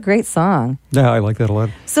critic. What a great song. Yeah, I like that a lot.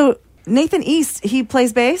 So Nathan East, he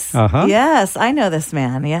plays bass? Uh-huh. Yes, I know this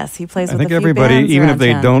man. Yes, he plays with a few everybody, bands even around if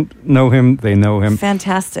they town. don't know him, they know him.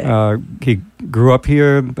 Fantastic. He grew up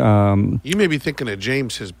here. You may be thinking of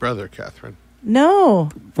James, his brother, Catherine. No.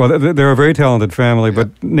 Well, they're a very talented family,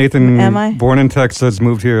 but Nathan, Am I? born in Texas,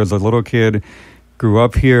 moved here as a little kid, grew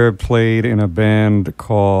up here, played in a band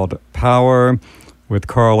called Power with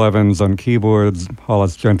Carl Evans on keyboards,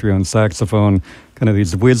 Hollis Gentry on saxophone, kind of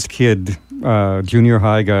these whiz kid junior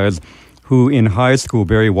high guys who in high school,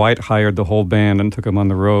 Barry White hired the whole band and took them on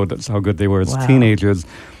the road. That's how good they were as teenagers.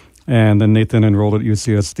 And then Nathan enrolled at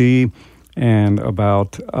UCSD, and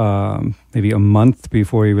about maybe a month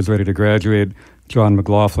before he was ready to graduate, John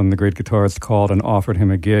McLaughlin, the great guitarist, called and offered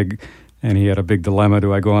him a gig. And he had a big dilemma.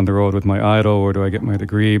 Do I go on the road with my idol or do I get my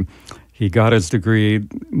degree? He got his degree,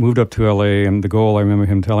 moved up to L.A., and the goal, I remember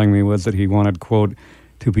him telling me, was that he wanted, quote,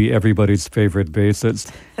 to be everybody's favorite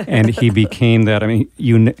bassist. And he became that. I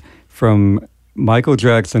mean, from Michael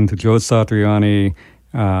Jackson to Joe Satriani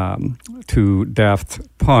to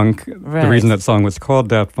Daft Punk. Right. The reason that song was called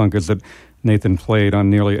Daft Punk is that Nathan played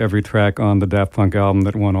on nearly every track on the Daft Punk album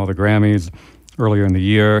that won all the Grammys earlier in the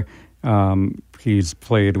year. He's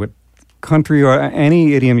played with country or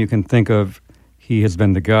any idiom you can think of. He has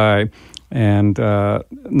been the guy. And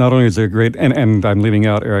not only is there great, and I'm leaving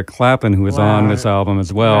out Eric Clapton, who is on this album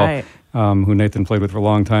as well, who Nathan played with for a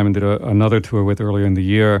long time and did another tour with earlier in the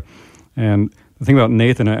year. And the thing about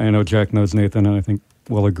Nathan, I know Jack knows Nathan, and I think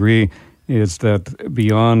we'll agree, is that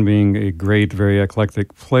beyond being a great, very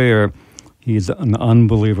eclectic player, he's an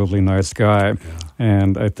unbelievably nice guy. Yeah.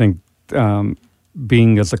 And I think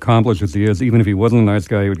being as accomplished as he is, even if he wasn't a nice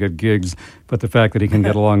guy, he would get gigs. But the fact that he can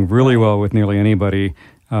get along really well with nearly anybody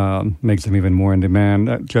makes him even more in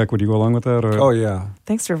demand. Jack, would you go along with that? Or? Oh, yeah.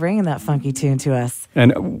 Thanks for bringing that funky tune to us.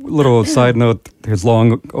 And a little side note, his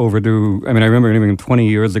long overdue, I mean, I remember even 20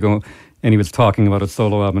 years ago, and he was talking about a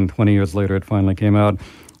solo album, 20 years later it finally came out.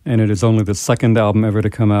 And it is only the second album ever to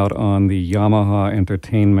come out on the Yamaha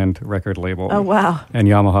Entertainment record label. Oh, wow. And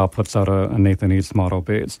Yamaha puts out a Nathan East model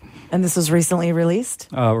bass. And this was recently released?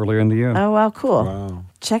 Earlier in the year. Oh, wow, cool. Wow.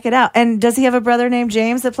 Check it out. And does he have a brother named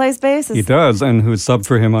James that plays bass? He does, and who subbed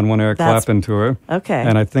for him on one Eric Clapton tour. Okay.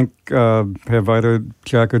 And I think, have either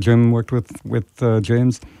Jack or Jim worked with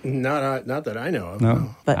James? Not that I know of.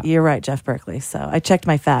 No. But you're right, Jeff Berkeley. So I checked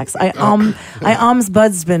my facts. I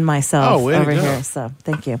Budsbin myself over here. So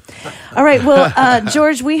thank you. All right. Well,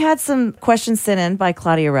 George, we had some questions sent in by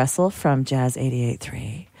Claudia Russell from Jazz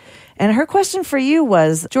 88.3. And her question for you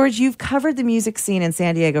was, George, you've covered the music scene in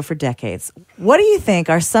San Diego for decades. What do you think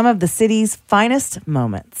are some of the city's finest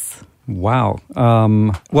moments? Wow.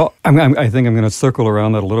 Well, I think I'm going to circle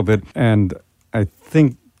around that a little bit. And I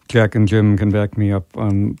think Jack and Jim can back me up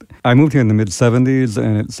on... I moved here in the mid-'70s,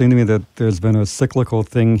 and it seemed to me that there's been a cyclical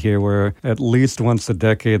thing here where at least once a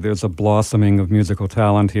decade there's a blossoming of musical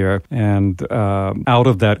talent here. And out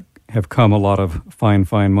of that have come a lot of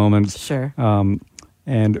fine moments. Sure.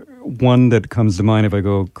 And one that comes to mind, if I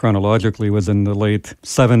go chronologically, was in the late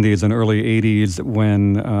 70s and early 80s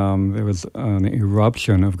when there was an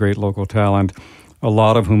eruption of great local talent, a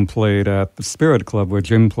lot of whom played at the Spirit Club, where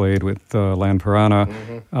Jim played with Lan Piranha,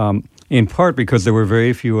 in part because there were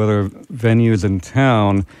very few other venues in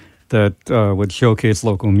town that would showcase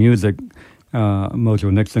local music.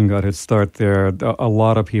 Mojo Nixon got his start there. A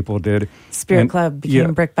lot of people did. Spirit Club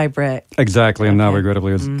became Brick by Brick. Exactly, and now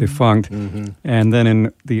regrettably is defunct. Mm-hmm. And then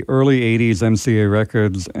in the early 80s, MCA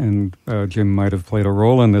Records, and Jim might have played a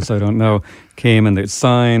role in this, I don't know, came and they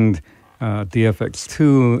signed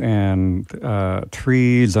DFX2 and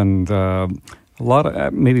Trees and a lot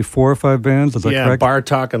of, maybe 4 or 5 bands, is that correct?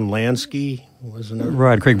 Bartok and Lansky was another.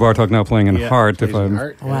 Right, Craig Bartok now playing in Heart.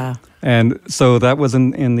 Heart. Wow. And so that was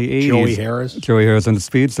in the 80s. Joey Harris and the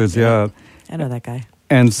Speedsters, yeah. I know that guy.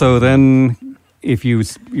 And so then if you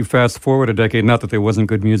fast forward a decade, not that there wasn't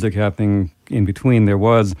good music happening in between, there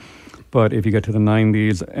was, but if you get to the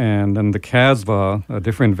 90s, and then the Casbah, a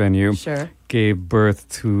different venue, gave birth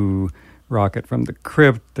to Rocket from the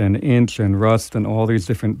Crypt and Inch and Rust and all these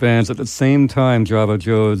different bands. At the same time, Java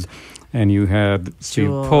Joe's, and you had Steve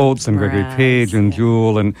Poltz and Gregory Page and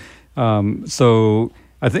Jewel. And so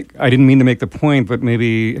I think I didn't mean to make the point, but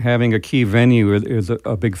maybe having a key venue is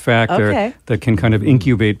a big factor that can kind of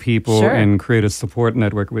incubate people and create a support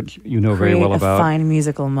network, which you know very well about. A fine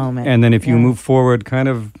musical moment. And then if you move forward kind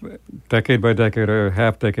of decade by decade or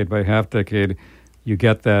half decade by half decade, you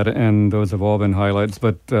get that, and those have all been highlights.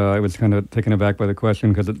 But I was kind of taken aback by the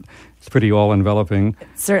question because it's pretty all-enveloping.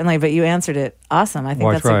 Certainly, but you answered it awesome. I think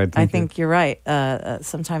Well, I tried. I think you're right.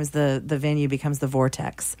 Sometimes the venue becomes the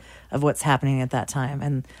vortex of what's happening at that time,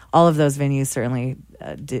 and all of those venues certainly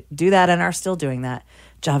do that and are still doing that.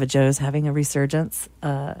 Java Joe's having a resurgence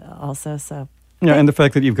also. So yeah, and the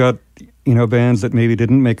fact that you've got bands that maybe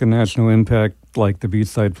didn't make a national impact, like the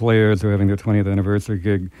Beachside Players, who are having their 20th anniversary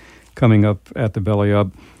gig coming up at the Belly Up.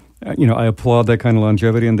 I applaud that kind of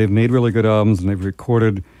longevity, and they've made really good albums, and they've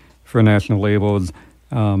recorded for national labels.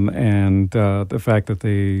 And the fact that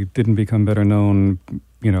they didn't become better known,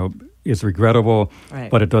 is regrettable, right.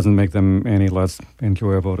 But it doesn't make them any less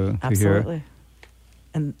enjoyable to hear. Absolutely.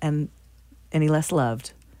 And any less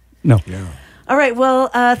loved. No. Yeah. All right. Well,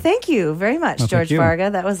 thank you very much, Well, George thank you. Varga.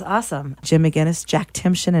 That was awesome. Jim McGinnis, Jack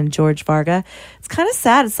Timshin, and George Varga. It's kind of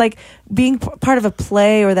sad. It's like being part of a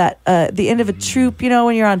play or that the end of a troupe,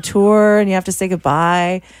 when you're on tour and you have to say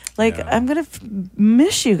goodbye. I'm going to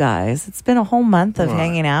miss you guys. It's been a whole month of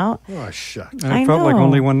hanging out. Oh, shucks. I felt like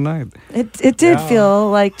only one night. It did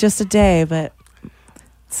feel like just a day, but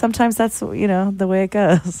sometimes that's, the way it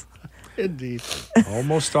goes. Indeed.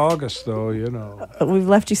 Almost August, though, We've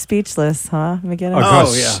left you speechless, huh, McGinnis?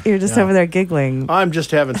 Oh, yeah. You're just over there giggling. I'm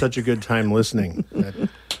just having such a good time listening.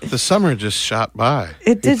 The summer just shot by.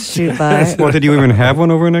 It did shoot by. Well, did you even have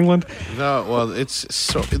one over in England? No, well,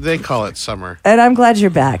 they call it summer. And I'm glad you're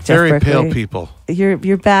back, Jeff Very Berkley. pale people.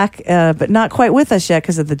 You're back, but not quite with us yet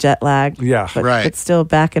because of the jet lag. Yeah, but, right. But still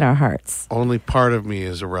back in our hearts. Only part of me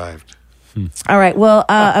has arrived. All right. Well,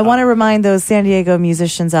 I want to remind those San Diego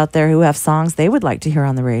musicians out there who have songs they would like to hear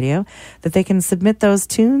on the radio that they can submit those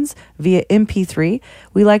tunes via MP3.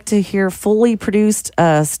 We like to hear fully produced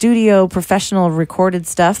studio professional recorded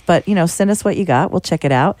stuff, but, send us what you got. We'll check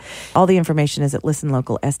it out. All the information is at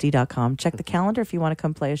listenlocalsd.com. Check the calendar if you want to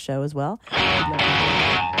come play a show as well.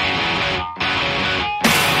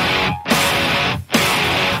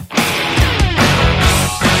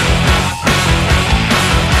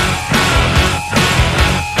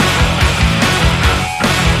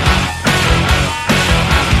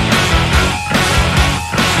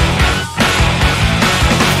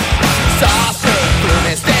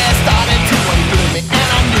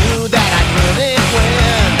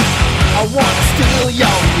 I wanna steal your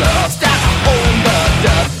love, start to own the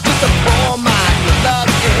dub, just to pour my love.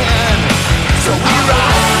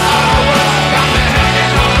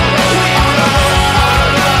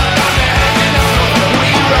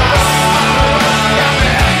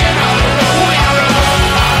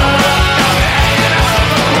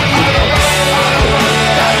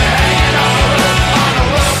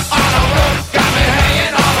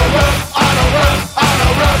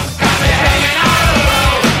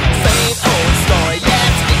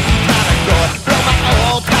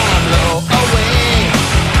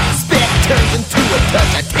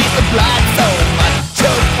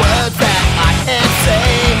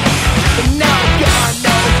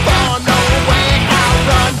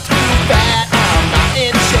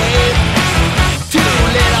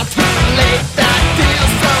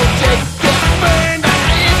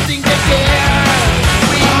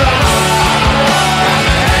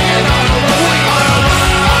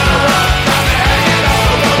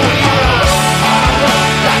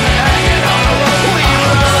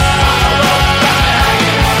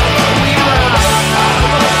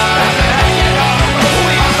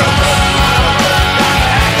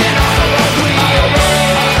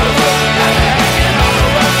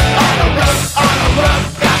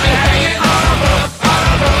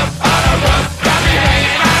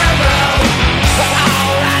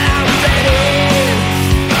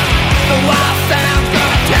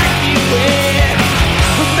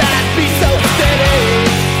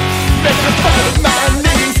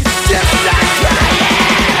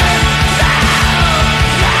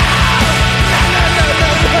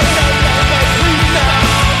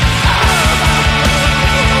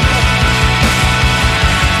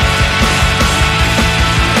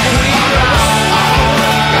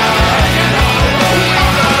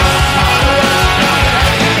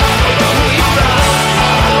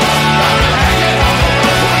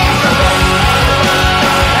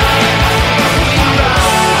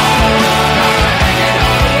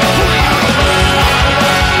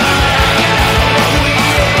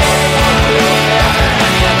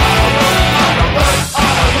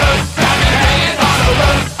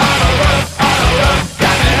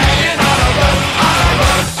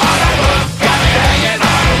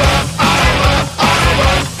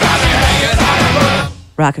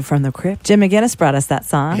 Rocket from the Crypt. Jim McGinnis brought us that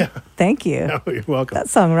song. Yeah. Thank you. No, you're welcome. That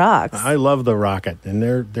song rocks. I love the Rocket, and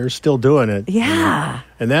they're still doing it. Yeah.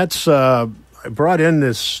 And that's I brought in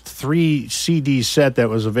this 3 CD set that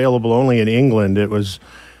was available only in England. It was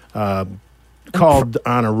called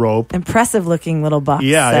On a Rope. Impressive looking little box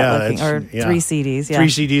set looking, or 3 CDs. Yeah. 3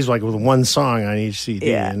 CDs, like with one song on each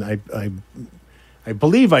CD. Yeah. And I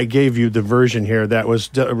believe I gave you the version here that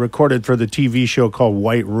was recorded for the TV show called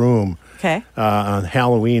White Room. Okay. On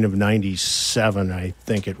Halloween of '97, I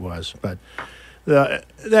think it was. But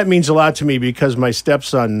that means a lot to me because my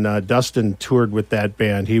stepson, Dustin, toured with that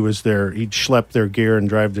band. He was there. He'd schlep their gear and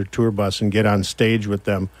drive their tour bus and get on stage with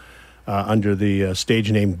them under the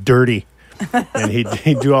stage name Dirty. And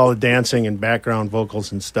he'd do all the dancing and background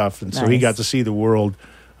vocals and stuff. And so he got to see the world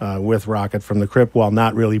with Rocket from the Crypt while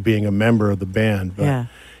not really being a member of the band. But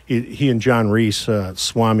he and John Reese,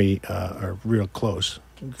 Swami, are real close.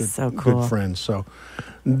 Good friends. So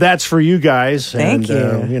that's for you guys. Thank you.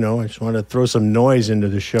 I just want to throw some noise into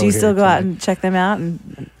the show. Do you still go tonight. out and check them out?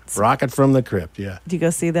 And Rocket from the Crypt, yeah. Do you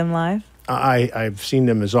go see them live? I've seen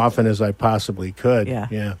them as often as I possibly could.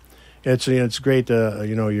 Yeah. It's great to,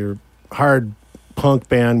 you're hard punk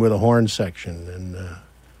band with a horn section,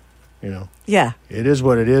 and yeah, it is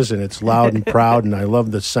what it is, and it's loud and proud, and I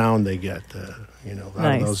love the sound they get.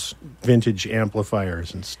 Out of those vintage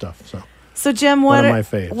amplifiers and stuff. So Jim, one of my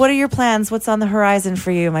faves. What are your plans? What's on the horizon for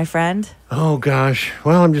you, my friend? Oh gosh,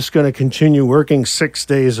 well, I'm just going to continue working 6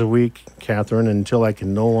 days a week, Catherine, until I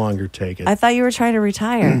can no longer take it. I thought you were trying to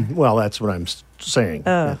retire. Well, that's what I'm saying.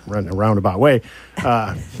 Run a roundabout way.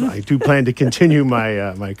 I do plan to continue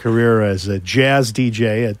my career as a jazz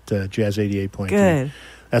DJ at Jazz 88.3. Good.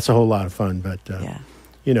 That's a whole lot of fun, but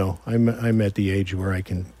I'm at the age where I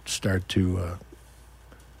can start to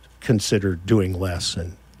consider doing less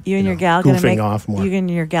and you and your gal goofing off more. You and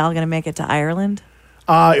your gal going to make it to Ireland?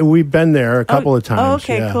 We've been there a couple of times. Oh,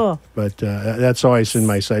 okay, cool. But that's always in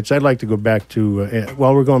my sights. I'd like to go back to.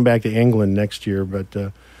 We're going back to England next year, but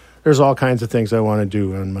there's all kinds of things I want to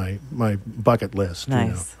do on my bucket list.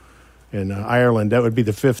 Nice. In Ireland, that would be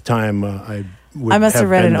the 5th time I would. I must have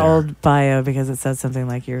read an there. old bio because it said something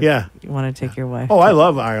like you want to take your wife. Oh, I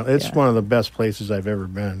love Ireland. It's one of the best places I've ever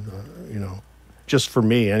been. Just for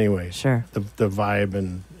me anyway. Sure. The vibe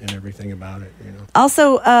and everything about it.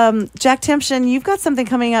 Also, Jack Timpson, you've got something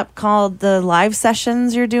coming up called the live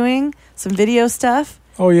sessions you're doing, some video stuff.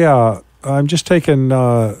 Oh, yeah. I'm just taking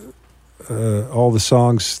all the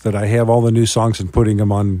songs that I have, all the new songs, and putting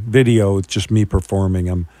them on video. It's just me performing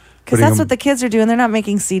them. Because that's what the kids are doing. They're not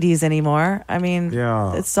making CDs anymore. I mean,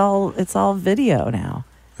 yeah. It's all video now.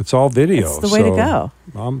 It's all video. It's the way to go.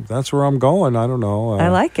 That's where I'm going. I don't know. I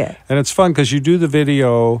like it. And it's fun because you do the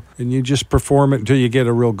video and you just perform it until you get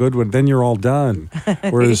a real good one. Then you're all done.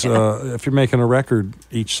 Whereas if you're making a record,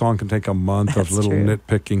 each song can take a month of little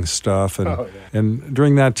nitpicking stuff. And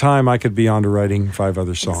during that time, I could be on to writing 5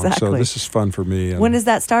 other songs. Exactly. So this is fun for me. When does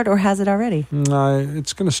that start, or has it already?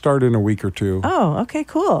 It's going to start in a week or 2. Oh, okay,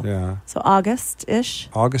 cool. Yeah. So August-ish?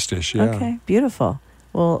 August-ish, yeah. Okay, beautiful.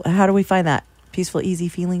 Well, how do we find that?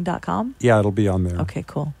 PeacefulEasyFeeling.com? Yeah, it'll be on there. Okay,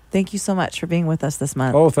 cool. Thank you so much for being with us this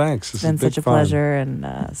month. Oh, thanks. It's been such a pleasure and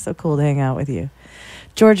so cool to hang out with you.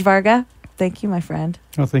 George Varga, thank you, my friend.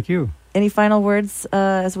 Oh, thank you. Any final words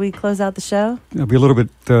as we close out the show? I'll be a little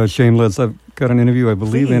bit shameless. I've got an interview, I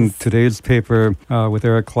believe, in today's paper with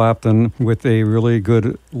Eric Clapton with a really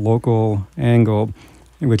good local angle,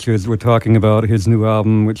 which is we're talking about his new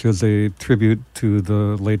album, which is a tribute to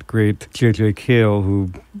the late, great J.J. Cale,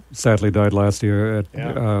 who sadly died last year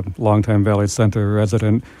at longtime Valley Center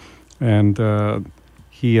resident. And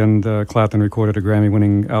he and Clapton recorded a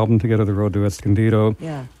Grammy-winning album together, The Road to Escondido.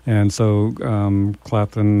 Yeah. And so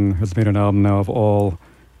Clapton has made an album now of all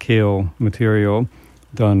Cale material,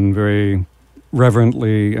 done very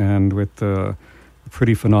reverently and with a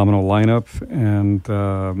pretty phenomenal lineup. And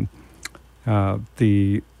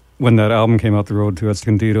when that album came out, The Road to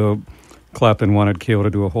Escondido, Clapton wanted Cale to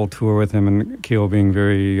do a whole tour with him, and Cale, being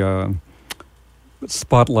very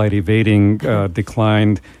spotlight evading,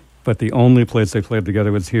 declined. But the only place they played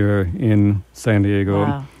together was here in San Diego.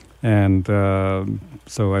 Wow. And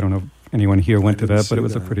so I don't know if anyone here went to that, but it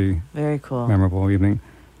was a pretty very cool, memorable evening.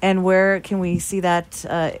 And where can we see that?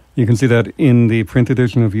 You can see that in the print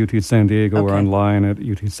edition of UT San Diego or online at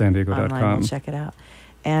utsandiego.com. Online, we'll check it out.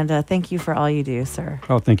 And thank you for all you do, sir.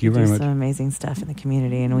 Oh, thank you very much. Some amazing stuff in the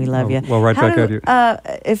community, and we love you. Well, right back at you.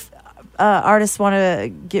 If artists want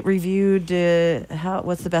to get reviewed,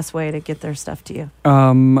 what's the best way to get their stuff to you?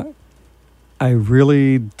 I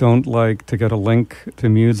really don't like to get a link to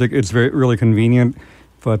music. It's really convenient,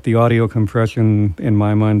 but the audio compression in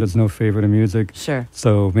my mind is no favor to music. Sure.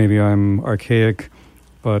 So maybe I'm archaic,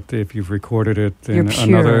 but if you've recorded it in You're pure.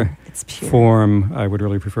 another It's pure. form, I would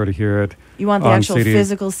really prefer to hear it. You want the on actual CD.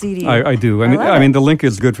 physical CD. I do. I mean, the link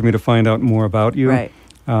is good for me to find out more about you. Right.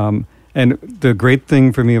 And the great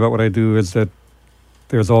thing for me about what I do is that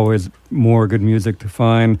there's always more good music to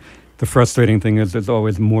find. The frustrating thing is there's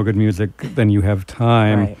always more good music than you have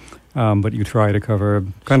time. Right. But you try to cover,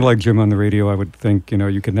 kind of like Jim on the radio, I would think,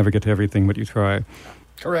 you could never get to everything, but you try.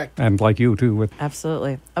 Correct. And like you, too.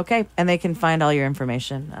 Absolutely. Okay. And they can find all your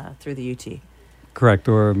information through the UT. Correct,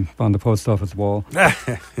 or on the post office wall.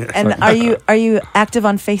 And are you active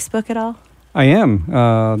on Facebook at all? I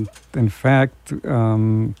am. In fact,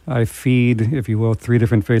 I feed, if you will, 3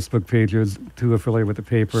 different Facebook pages, 2 affiliated with the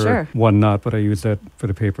paper, Sure. 1 not, but I use that for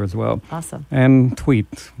the paper as well. Awesome. And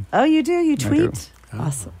tweet. Oh, you do? You tweet? do.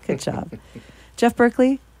 Awesome. Good job. Jeff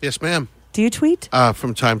Berkeley, Yes, ma'am. do you tweet?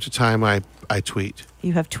 From time to time, I tweet.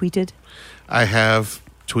 You have tweeted? I have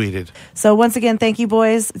tweeted. So once again, thank you,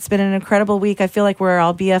 boys. It's been an incredible week. I feel like we're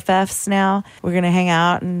all BFFs now. We're going to hang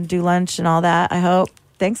out and do lunch and all that, I hope.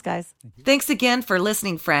 Thanks, guys. Thanks again for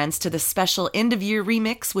listening, friends, to the special end-of-year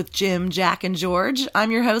remix with Jim, Jack, and George.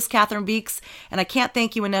 I'm your host, Catherine Beeks, and I can't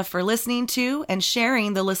thank you enough for listening to and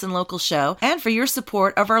sharing the Listen Local show and for your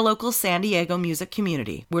support of our local San Diego music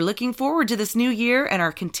community. We're looking forward to this new year and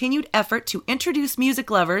our continued effort to introduce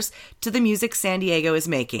music lovers to the music San Diego is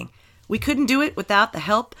making. We couldn't do it without the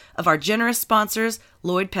help of our generous sponsors,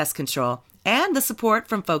 Lloyd Pest Control, and the support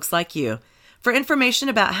from folks like you. For information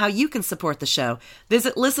about how you can support the show,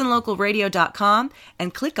 visit listenlocalradio.com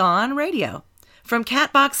and click on radio. From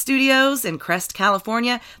Catbox Studios in Crest,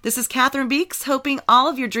 California, this is Catherine Beeks, hoping all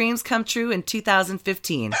of your dreams come true in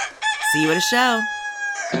 2015. See you at a show.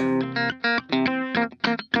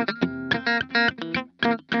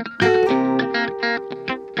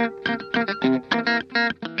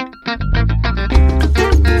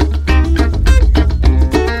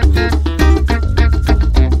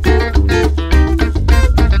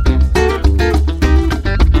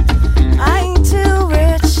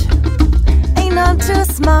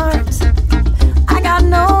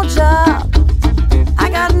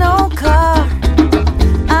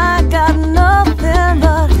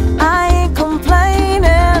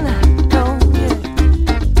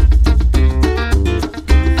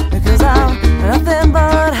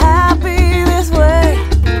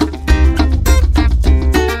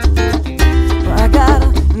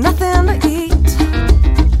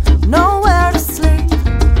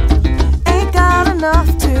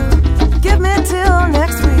 Enough